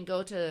then you can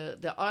go to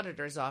the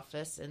auditor's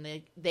office,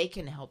 and they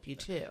can help you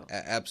too.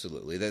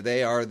 Absolutely,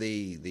 they are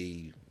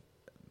the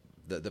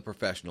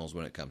professionals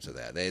when it comes to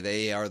that.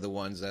 They are the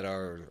ones that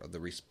are the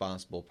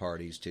responsible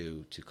parties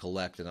to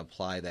collect and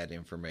apply that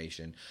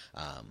information.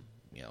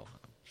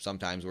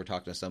 Sometimes we're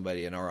talking to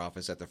somebody in our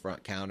office at the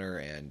front counter,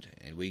 and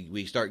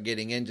we start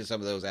getting into some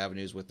of those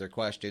avenues with their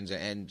questions,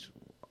 and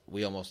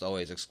we almost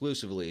always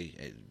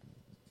exclusively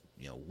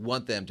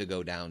want them to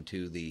go down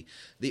to the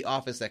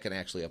office that can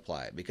actually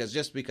apply it. Because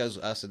just because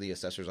us in the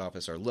assessor's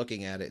office are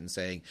looking at it and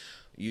saying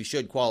you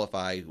should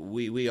qualify,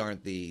 we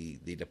aren't the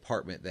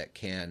department that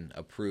can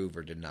approve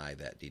or deny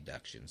that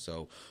deduction.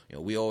 So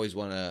we always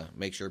want to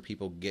make sure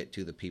people get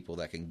to the people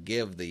that can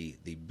give the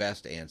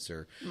best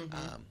answer.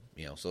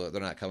 Mm-hmm. So that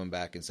they're not coming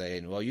back and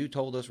saying, well, you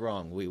told us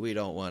wrong. We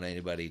don't want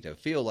anybody to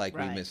feel like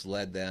we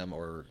misled them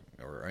or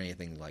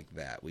anything like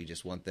that. We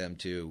just want them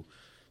to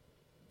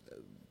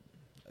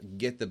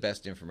get the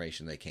best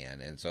information they can,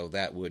 and so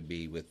that would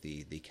be with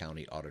the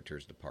county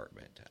auditor's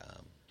department.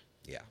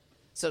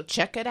 So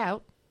check it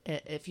out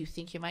if you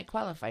think you might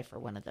qualify for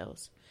one of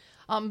those.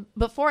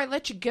 Before I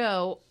let you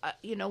go,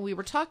 we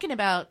were talking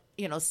about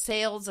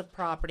sales of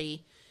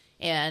property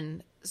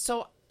and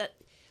So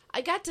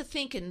I got to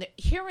thinking that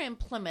here in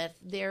Plymouth,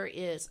 there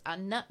is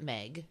on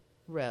Nutmeg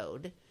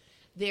Road,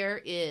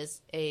 there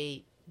is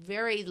a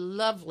very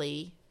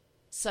lovely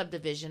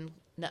subdivision,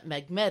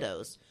 Nutmeg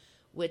Meadows,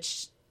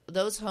 which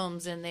those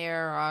homes in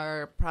there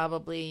are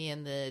probably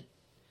in the,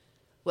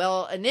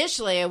 well,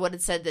 initially I would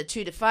have said the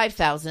 $2,000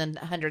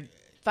 to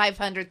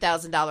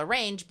 $500,000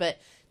 range, but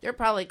they're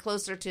probably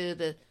closer to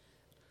the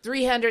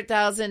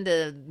 $300,000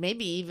 to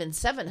maybe even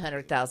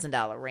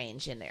 $700,000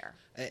 range in there.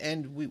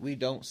 And we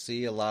don't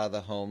see a lot of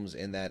the homes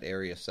in that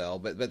area sell,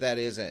 but that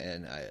is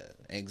an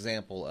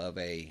example of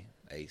a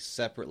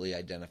separately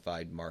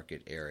identified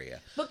market area.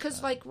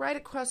 Because like right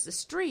across the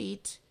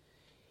street,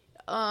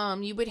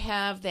 you would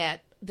have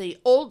the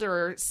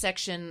older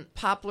section,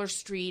 Poplar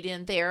Street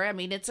in there. I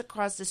mean, it's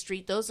across the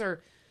street. Those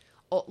are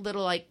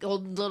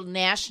little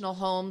national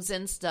homes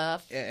and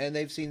stuff. And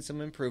they've seen some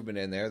improvement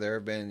in there. There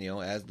have been,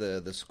 as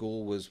the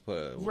school was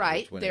put.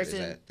 Right. There's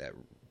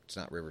it's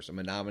not River. So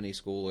Menominee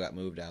School got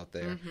moved out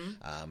there.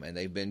 Mm-hmm. And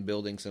they've been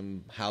building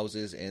some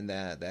houses in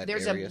that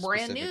There's area. There's a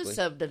brand new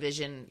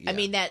subdivision. Yeah. I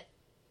mean, that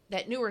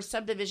newer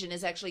subdivision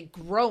is actually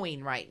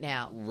growing right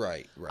now.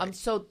 Right.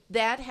 So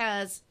that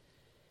has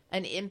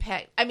an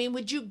impact. I mean,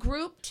 would you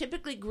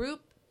typically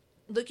group,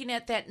 looking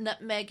at that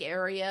Nutmeg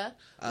area,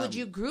 would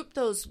you group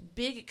those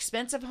big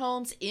expensive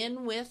homes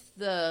in with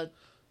the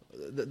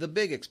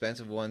big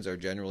expensive ones are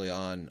generally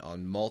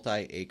on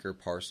multi-acre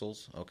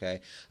parcels, okay?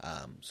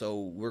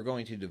 So we're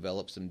going to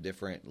develop some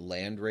different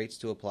land rates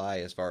to apply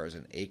as far as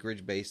an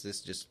acreage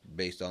basis, just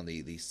based on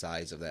the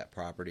size of that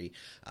property.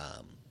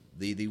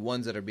 The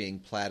ones that are being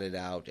platted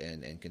out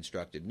and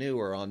constructed new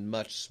are on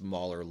much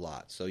smaller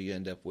lots. So you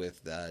end up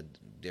with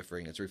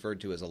differing, it's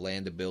referred to as a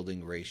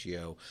land-to-building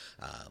ratio,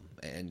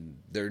 and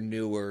they're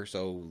newer,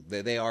 so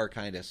they are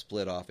kind of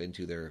split off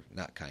into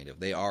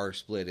they are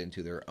split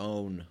into their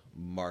own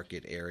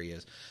market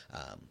areas.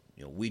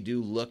 We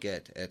do look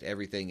at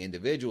everything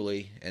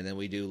individually, and then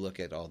we do look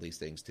at all these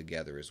things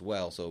together as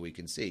well, so we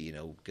can see,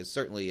 because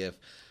certainly if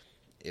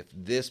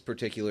this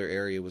particular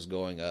area was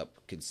going up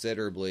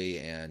considerably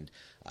and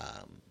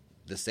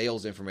the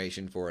sales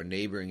information for a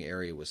neighboring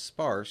area was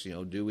sparse,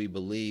 do we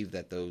believe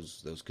that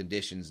those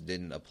conditions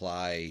didn't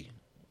apply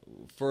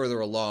further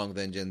along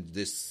than just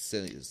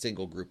this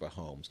single group of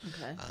homes?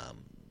 Okay.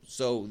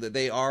 So that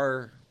they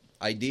are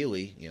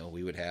ideally,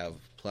 we would have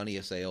plenty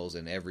of sales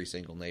in every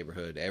single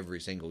neighborhood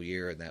every single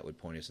year, and that would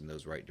point us in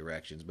those right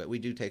directions. But we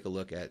do take a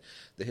look at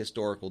the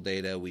historical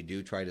data. We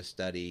do try to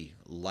study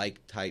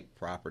like-type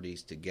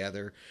properties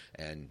together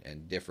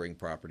and differing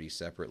properties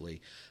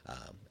separately.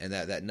 And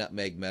that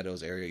Nutmeg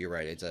Meadows area, you're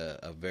right, it's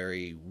a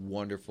very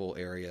wonderful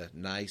area.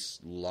 Nice,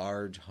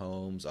 large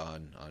homes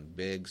on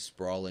big,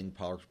 sprawling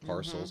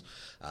parcels.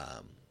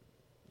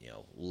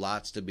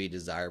 Lots to be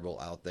desirable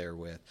out there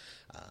with.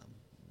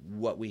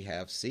 What we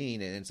have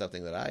seen, and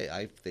something that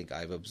I think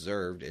I've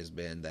observed, has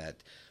been that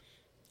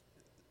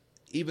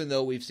even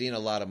though we've seen a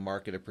lot of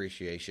market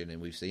appreciation and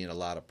we've seen a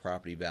lot of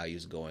property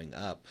values going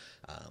up,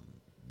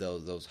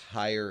 those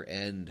higher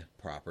end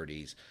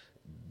properties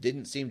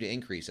didn't seem to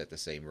increase at the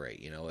same rate.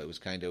 It was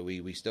kind of,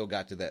 we still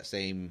got to that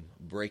same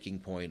breaking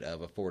point of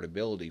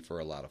affordability for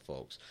a lot of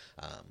folks.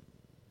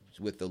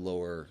 With the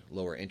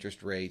lower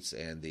interest rates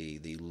and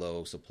the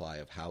low supply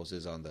of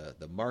houses on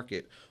the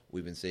market,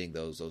 we've been seeing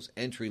those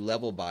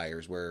entry-level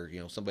buyers where,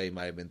 somebody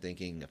might have been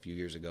thinking a few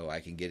years ago, I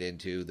can get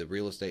into the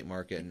real estate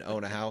market and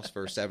own a house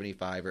for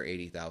 $75,000 or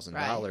 $80,000.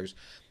 Right.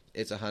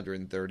 It's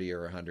 $130,000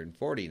 or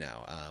 $140,000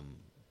 now.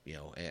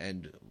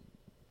 And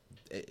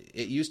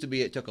it used to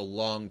be it took a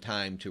long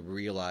time to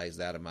realize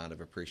that amount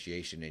of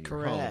appreciation in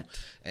your home.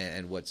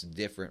 And what's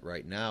different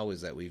right now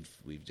is that we've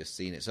just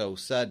seen it so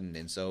sudden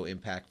and so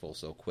impactful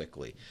so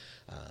quickly.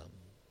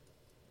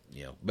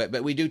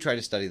 But we do try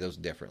to study those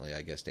differently,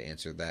 I guess, to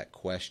answer that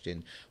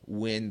question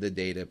when the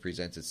data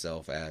presents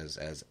itself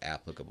as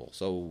applicable.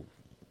 So,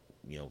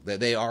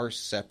 they are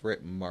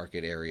separate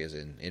market areas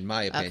in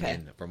my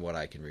opinion, from what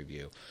I can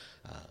review.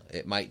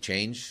 It might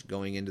change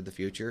going into the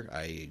future.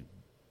 I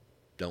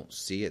don't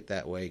see it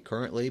that way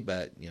currently,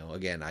 but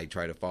again, I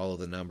try to follow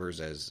the numbers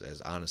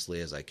as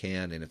honestly as I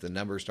can, and if the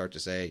numbers start to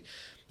say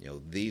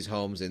these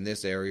homes in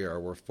this area are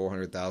worth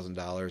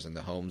 $400,000 and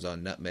the homes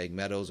on Nutmeg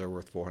Meadows are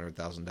worth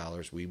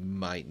 $400,000, we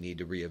might need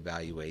to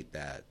reevaluate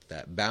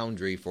that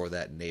boundary for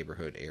that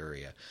neighborhood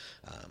area.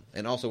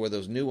 And also where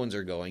those new ones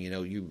are going,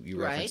 you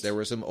referenced there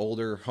were some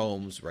older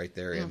homes right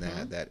there in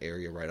that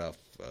area right off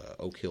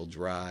Oak Hill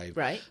Drive.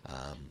 Right.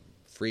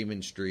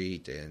 Freeman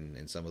Street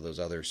and some of those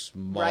other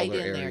smaller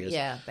areas.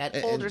 There,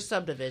 that older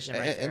subdivision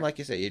right there. And like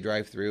you say, you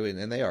drive through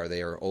and they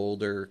are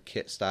older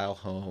kit-style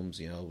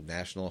homes,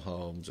 National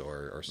Homes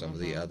or some of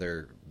the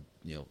other,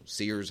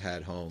 Sears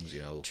had homes,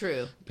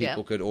 True.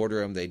 People could order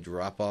them, they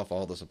drop off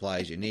all the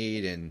supplies you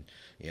need, and,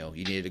 you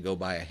needed to go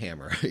buy a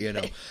hammer,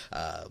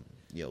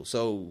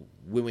 So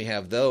when we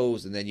have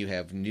those, and then you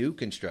have new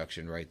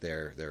construction right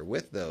there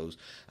with those,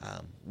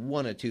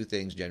 one of two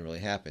things generally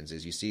happens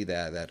is you see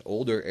that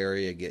older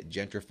area get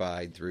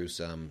gentrified through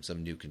some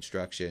new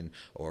construction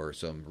or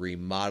some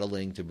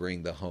remodeling to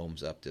bring the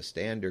homes up to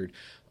standard,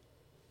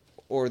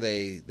 or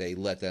they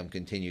let them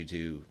continue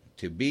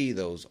to be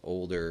those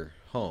older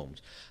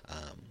homes.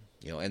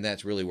 And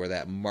that's really where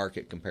that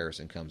market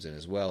comparison comes in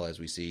as well, as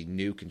we see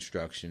new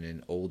construction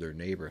in older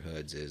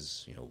neighborhoods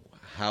is,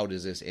 how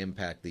does this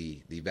impact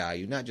the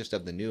value, not just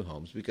of the new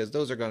homes, because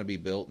those are going to be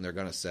built and they're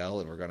going to sell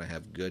and we're going to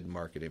have good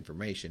market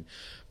information,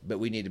 but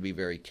we need to be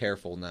very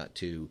careful not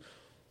to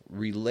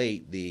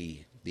relate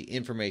the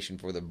information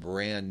for the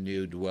brand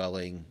new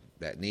dwelling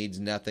that needs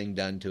nothing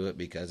done to it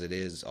because it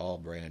is all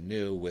brand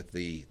new with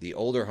the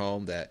older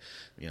home that,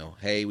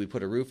 hey, we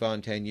put a roof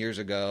on 10 years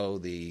ago,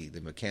 the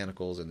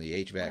mechanicals and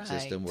the HVAC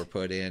system were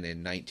put in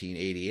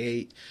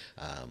 1988,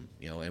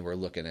 and we're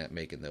looking at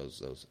making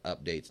those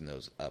updates and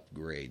those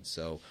upgrades.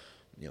 So,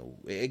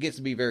 it gets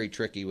to be very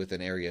tricky with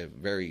an area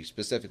very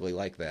specifically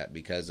like that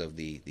because of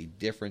the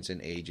difference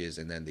in ages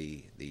and then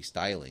the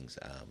stylings.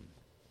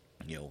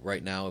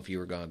 Right now, if you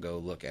were going to go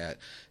look at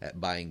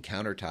buying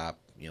countertop,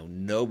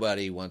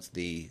 nobody wants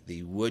the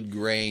wood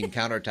grain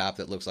countertop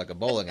that looks like a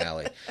bowling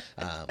alley.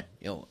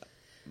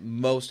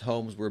 Most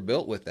homes were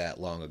built with that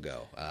long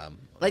ago.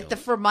 Like the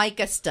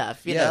Formica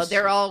stuff, yes.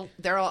 they're all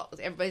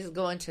everybody's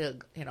going to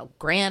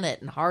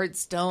granite and hard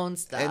stone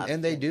stuff,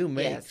 and they do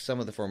make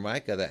some of the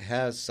Formica that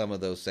has some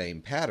of those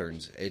same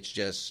patterns. It's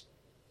just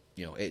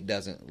it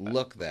doesn't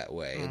look that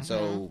way. And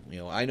so,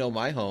 I know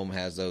my home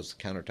has those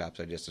countertops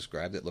I just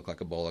described that look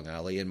like a bowling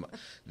alley, and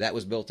that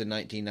was built in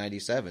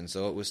 1997,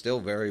 so it was still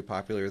very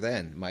popular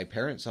then. My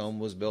parents' home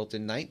was built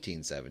in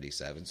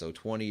 1977, so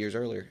 20 years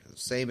earlier,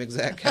 same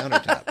exact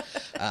countertop.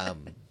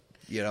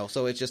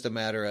 So it's just a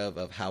matter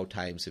of how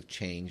times have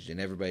changed,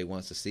 and everybody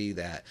wants to see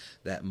that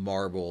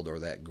marbled or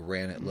that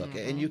granite look.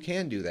 And you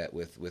can do that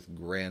with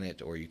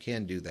granite, or you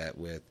can do that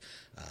with,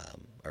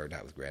 or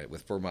not with granite,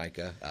 with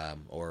Formica,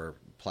 or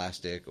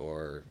plastic,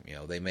 or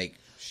they make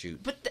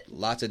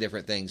lots of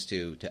different things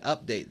to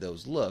update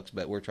those looks,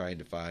 but we're trying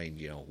to find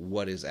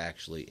what is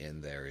actually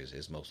in there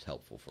is most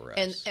helpful for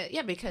us.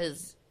 And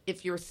because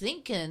if you're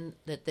thinking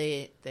that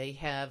they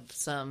have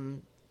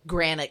some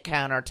granite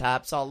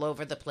countertops all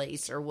over the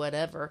place or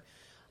whatever,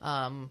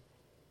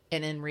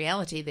 and in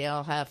reality they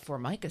all have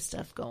Formica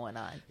stuff going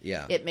on,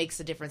 it makes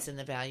a difference in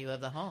the value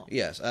of the home.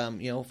 Yes.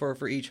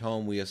 For each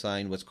home we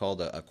assign what's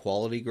called a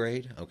quality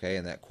grade, okay,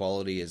 and that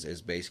quality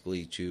is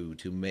basically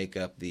to make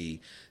up the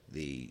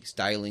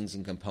stylings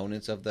and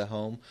components of the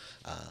home.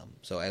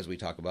 So as we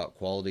talk about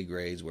quality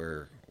grades,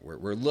 we're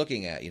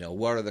looking at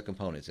what are the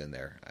components in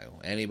there.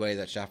 Anybody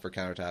that shopped for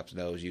countertops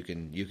knows you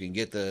can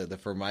get the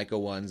Formica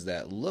ones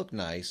that look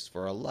nice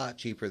for a lot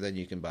cheaper than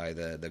you can buy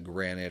the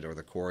granite or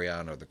the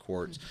Corian or the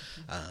quartz.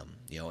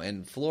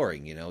 And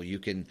flooring, you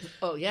can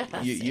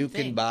you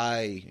can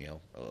buy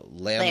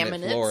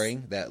laminate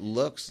flooring that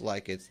looks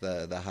like it's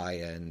the high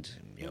end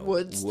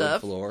wood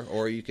floor,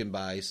 or you can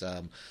buy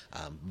some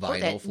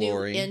vinyl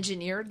flooring, new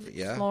engineered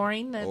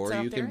flooring that's or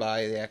out you there. Can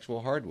buy the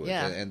actual hardwood,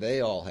 and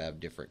they all have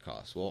different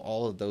costs. Well,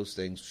 all of those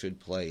things should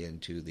play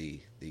into the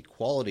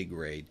quality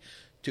grade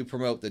to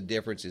promote the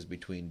differences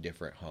between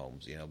different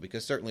homes,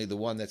 because certainly the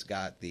one that's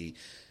got the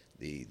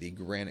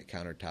granite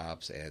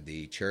countertops and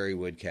the cherry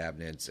wood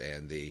cabinets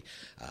and the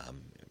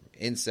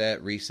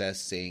inset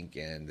recessed sink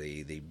and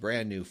the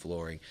brand new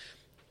flooring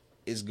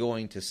is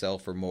going to sell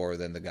for more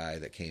than the guy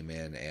that came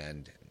in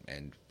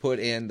and put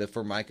in the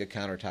Formica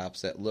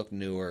countertops that look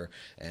newer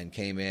and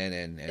came in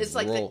and it's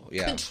like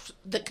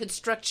the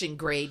construction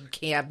grade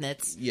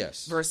cabinets,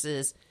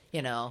 versus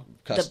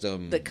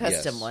custom the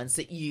custom ones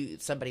that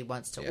somebody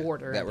wants to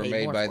order that were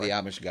made by the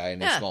Amish guy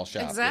in a small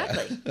shop.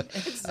 Exactly.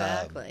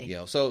 Exactly.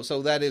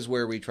 So that is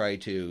where we try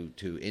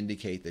to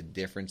indicate the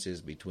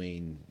differences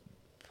between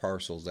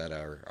parcels that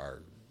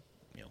are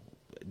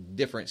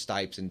different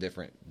types and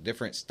different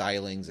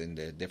stylings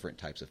and different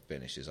types of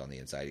finishes on the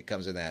inside. It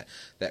comes in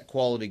that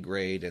quality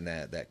grade and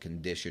that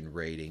condition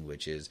rating,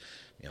 which is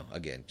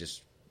again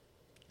just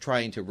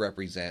trying to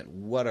represent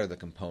what are the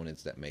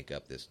components that make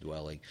up this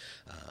dwelling.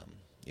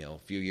 A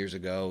few years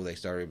ago, they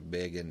started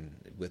big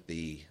with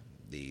the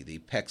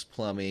PEX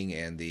plumbing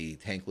and the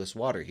tankless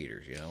water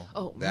heaters.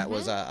 That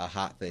was a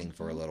hot thing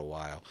for a little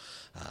while.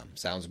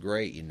 Sounds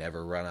great. You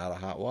never run out of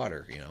hot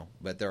water.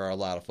 But there are a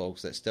lot of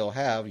folks that still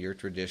have your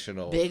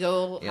traditional big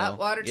old hot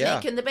water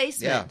tank in the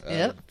basement.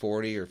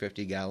 40 or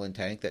 50 gallon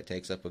tank that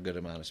takes up a good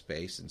amount of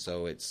space. And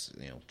so it's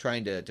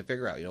trying to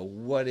figure out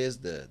what is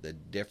the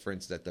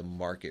difference that the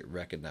market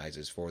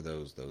recognizes for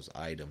those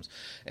items.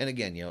 And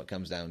again, it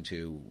comes down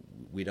to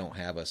we don't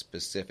have a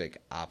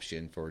specific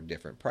option for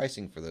different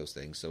pricing for those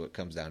things. So it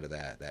comes down to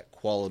that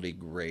quality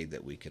grade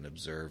that we can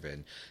observe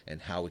and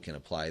how we can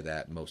apply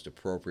that most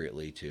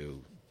appropriately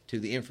to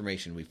the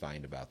information we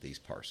find about these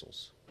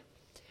parcels.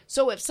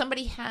 So if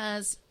somebody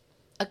has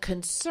a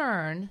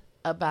concern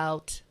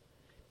about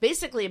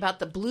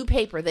the blue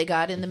paper they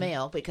got in the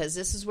mail, because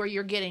this is where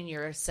you're getting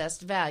your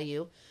assessed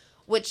value,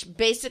 which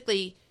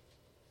basically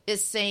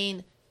is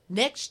saying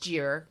next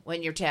year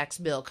when your tax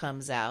bill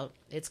comes out,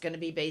 it's going to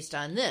be based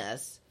on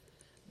this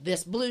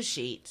blue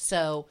sheet.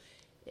 So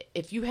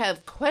if you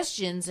have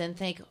questions and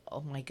think,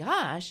 oh my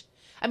gosh,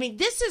 I mean,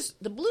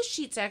 the blue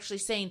sheet's actually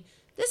saying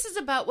this is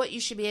about what you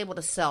should be able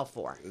to sell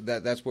for.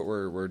 That's what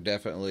we're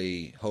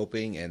definitely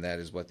hoping, and that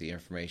is what the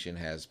information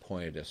has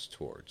pointed us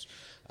towards.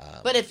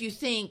 But if you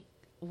think,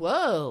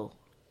 whoa,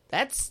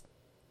 that's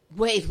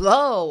way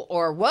low,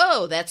 or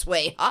whoa, that's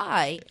way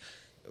high,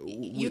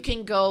 you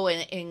can go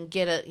and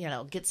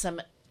get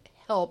some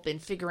help in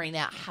figuring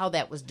out how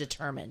that was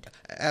determined.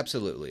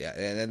 Absolutely,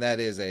 and that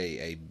is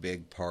a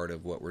big part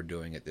of what we're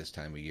doing at this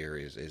time of year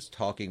is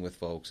talking with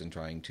folks and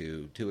trying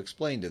to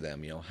explain to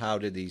them, how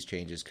did these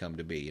changes come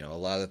to be? A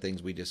lot of the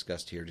things we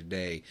discussed here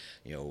today,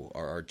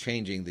 are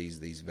changing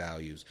these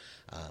values.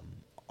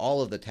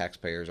 All of the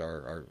taxpayers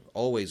are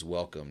always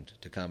welcomed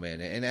to come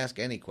in and ask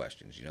any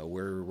questions.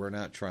 We're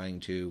not trying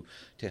to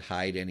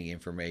hide any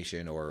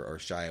information or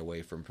shy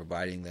away from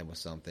providing them with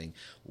something.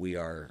 We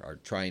are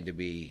trying to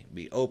be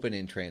open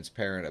and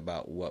transparent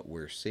about what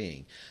we're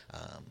seeing.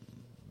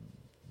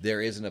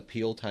 There is an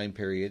appeal time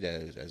period,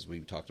 as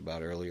we talked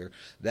about earlier,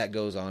 that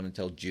goes on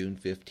until June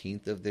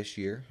 15th of this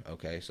year.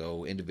 Okay,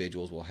 so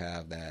individuals will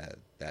have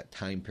that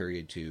time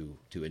period to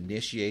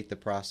initiate the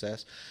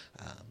process.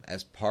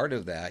 As part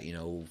of that,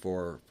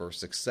 for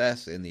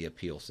success in the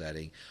appeal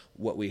setting,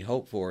 what we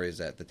hope for is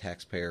that the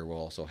taxpayer will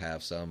also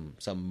have some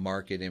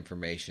market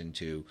information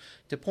to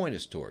point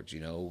us towards.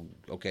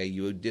 Okay,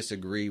 you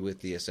disagree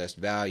with the assessed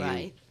value.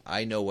 Right.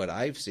 I know what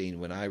I've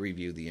seen when I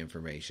review the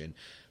information.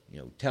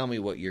 Tell me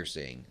what you're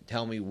seeing.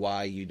 Tell me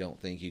why you don't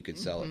think you could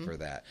sell it for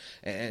that.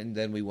 And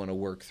then we want to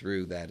work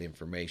through that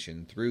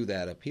information, through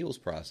that appeals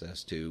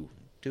process to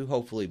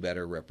hopefully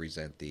better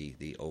represent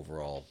the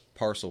overall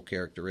parcel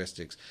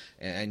characteristics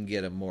and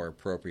get a more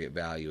appropriate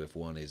value if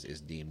one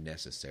is deemed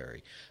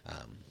necessary.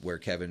 Where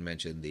Kevin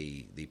mentioned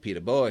the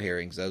PETA BOA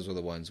hearings, those are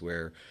the ones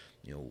where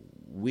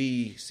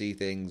we see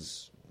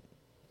things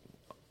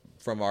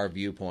from our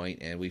viewpoint,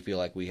 and we feel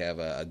like we have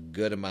a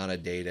good amount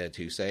of data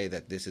to say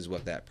that this is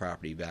what that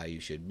property value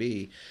should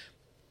be,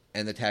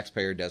 and the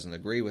taxpayer doesn't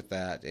agree with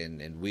that,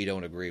 and we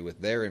don't agree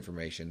with their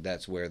information.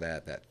 That's where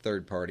that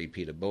third-party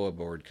PETA BOA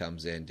board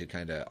comes in to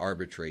kind of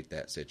arbitrate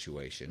that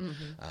situation,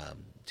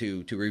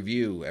 to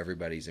review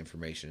everybody's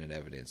information and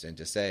evidence, and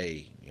to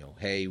say,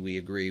 hey, we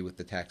agree with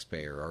the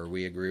taxpayer, or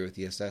we agree with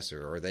the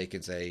assessor, or they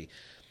can say,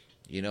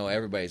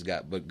 everybody's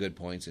got good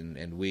points,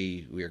 and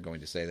we are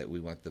going to say that we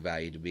want the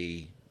value to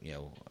be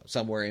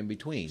somewhere in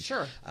between.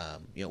 Sure.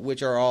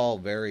 Which are all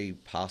very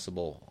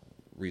possible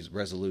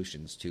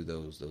resolutions to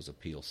those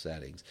appeal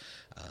settings.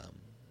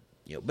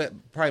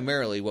 But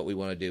primarily what we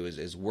want to do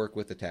is work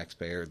with the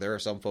taxpayer. There are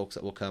some folks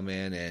that will come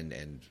in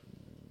and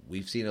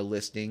we've seen a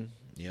listing,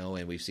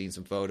 and we've seen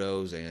some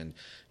photos, and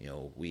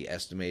we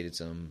estimated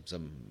some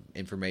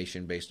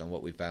information based on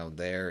what we found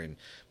there, and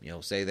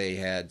say they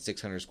had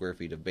 600 square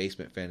feet of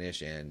basement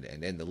finish, and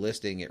in the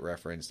listing it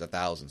referenced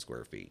 1,000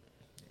 square feet.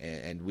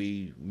 And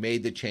we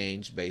made the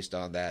change based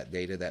on that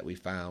data that we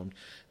found.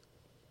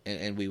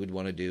 And we would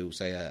want to do,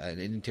 say, an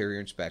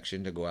interior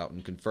inspection to go out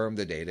and confirm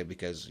the data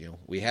because,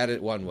 we had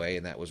it one way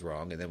and that was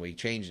wrong. And then we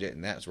changed it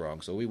and that's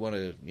wrong. So we want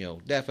to,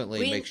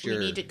 definitely make sure.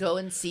 We need to go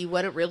and see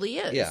what it really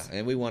is. Yeah,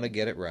 and we want to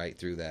get it right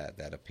through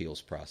that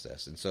appeals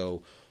process. And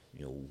so,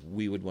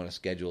 we would want to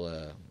schedule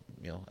a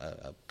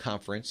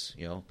conference,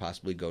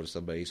 possibly go to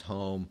somebody's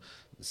home,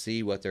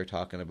 see what they're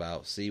talking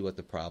about, see what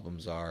the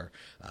problems are.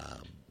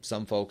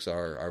 Some folks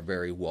are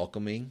very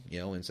welcoming,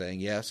 and saying,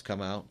 yes,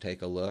 come out,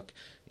 take a look.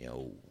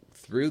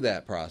 Through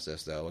that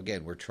process, though,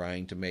 again, we're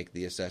trying to make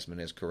the assessment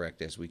as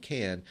correct as we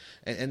can.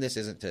 And this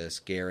isn't to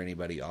scare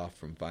anybody off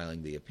from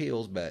filing the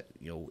appeals, but,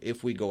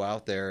 if we go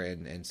out there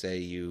and say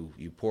you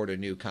poured a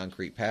new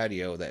concrete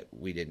patio that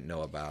we didn't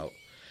know about,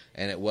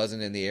 and it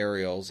wasn't in the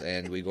aerials,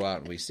 and we go out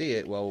and we see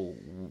it, well,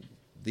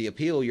 the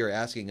appeal, you're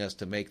asking us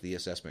to make the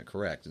assessment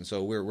correct. And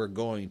so we're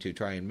going to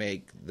try and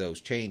make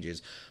those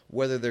changes,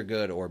 whether they're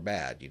good or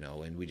bad,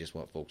 and we just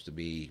want folks to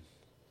be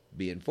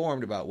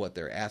informed about what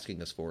they're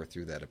asking us for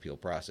through that appeal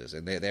process.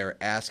 And they're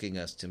asking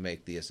us to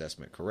make the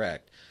assessment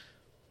correct.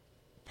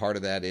 Part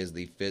of that is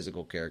the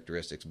physical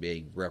characteristics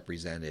being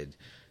represented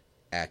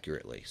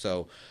accurately.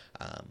 So,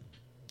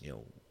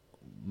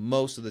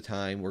 most of the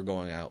time we're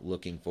going out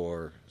looking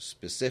for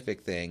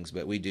specific things,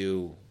 but we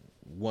do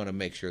want to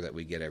make sure that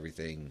we get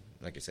everything,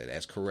 like I said,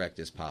 as correct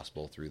as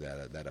possible through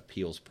that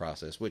appeals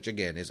process, which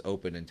again is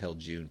open until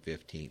June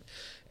 15th.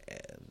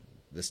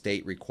 The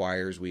state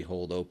requires we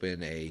hold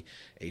open a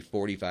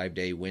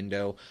 45-day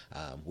window.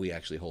 We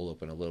actually hold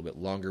open a little bit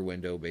longer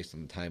window based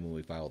on the time when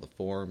we file the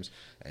forms.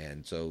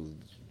 And so,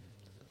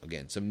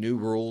 again, some new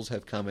rules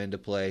have come into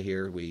play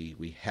here.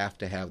 We have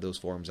to have those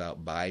forms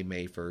out by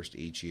May 1st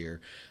each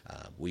year.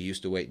 We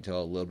used to wait until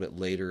a little bit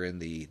later in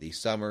the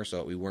summer so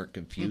that we weren't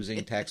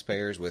confusing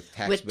taxpayers with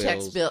tax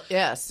bills.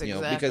 Yes,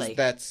 exactly. Because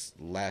that's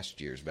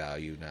last year's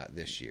value, not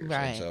this year's.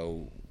 Right. And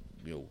so,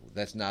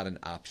 that's not an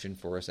option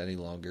for us any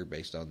longer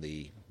based on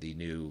the the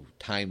new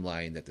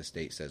timeline that the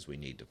state says we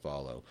need to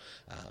follow.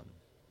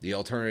 The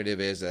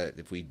alternative is that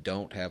if we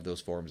don't have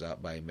those forms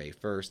out by May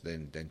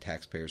 1st, then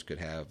taxpayers could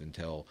have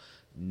until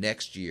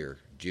next year,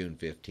 June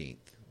 15th.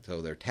 So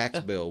their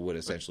tax bill would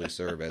essentially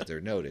serve as their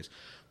notice.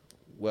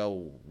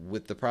 Well,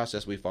 with the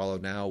process we follow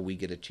now, we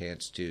get a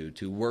chance to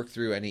work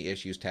through any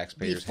issues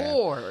taxpayers have.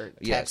 Before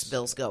tax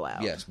bills go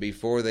out. Yes,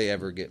 before they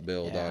ever get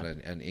billed on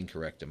an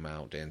incorrect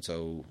amount. And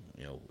so,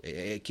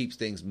 it keeps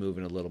things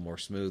moving a little more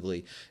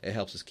smoothly. It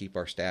helps us keep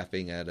our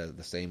staffing at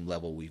the same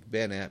level we've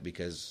been at,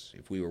 because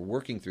if we were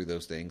working through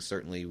those things,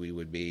 certainly we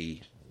would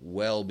be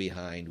well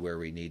behind where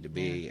we need to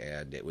be,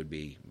 and it would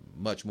be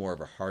much more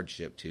of a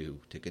hardship to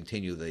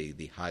continue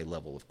the high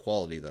level of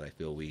quality that I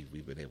feel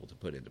we've been able to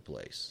put into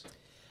place.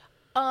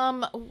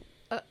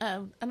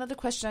 Another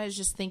question I was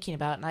just thinking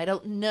about, and I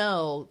don't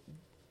know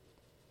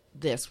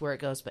where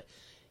it goes, but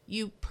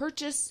you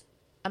purchase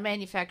a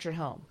manufactured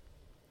home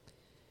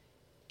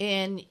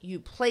and you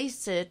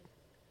place it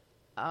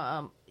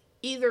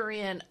either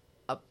in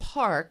a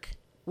park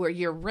where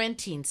you're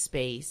renting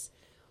space,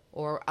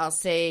 or I'll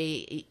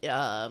say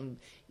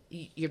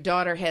your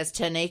daughter has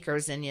 10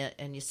 acres and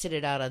you sit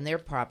it out on their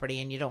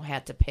property and you don't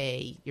have to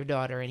pay your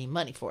daughter any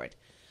money for it.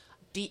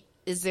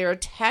 Is there a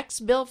tax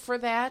bill for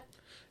that?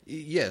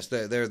 Yes,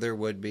 there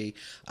would be.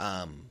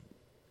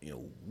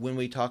 When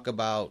we talk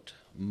about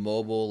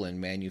mobile and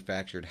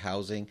manufactured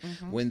housing,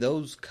 when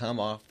those come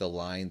off the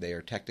line, they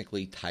are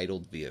technically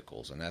titled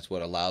vehicles, and that's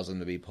what allows them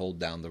to be pulled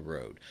down the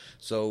road.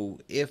 So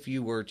if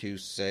you were to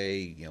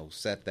say,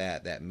 set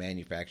that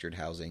manufactured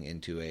housing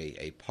into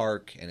a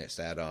park and it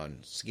sat on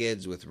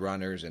skids with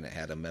runners and it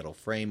had a metal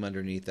frame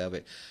underneath of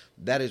it,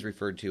 that is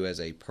referred to as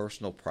a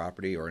personal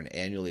property or an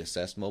annually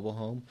assessed mobile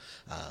home.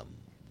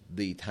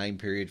 The time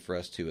period for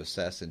us to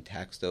assess and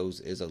tax those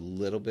is a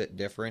little bit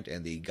different,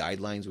 and the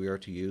guidelines we are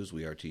to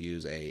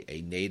use a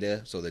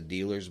NADA, so the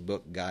dealer's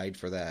book guide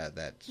for that.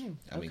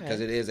 Because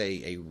it is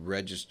a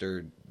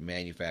registered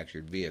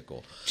manufactured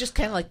vehicle. Just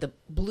kind of like the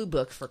blue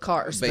book for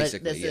cars,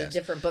 basically, but this is a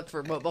different book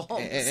for mobile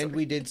homes. And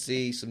we did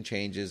see some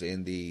changes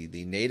in the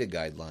NADA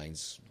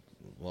guidelines.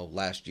 Well,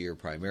 last year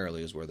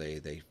primarily is where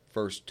they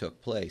first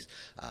took place.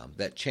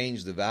 That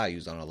changed the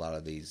values on a lot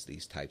of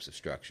these types of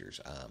structures.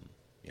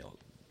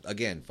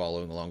 Again,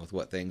 following along with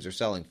what things are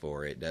selling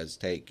for. It does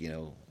take,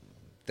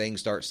 things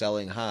start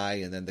selling high,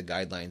 and then the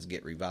guidelines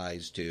get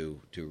revised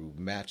to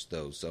match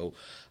those. So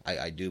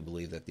I do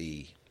believe that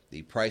the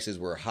prices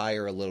were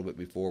higher a little bit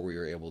before we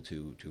were able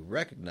to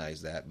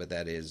recognize that, but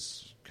that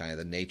is kind of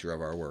the nature of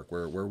our work.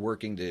 We're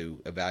working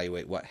to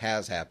evaluate what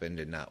has happened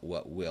and not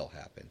what will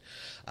happen.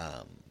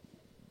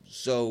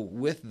 So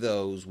with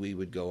those, we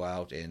would go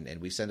out and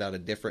we send out a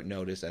different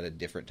notice at a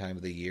different time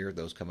of the year.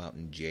 Those come out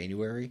in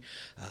January.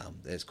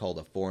 It's called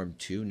a Form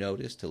 2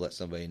 notice to let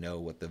somebody know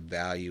what the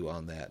value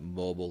on that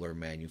mobile or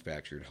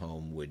manufactured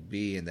home would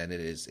be, and then it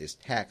is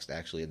taxed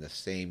actually in the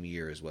same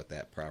year as what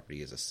that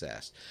property is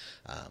assessed.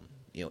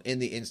 In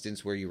the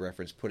instance where you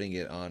reference putting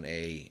it on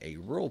a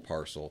rural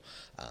parcel,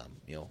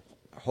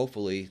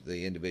 hopefully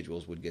the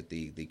individuals would get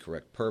the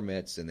correct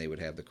permits and they would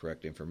have the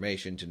correct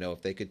information to know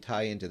if they could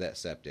tie into that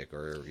septic,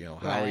 or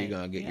how are you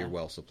going to get your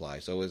well supply.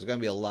 So there's going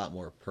to be a lot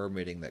more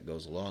permitting that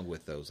goes along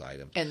with those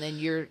items. And then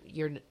you're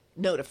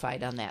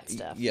notified on that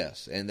stuff.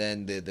 Yes, and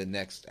then the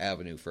next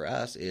avenue for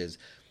us is,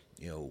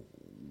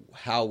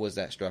 how was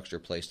that structure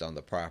placed on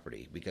the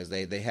property? Because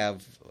they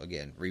have,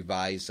 again,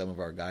 revised some of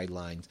our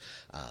guidelines.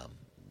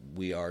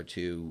 We are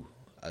to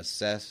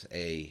assess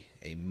a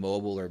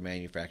mobile or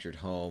manufactured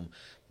home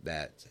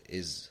that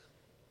is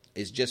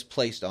just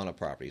placed on a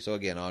property. So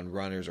again, on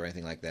runners or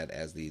anything like that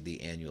as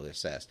the annually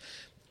assessed.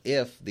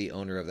 If the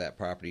owner of that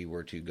property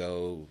were to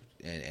go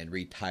and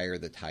retire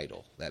the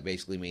title, that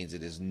basically means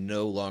it is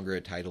no longer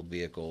a titled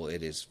vehicle.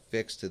 It is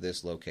fixed to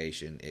this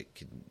location.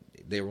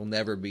 There will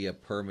never be a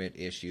permit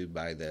issued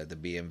by the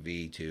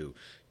BMV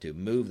to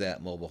move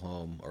that mobile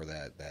home or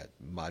that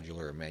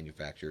modular or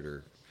manufactured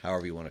or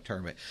however you want to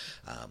term it.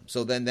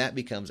 So then that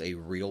becomes a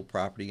real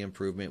property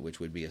improvement, which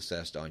would be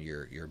assessed on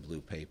your blue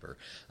paper.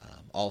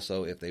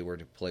 Also, if they were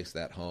to place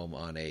that home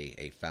on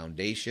a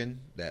foundation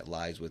that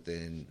lies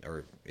within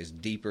or is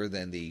deeper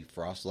than the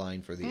frost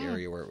line for the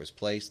area where it was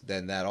placed,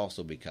 then that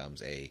also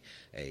becomes a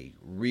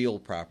real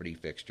property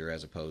fixture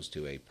as opposed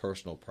to a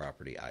personal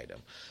property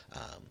item.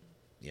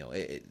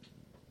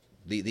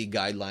 The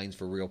guidelines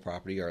for real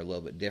property are a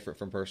little bit different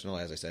from personal.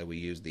 As I said, we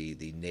use the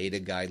NADA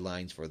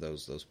guidelines for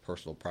those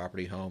personal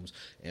property homes,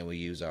 and we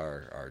use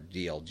our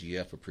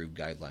DLGF approved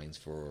guidelines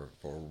for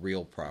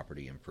real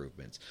property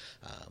improvements.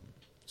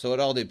 So it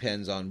all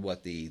depends on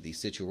what the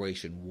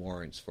situation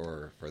warrants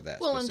for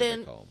that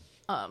specific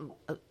home.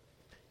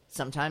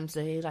 Sometimes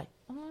they like,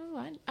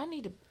 I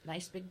need a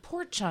nice big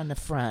porch on the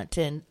front,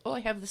 and I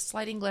have the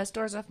sliding glass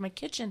doors off my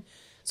kitchen,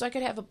 so I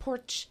could have a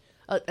porch,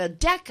 a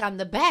deck on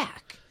the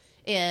back.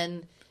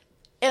 And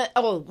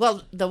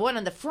the one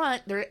on the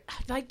front,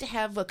 I'd like to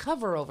have a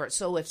cover over it,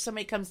 so if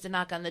somebody comes to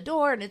knock on the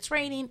door and it's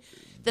raining,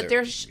 that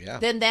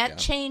then that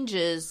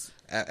changes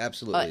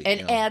Absolutely.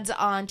 And adds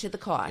on to the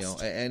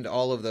cost. And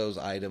all of those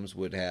items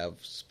would have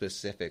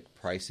specific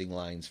pricing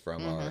lines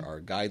from our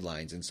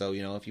guidelines. And so,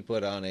 if you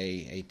put on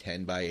a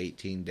 10 by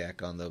 18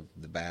 deck on the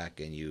back,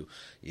 and you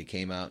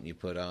came out and you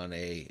put on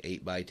a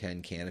 8 by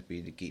 10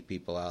 canopy to keep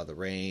people out of the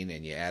rain,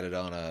 and you added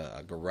on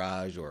a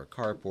garage or a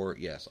carport,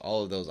 yes,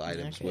 all of those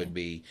items would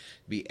be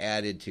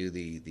added to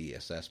the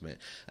assessment.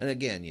 And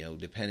again,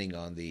 depending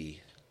on the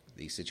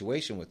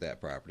situation with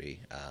that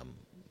property,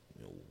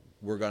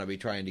 we're going to be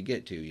trying to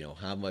get to,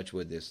 how much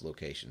would this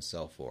location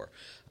sell for?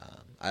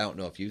 I don't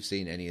know if you've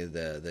seen any of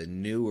the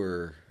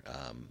newer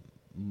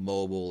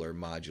mobile or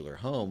modular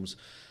homes,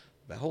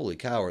 but holy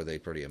cow, are they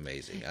pretty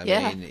amazing. I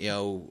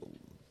mean,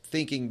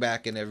 thinking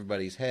back in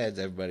everybody's heads,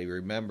 everybody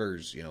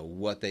remembers,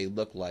 what they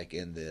looked like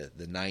in the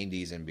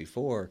 90s and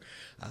before.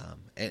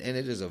 And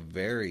it is a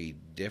very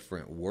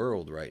different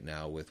world right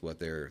now with what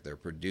they're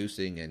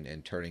producing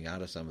and turning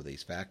out of some of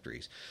these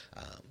factories.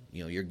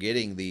 You're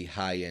getting the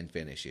high-end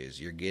finishes.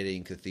 You're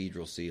getting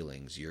cathedral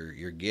ceilings.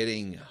 You're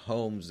getting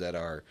homes that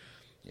are,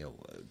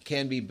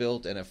 can be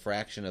built in a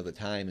fraction of the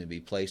time and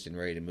be placed and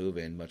ready to move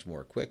in much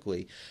more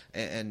quickly.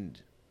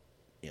 And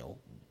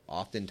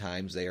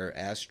oftentimes they are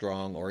as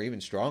strong or even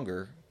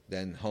stronger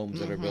than homes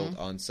that are built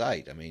on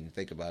site. I mean,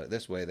 think about it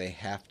this way. They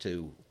have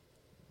to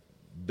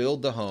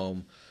build the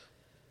home,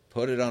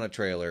 put it on a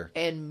trailer,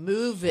 and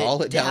move it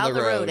haul it down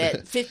the road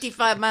at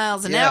 55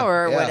 miles an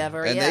hour or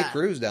whatever. And they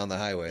cruise down the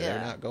highway. They're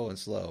not going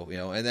slow,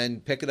 and then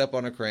pick it up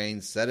on a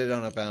crane, set it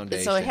on a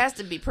foundation. So it has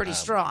to be pretty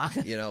strong.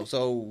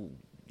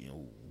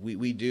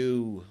 We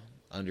do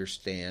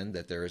understand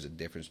that there is a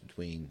difference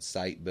between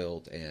site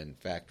built and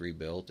factory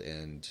built,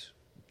 and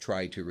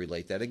try to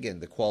relate that. Again,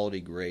 the quality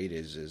grade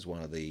is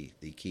one of the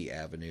key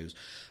avenues.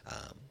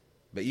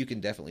 But you can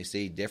definitely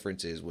see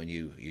differences when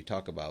you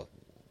talk about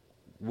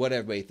what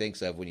everybody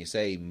thinks of when you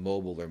say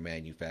mobile or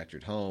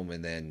manufactured home,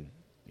 and then,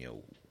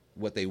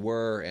 what they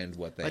were and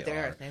what they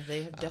are.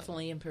 They have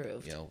definitely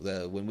improved.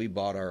 When we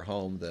bought our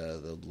home,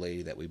 the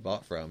lady that we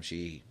bought from,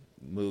 she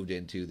moved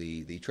into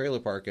the trailer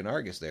park in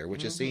Argus there,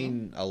 which has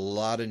seen a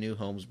lot of new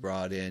homes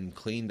brought in,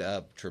 cleaned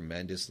up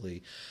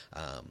tremendously.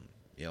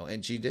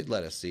 And she did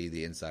let us see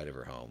the inside of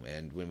her home.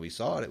 And when we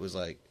saw it, it was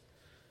like,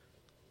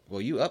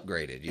 well, you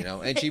upgraded,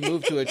 And she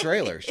moved to a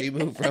trailer. She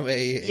moved from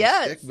a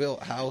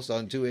stick-built house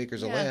on 2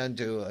 acres of land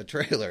to a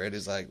trailer. And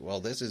it's like,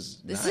 well, this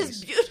is nice. This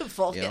is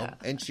beautiful,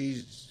 And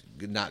she's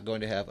not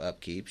going to have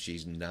upkeep.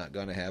 She's not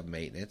going to have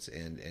maintenance.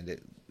 And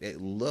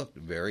it looked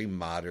very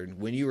modern.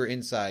 When you were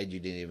inside, you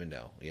didn't even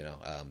know,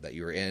 that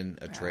you were in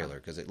a trailer,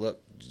 because it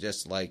looked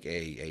just like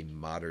a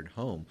modern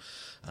home,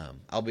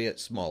 albeit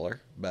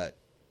smaller, but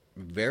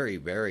very,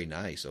 very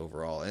nice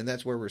overall. And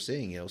that's where we're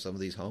seeing, some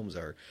of these homes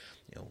are,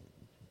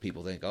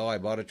 people think, oh, I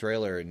bought a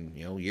trailer, and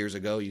years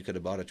ago you could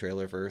have bought a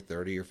trailer for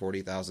 $30,000 or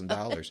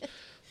 $40,000.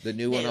 The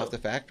new one off the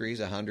factory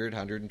is $100,000,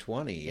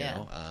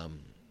 $120,000.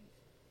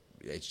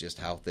 It's just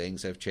how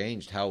things have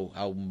changed,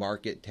 how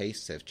market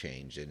tastes have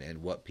changed,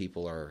 and what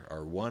people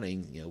are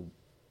wanting.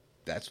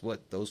 That's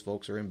what those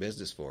folks are in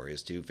business for,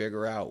 is to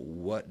figure out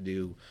what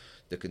do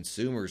the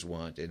consumers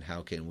want, and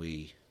how can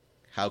we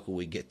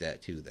get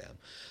that to them.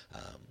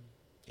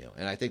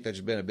 And I think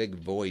there's been a big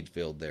void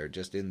filled there,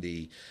 just in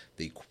the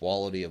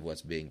quality of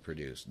what's being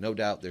produced. No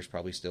doubt there's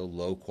probably still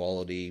low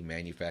quality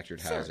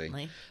manufactured housing.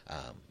 Certainly.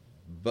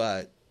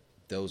 But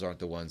those aren't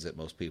the ones that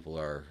most people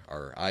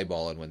are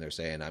eyeballing when they're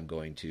saying, I'm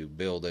going to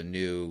build a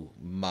new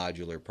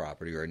modular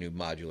property or a new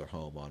modular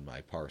home on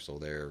my parcel.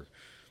 They're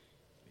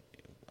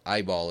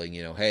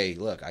eyeballing, hey,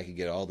 look, I could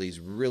get all these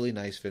really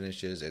nice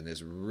finishes and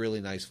this really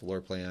nice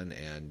floor plan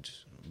and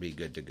be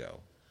good to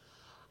go.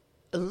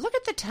 Look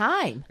at the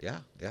time.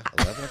 Yeah,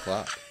 11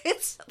 o'clock.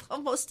 It's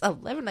almost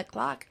 11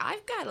 o'clock.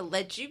 I've got to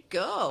let you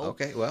go.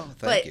 Okay, well,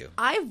 thank you.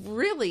 I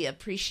really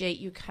appreciate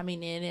you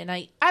coming in, and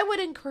I would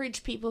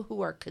encourage people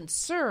who are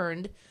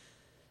concerned,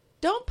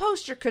 don't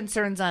post your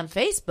concerns on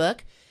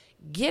Facebook.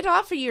 Get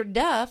off of your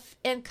duff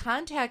and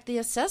contact the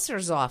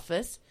assessor's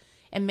office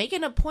and make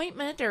an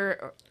appointment,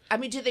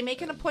 do they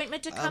make an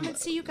appointment to come and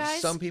see you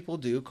guys? Some people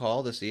do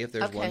call to see if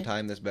there's one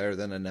time that's better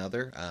than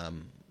another.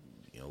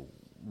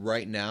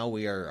 Right now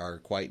we are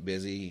quite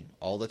busy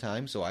all the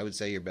time, so I would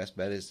say your best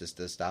bet is just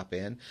to stop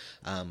in.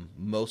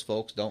 Most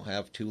folks don't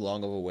have too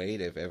long of a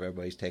wait if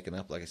everybody's taken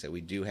up. Like I said, we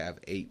do have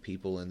 8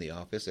 people in the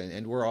office,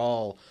 and we're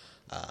all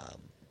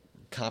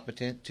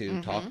competent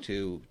to talk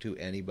to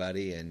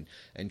anybody and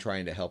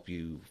trying to help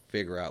you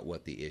figure out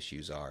what the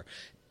issues are.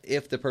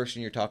 If the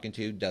person you're talking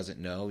to doesn't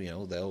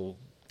know, they'll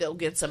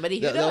get somebody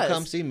who does. They'll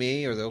come see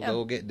me, or they'll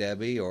go get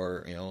Debbie,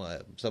 or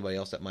somebody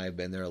else that might have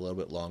been there a little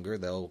bit longer.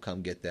 They'll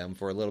come get them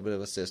for a little bit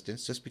of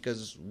assistance, just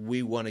because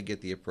we want to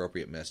get the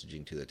appropriate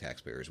messaging to the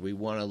taxpayers. We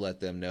want to let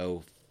them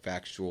know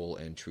factual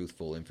and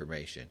truthful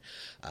information.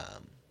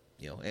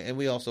 and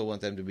we also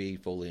want them to be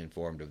fully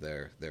informed of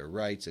their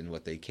rights and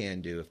what they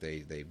can do if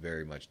they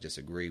very much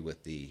disagree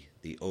with the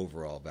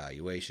overall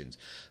valuations.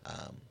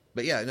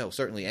 But yeah, no,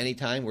 certainly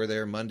anytime we're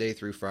there Monday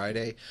through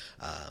Friday.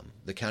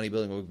 The county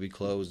building will be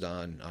closed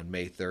on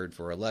May 3rd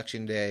for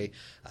Election Day,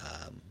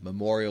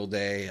 Memorial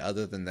Day.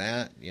 Other than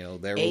that,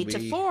 there will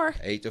be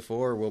 8 to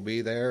 4 we'll be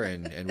there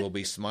and we'll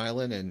be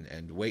smiling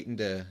and waiting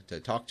to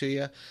talk to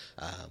you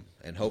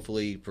and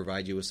hopefully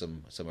provide you with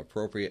some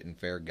appropriate and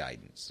fair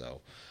guidance. So,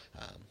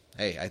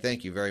 hey, I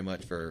thank you very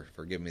much for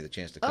giving me the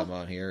chance to come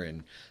on here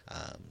and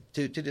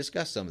to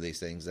discuss some of these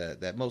things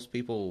that most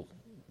people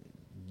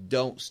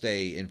don't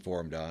stay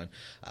informed on.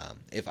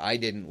 If I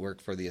didn't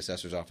work for the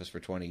assessor's office for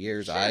 20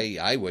 years, sure,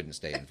 I wouldn't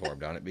stay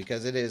informed on it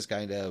because it is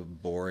kind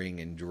of boring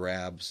and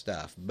drab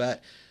stuff.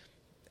 But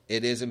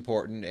it is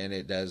important, and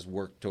it does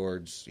work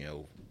towards,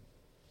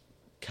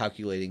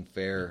 calculating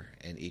fair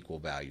and equal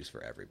values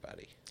for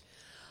everybody.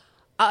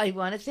 I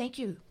want to thank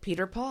you,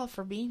 Peter Paul,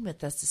 for being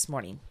with us this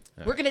morning.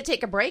 We're going to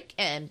take a break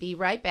and be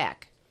right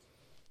back.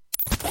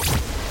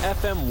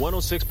 FM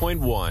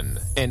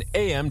 106.1 and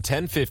AM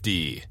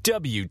 1050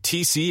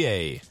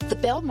 WTCA. The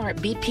Belmart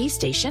BP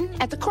station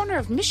at the corner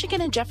of Michigan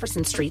and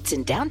Jefferson Streets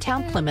in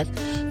downtown Plymouth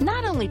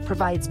not only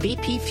provides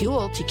BP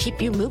fuel to keep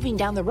you moving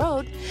down the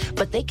road,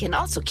 but they can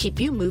also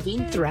keep you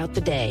moving throughout the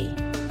day.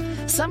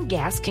 Some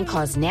gas can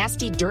cause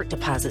nasty dirt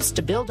deposits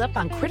to build up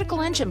on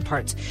critical engine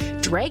parts,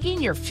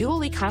 dragging your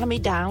fuel economy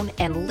down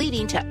and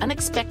leading to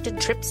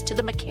unexpected trips to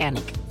the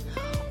mechanic.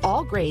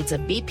 All grades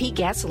of BP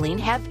gasoline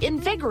have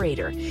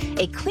Invigorator,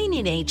 a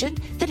cleaning agent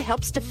that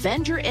helps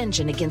defend your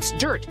engine against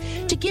dirt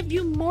to give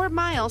you more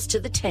miles to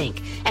the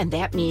tank, and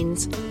that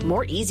means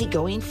more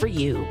easygoing for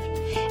you.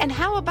 And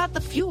how about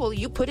the fuel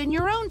you put in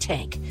your own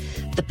tank?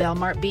 The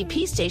Belmart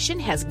BP station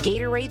has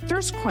Gatorade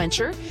Thirst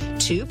Quencher,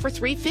 2 for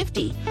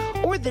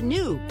 $3.50, or the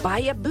new Buy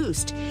a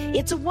Boost.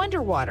 It's a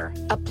Wonder Water,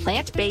 a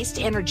plant-based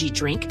energy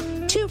drink,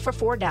 2 for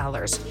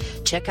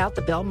 $4. Check out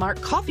the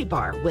Belmart Coffee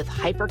Bar with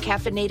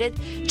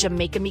hyper-caffeinated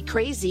Jamaica Me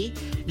Crazy,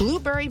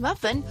 blueberry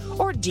muffin,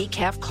 or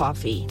decaf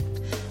coffee.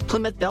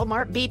 Plymouth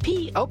Belmart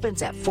BP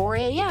opens at 4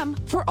 a.m.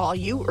 for all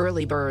you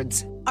early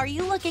birds. Are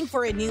you looking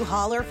for a new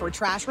hauler for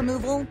trash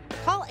removal?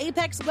 Call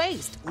Apex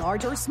Waste.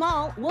 Large or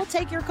small, we'll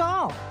take your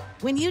call.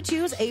 When you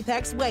choose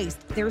Apex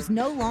Waste, there's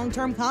no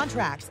long-term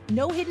contracts,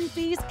 no hidden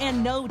fees,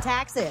 and no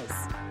taxes.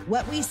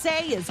 What we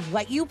say is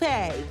what you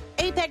pay.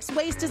 Apex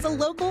Waste is a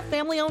local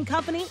family-owned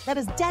company that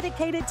is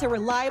dedicated to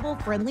reliable,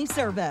 friendly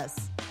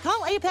service.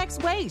 Call Apex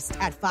Waste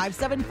at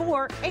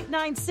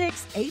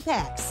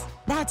 574-896-APEX.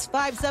 That's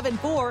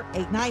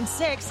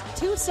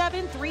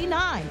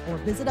 574-896-2739 or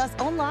visit us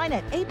online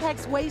at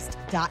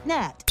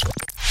apexwaste.net.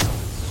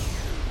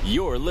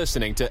 You're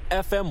listening to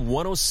FM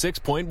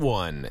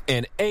 106.1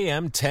 and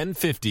AM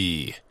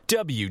 1050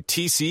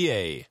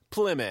 WTCA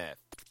Plymouth.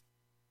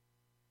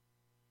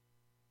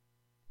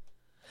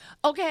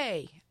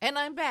 Okay, and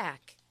I'm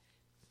back.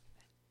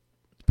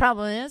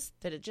 Problem is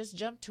that it just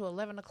jumped to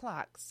 11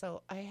 o'clock,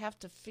 so I have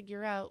to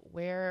figure out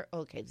where.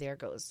 Okay, there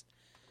goes.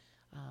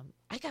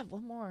 I got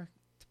one more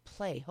to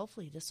play.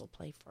 Hopefully this will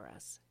play for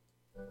us.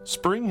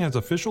 Spring has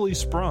officially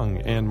sprung,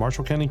 and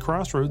Marshall County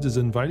Crossroads is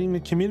inviting the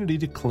community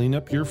to clean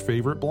up your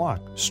favorite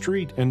block,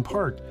 street, and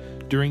park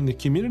during the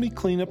Community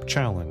Cleanup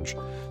Challenge.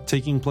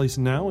 Taking place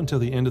now until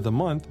the end of the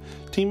month,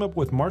 team up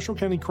with Marshall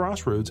County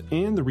Crossroads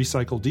and the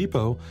Recycle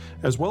Depot,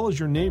 as well as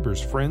your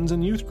neighbors, friends,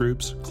 and youth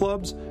groups,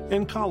 clubs,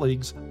 and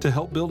colleagues to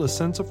help build a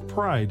sense of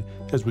pride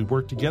as we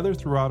work together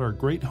throughout our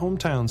great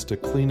hometowns to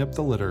clean up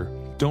the litter.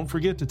 Don't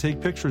forget to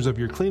take pictures of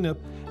your cleanup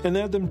and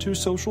add them to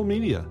social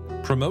media.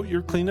 Promote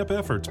your cleanup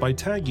efforts by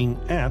tagging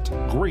at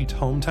Great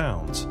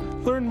Hometowns.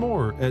 Learn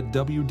more at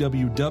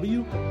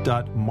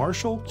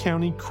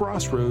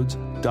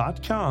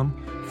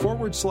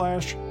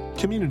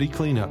www.marshallcountycrossroads.com/community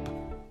cleanup.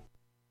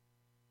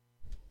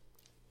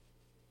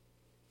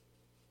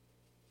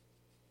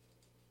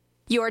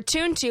 You're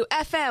tuned to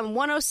FM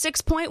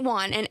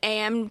 106.1 and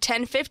AM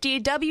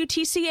 1050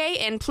 WTCA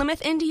in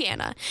Plymouth,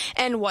 Indiana.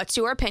 And what's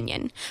your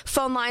opinion?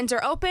 Phone lines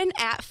are open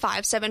at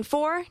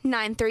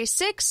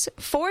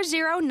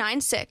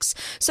 574-936-4096.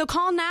 So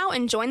call now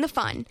and join the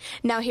fun.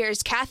 Now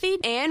here's Kathy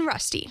and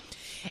Rusty.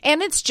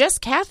 And it's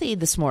just Kathy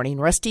this morning.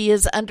 Rusty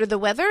is under the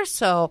weather,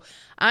 so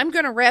I'm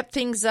going to wrap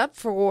things up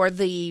for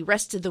the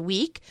rest of the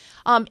week.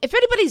 If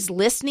anybody's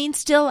listening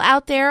still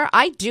out there,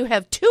 I do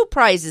have 2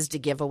 prizes to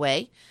give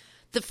away.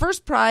 The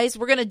first prize,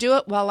 we're going to do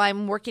it while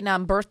I'm working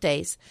on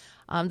birthdays.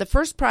 The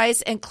first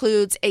prize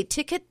includes a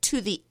ticket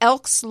to the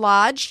Elks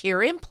Lodge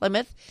here in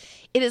Plymouth.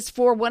 It is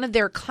for one of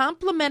their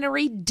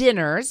complimentary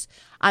dinners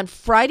on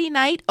Friday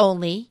night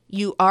only.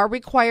 You are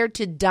required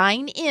to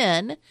dine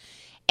in,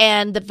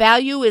 and the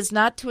value is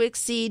not to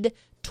exceed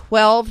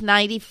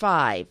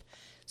 $12.95.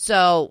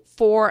 So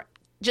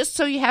just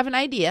so you have an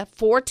idea,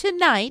 for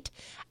tonight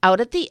out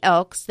at the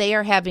Elks, they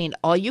are having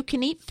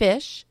all-you-can-eat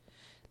fish.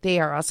 They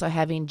are also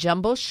having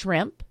jumbo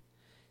shrimp.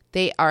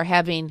 They are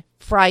having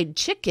fried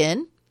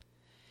chicken.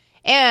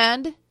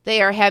 And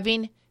they are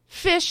having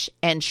fish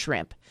and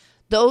shrimp.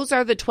 Those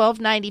are the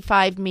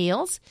 $12.95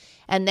 meals.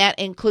 and that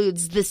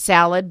includes the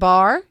salad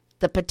bar,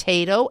 the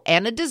potato,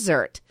 and a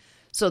dessert.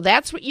 So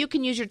that's what you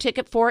can use your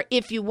ticket for.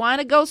 If you want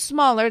to go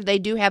smaller, they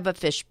do have a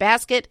fish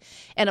basket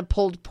and a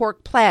pulled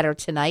pork platter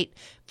tonight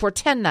for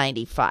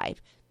 $10.95.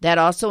 That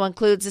also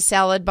includes the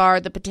salad bar,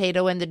 the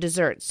potato, and the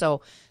dessert.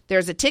 So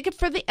there's a ticket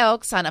for the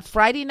Elks on a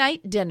Friday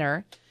night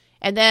dinner.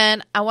 And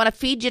then I want to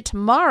feed you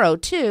tomorrow,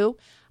 too.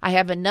 I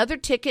have another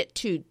ticket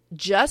to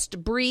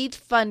Just Breathe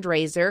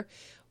fundraiser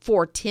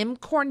for Tim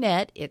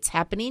Cornette. It's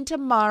happening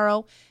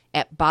tomorrow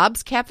at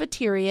Bob's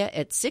Cafeteria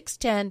at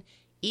 610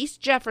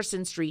 East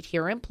Jefferson Street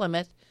here in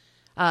Plymouth.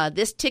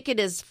 This ticket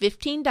is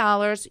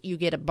 $15. You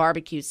get a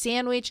barbecue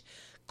sandwich,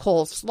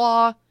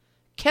 coleslaw,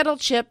 kettle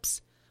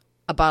chips,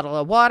 a bottle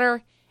of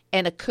water,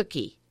 and a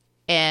cookie.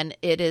 And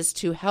it is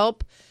to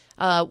help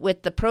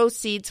with the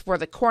proceeds for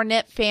the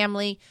Cornette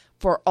family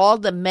for all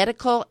the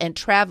medical and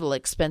travel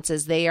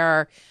expenses they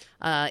are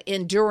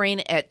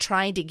enduring at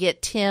trying to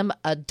get Tim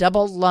a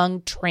double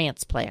lung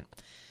transplant.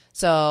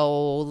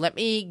 So let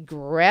me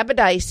grab a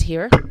dice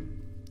here.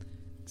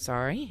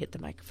 Sorry, hit the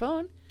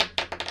microphone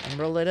and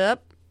roll it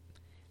up.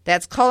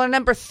 That's caller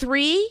number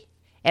 3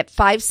 at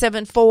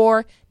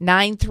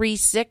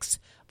 574-936-4096,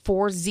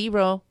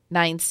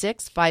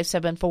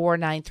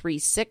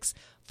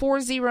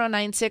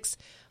 574-936-4096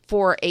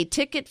 for a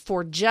ticket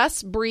for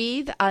Just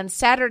Breathe on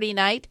Saturday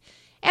night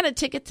and a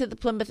ticket to the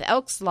Plymouth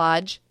Elks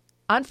Lodge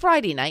on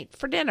Friday night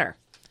for dinner.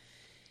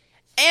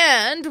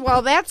 And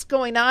while that's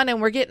going on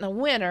and we're getting a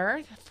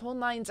winner, the phone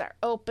lines are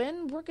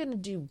open. We're going to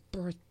do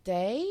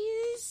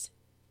birthdays.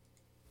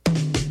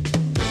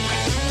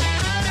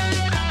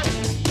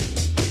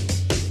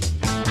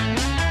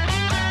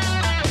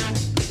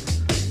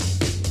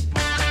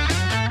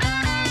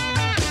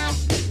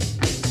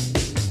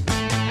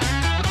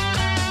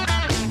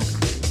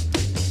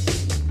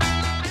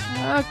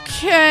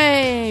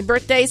 Okay,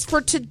 birthdays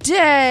for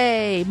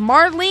today.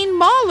 Marlene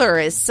Mahler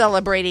is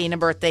celebrating a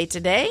birthday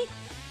today.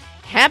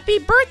 Happy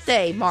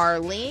birthday,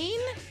 Marlene.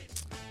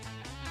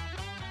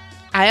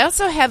 I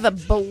also have a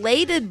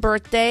belated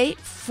birthday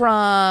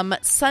from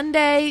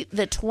Sunday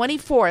the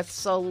 24th,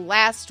 so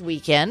last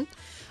weekend.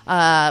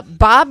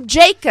 Bob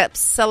Jacobs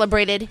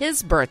celebrated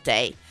his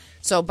birthday.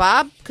 So,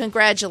 Bob,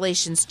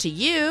 congratulations to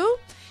you.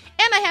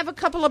 And I have a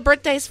couple of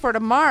birthdays for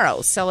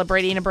tomorrow.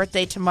 Celebrating a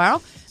birthday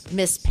tomorrow,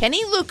 Miss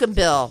Penny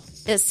Lukenbill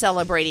is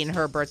celebrating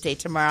her birthday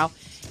tomorrow.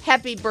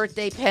 Happy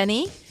birthday,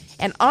 Penny.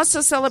 And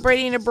also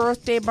celebrating a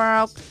birthday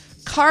tomorrow,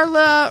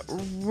 Carla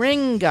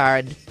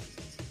Ringard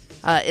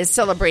is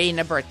celebrating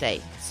a birthday.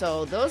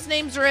 So those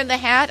names are in the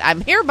hat. I'm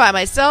here by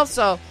myself,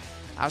 so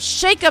I'll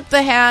shake up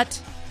the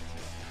hat.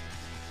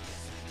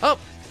 Oh,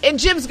 and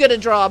Jim's going to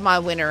draw my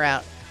winner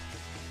out.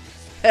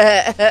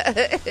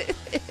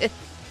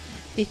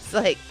 He's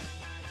like...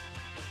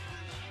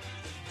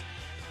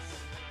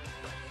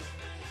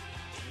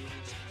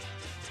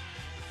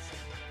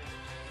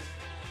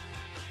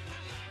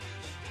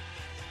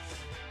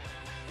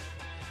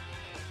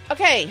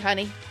 Okay,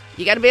 honey,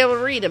 you got to be able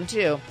to read them,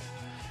 too.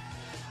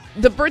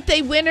 The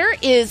birthday winner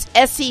is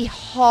Essie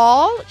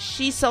Hall.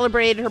 She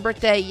celebrated her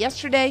birthday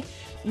yesterday,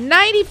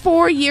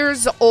 94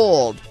 years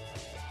old.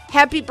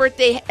 Happy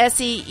birthday,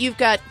 Essie. You've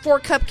got 4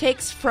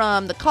 cupcakes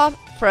from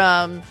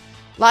from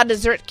La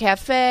Dessert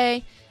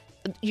Cafe.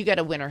 You got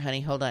a winner,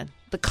 honey. Hold on.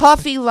 The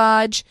Coffee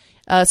Lodge,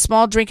 a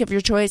small drink of your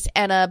choice,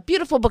 and a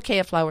beautiful bouquet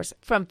of flowers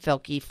from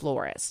Felke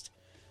Florist.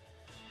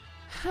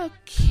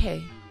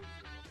 Okay.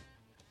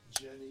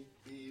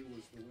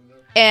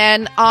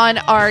 And on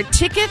our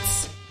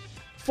tickets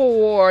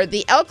for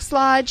the Elks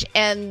Lodge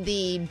and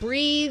the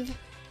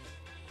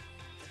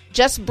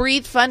Just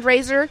Breathe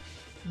fundraiser,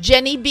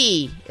 Jenny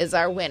B is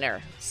our winner.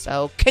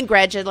 So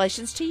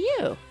congratulations to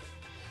you.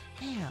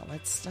 Now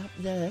let's stop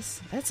this.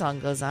 That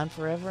song goes on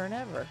forever and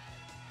ever.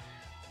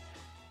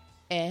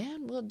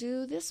 And we'll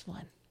do this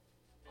one.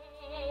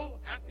 Oh,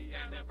 happy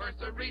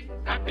anniversary,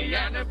 happy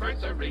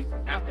anniversary,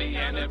 happy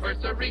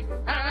anniversary,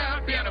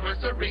 happy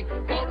anniversary.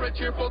 For a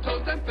cheerful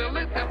toast and fill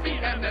it, happy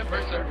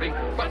anniversary.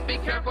 But be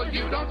careful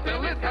you don't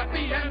spill it,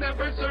 happy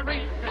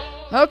anniversary.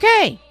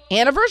 Okay,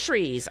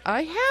 anniversaries.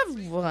 I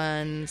have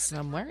one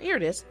somewhere. Here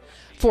it is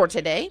for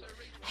today.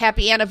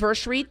 Happy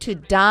anniversary to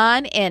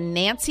Don and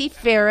Nancy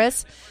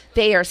Ferris.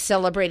 They are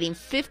celebrating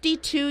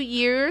 52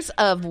 years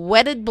of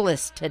wedded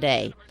bliss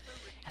today.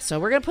 So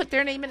we're going to put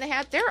their name in the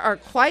hat. There are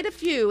quite a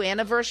few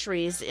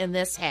anniversaries in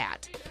this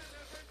hat.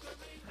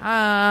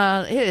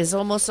 It is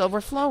almost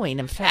overflowing.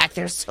 In fact,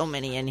 there's so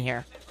many in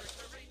here.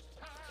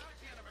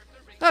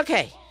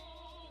 Okay.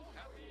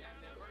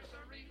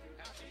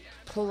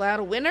 Pull out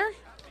a winner.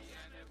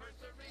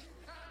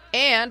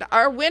 And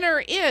our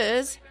winner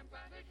is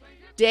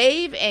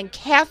Dave and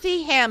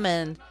Kathy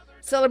Hammond.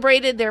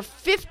 Celebrated their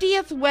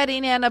 50th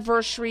wedding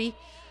anniversary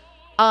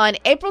on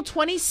April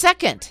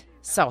 22nd.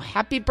 So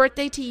happy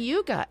birthday to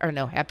you guys, or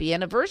no, happy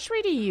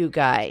anniversary to you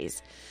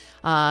guys.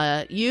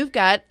 You've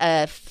got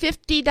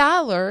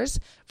 $50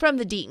 from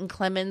the Deaton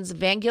Clemens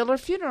Van Gilder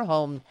Funeral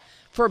Home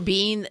for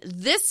being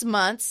this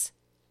month's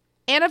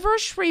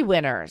anniversary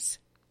winners.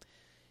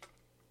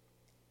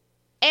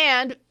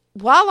 And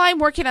while I'm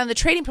working on the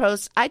trading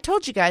post, I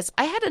told you guys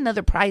I had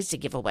another prize to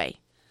give away.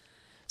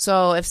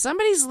 So if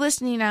somebody's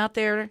listening out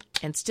there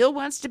and still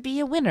wants to be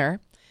a winner,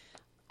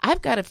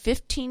 I've got a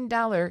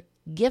 $15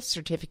 gift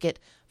certificate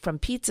from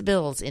Pizza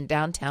Bills in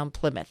downtown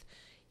Plymouth.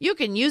 You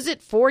can use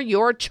it for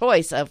your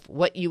choice of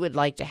what you would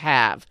like to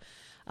have.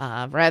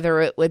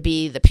 Rather it would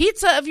be the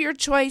pizza of your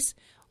choice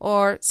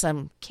or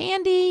some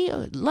candy,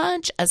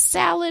 lunch, a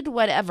salad,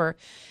 whatever.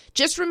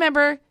 Just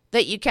remember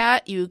that you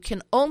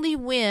can only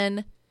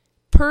win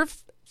per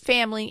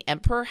family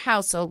and per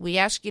household. We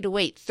ask you to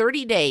wait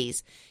 30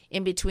 days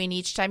in between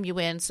each time you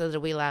win so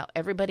that we allow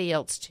everybody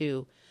else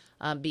to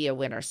be a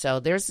winner. So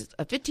there's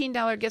a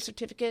 $15 gift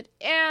certificate,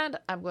 and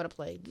I'm going to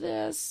play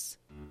this.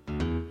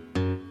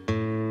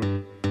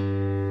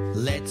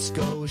 Let's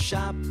go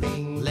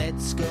shopping,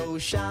 let's go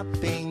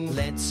shopping,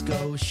 let's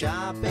go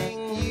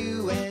shopping,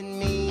 you and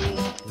me.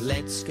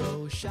 Let's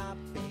go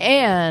shopping.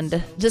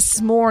 And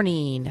this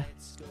morning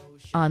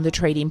on the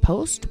Trading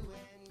Post,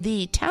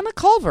 the town of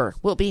Culver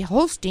will be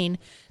hosting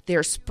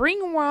their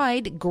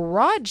spring-wide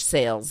garage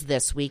sales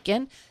this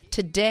weekend,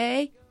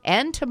 today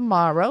and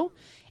tomorrow.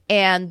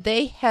 And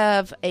they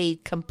have a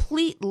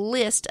complete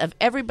list of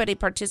everybody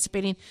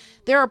participating.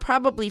 There are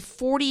probably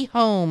 40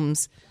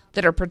 homes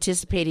that are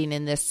participating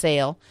in this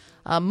sale.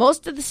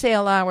 Most of the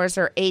sale hours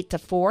are 8 to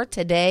 4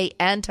 today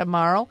and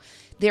tomorrow.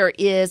 There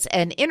is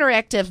an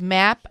interactive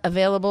map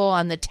available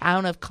on the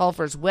Town of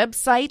Culver's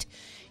website.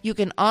 You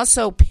can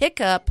also pick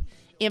up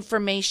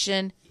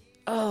information,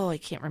 I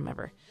can't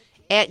remember,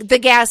 at the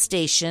gas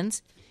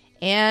stations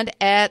and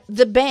at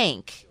the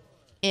bank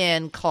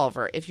in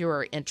Culver if you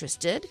are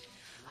interested.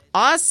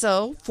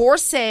 Also, for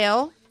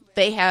sale,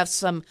 they have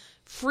some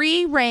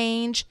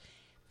free-range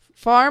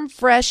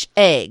farm-fresh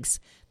eggs.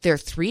 They're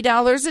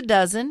 $3 a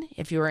dozen.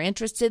 If you are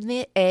interested in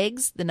the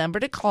eggs, the number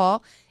to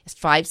call is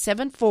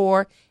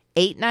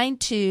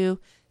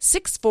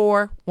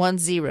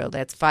 574-892-6410.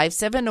 That's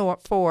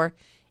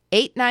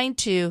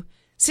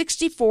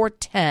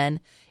 574-892-6410.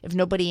 If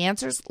nobody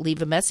answers,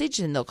 leave a message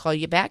and they'll call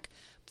you back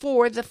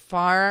for the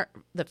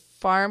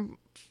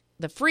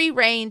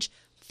free-range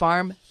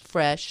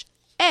farm-fresh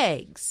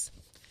eggs.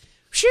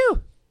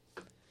 Phew!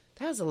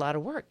 That was a lot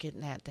of work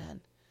getting that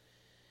done.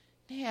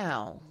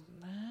 Now,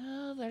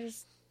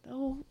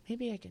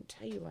 maybe I can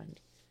tell you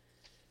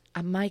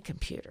on my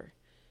computer.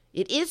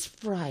 It is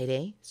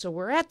Friday, so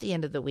we're at the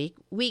end of the week.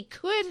 We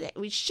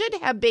should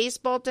have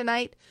baseball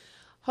tonight.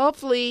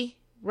 Hopefully,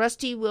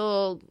 Rusty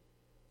will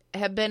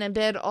have been in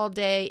bed all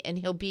day and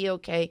he'll be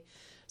okay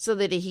so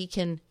that he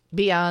can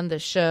be on the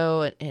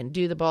show and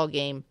do the ball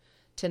game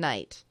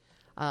tonight.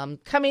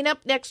 Coming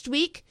up next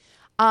week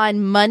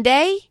on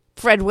Monday,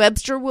 Fred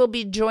Webster will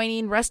be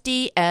joining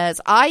Rusty as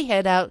I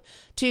head out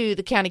to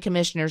the county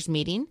commissioners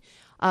meeting.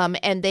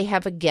 And they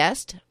have a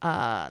guest,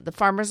 the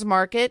farmer's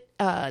market.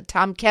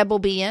 Tom Kebb will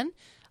be in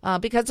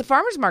because the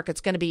farmer's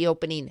market's going to be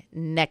opening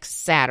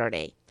next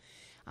Saturday.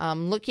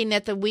 Looking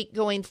at the week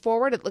going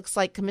forward, it looks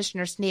like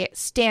Commissioner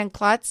Stan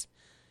Klotz.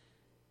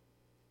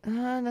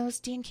 No,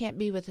 Stan can't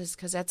be with us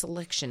because that's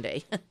election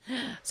day.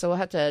 So we'll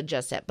have to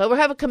adjust that. But we'll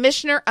have a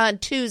commissioner on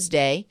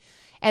Tuesday.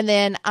 And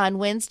then on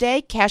Wednesday,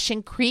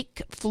 Cashin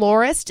Creek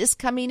Florist is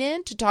coming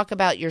in to talk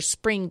about your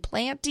spring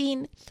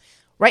planting.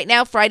 Right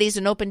now, Friday's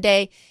an open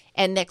day.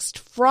 And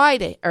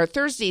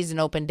Thursday's an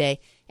open day.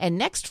 And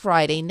next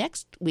Friday,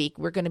 next week,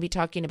 we're going to be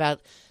talking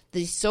about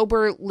the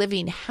sober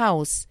living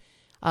house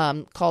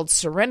called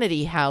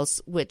Serenity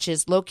House, which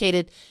is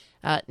located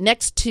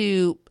next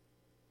to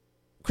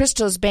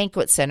Christo's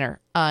Banquet Center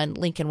on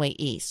Lincoln Way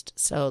East.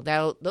 So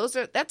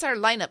that's our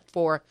lineup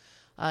for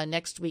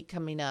next week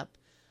coming up.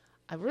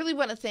 I really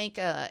want to thank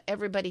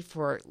everybody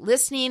for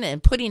listening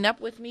and putting up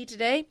with me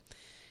today.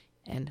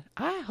 And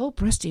I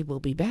hope Rusty will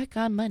be back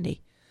on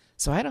Monday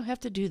so I don't have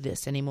to do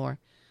this anymore.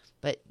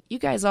 But you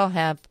guys all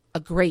have a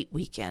great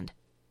weekend.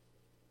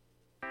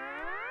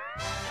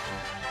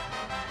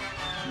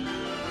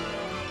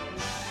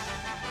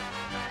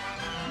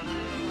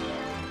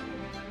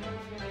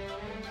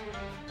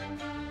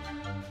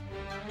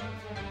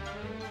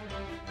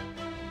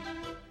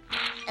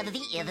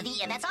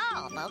 And that's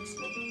all, folks.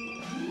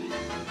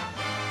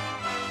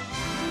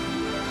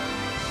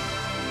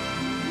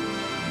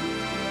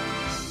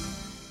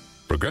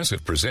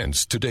 Progressive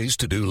presents today's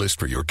to-do list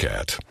for your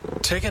cat.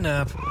 Take a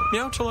nap,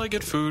 meow till I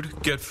get food,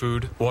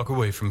 walk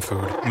away from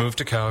food, move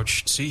to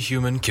couch, see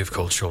human, give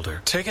cold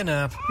shoulder. Take a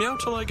nap, meow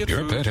till I get your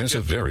food. Your pet has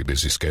a very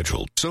busy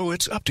schedule, so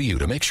it's up to you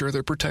to make sure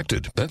they're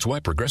protected. That's why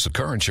Progressive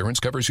Car Insurance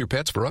covers your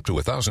pets for up to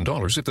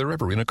 $1,000 if they're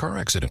ever in a car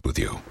accident with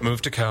you.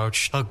 Move to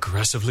couch,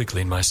 aggressively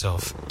clean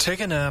myself.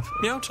 Take a nap,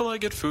 meow till I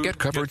get food. Get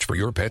coverage for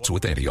your pets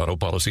with anti-auto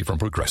policy from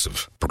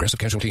Progressive. Progressive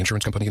Casualty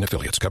Insurance Company and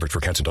Affiliates. Coverage for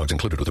cats and dogs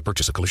included with the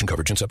purchase of collision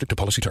coverage and subject to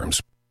policy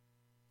terms.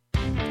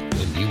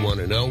 If you want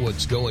to know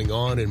what's going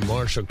on in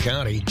Marshall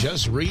County,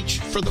 just reach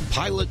for the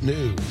Pilot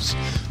News.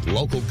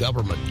 Local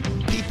government,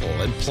 people,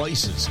 and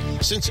places.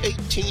 Since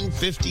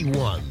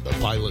 1851, the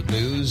Pilot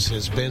News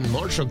has been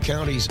Marshall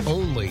County's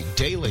only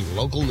daily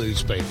local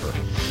newspaper.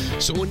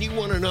 So when you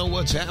want to know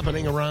what's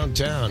happening around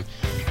town,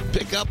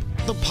 pick up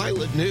the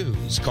Pilot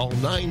News. Call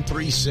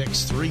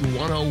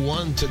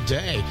 936-3101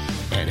 today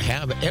and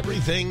have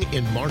everything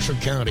in Marshall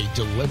County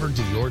delivered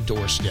to your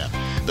doorstep.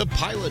 The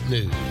Pilot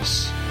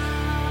News.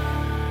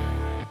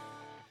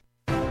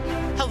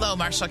 Hello,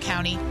 Marshall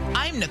County.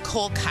 I'm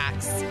Nicole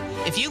Cox.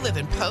 If you live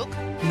in Polk,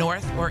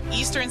 North, or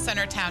Eastern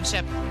Center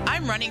Township,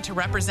 I'm running to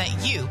represent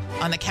you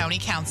on the County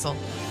Council.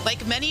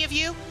 Like many of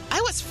you,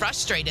 I was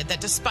frustrated that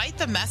despite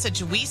the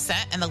message we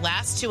sent in the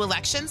last two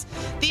elections,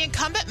 the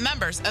incumbent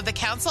members of the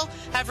council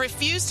have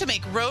refused to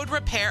make road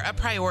repair a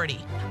priority.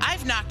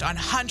 I've knocked on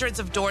hundreds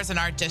of doors in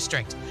our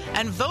district,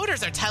 and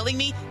voters are telling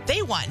me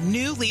they want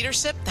new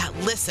leadership that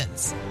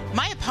listens.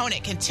 My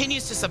opponent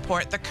continues to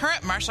support the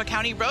current Marshall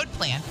County road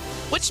plan,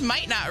 which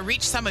might not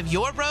reach some of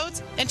your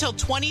roads until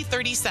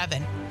 2037.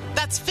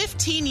 That's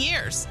 15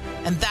 years,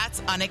 and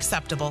that's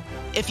unacceptable.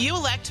 If you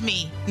elect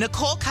me,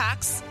 Nicole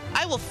Cox,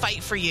 I will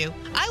fight for you.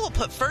 I will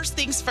put first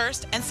things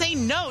first and say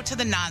no to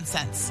the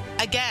nonsense.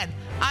 Again,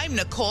 I'm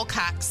Nicole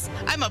Cox.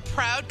 I'm a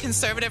proud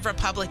conservative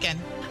Republican.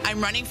 I'm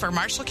running for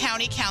Marshall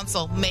County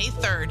Council May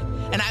 3rd,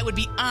 and I would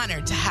be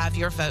honored to have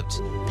your vote.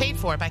 Paid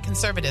for by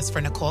Conservatives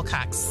for Nicole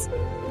Cox.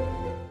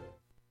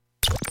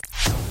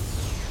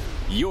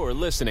 You're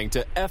listening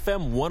to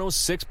FM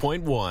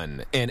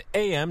 106.1 and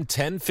AM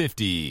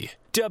 1050.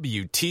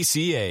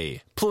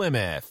 WTCA,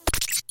 Plymouth.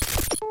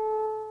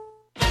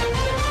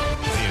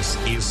 This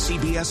is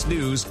CBS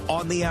News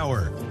on the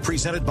Hour,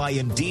 presented by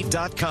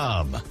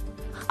Indeed.com.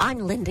 I'm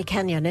Linda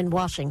Kenyon in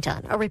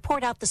Washington. A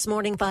report out this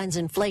morning finds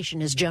inflation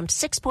has jumped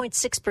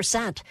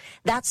 6.6%.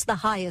 That's the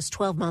highest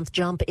 12-month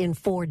jump in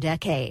 4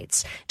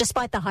 decades.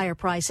 Despite the higher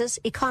prices,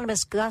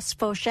 economist Gus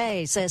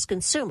Fauché says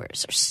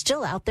consumers are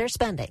still out there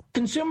spending.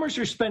 Consumers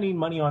are spending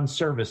money on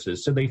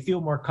services, so they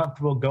feel more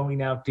comfortable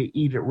going out to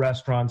eat at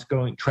restaurants,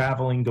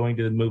 traveling, going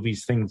to the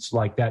movies, things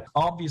like that.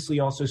 Obviously,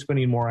 also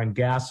spending more on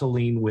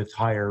gasoline with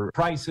higher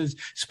prices,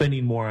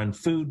 spending more on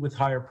food with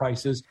higher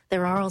prices.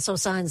 There are also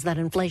signs that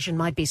inflation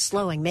might be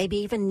slowing, maybe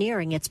even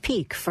nearing its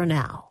peak for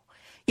now.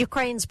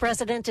 Ukraine's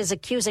president is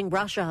accusing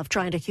Russia of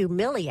trying to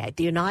humiliate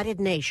the United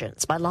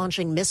Nations by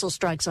launching missile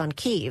strikes on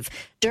Kyiv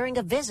during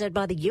a visit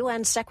by the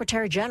UN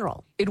Secretary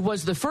General. It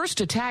was the first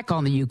attack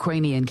on the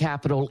Ukrainian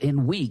capital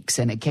in weeks,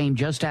 and it came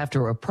just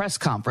after a press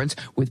conference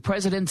with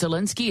President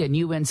Zelensky and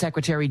UN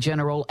Secretary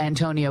General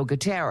Antonio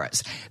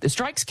Guterres. The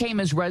strikes came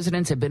as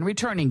residents have been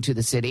returning to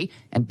the city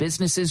and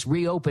businesses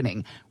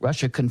reopening.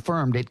 Russia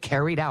confirmed it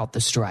carried out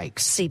the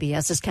strikes.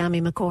 CBS's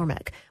Cammie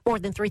McCormick. More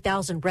than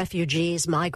 3,000 refugees, migrants,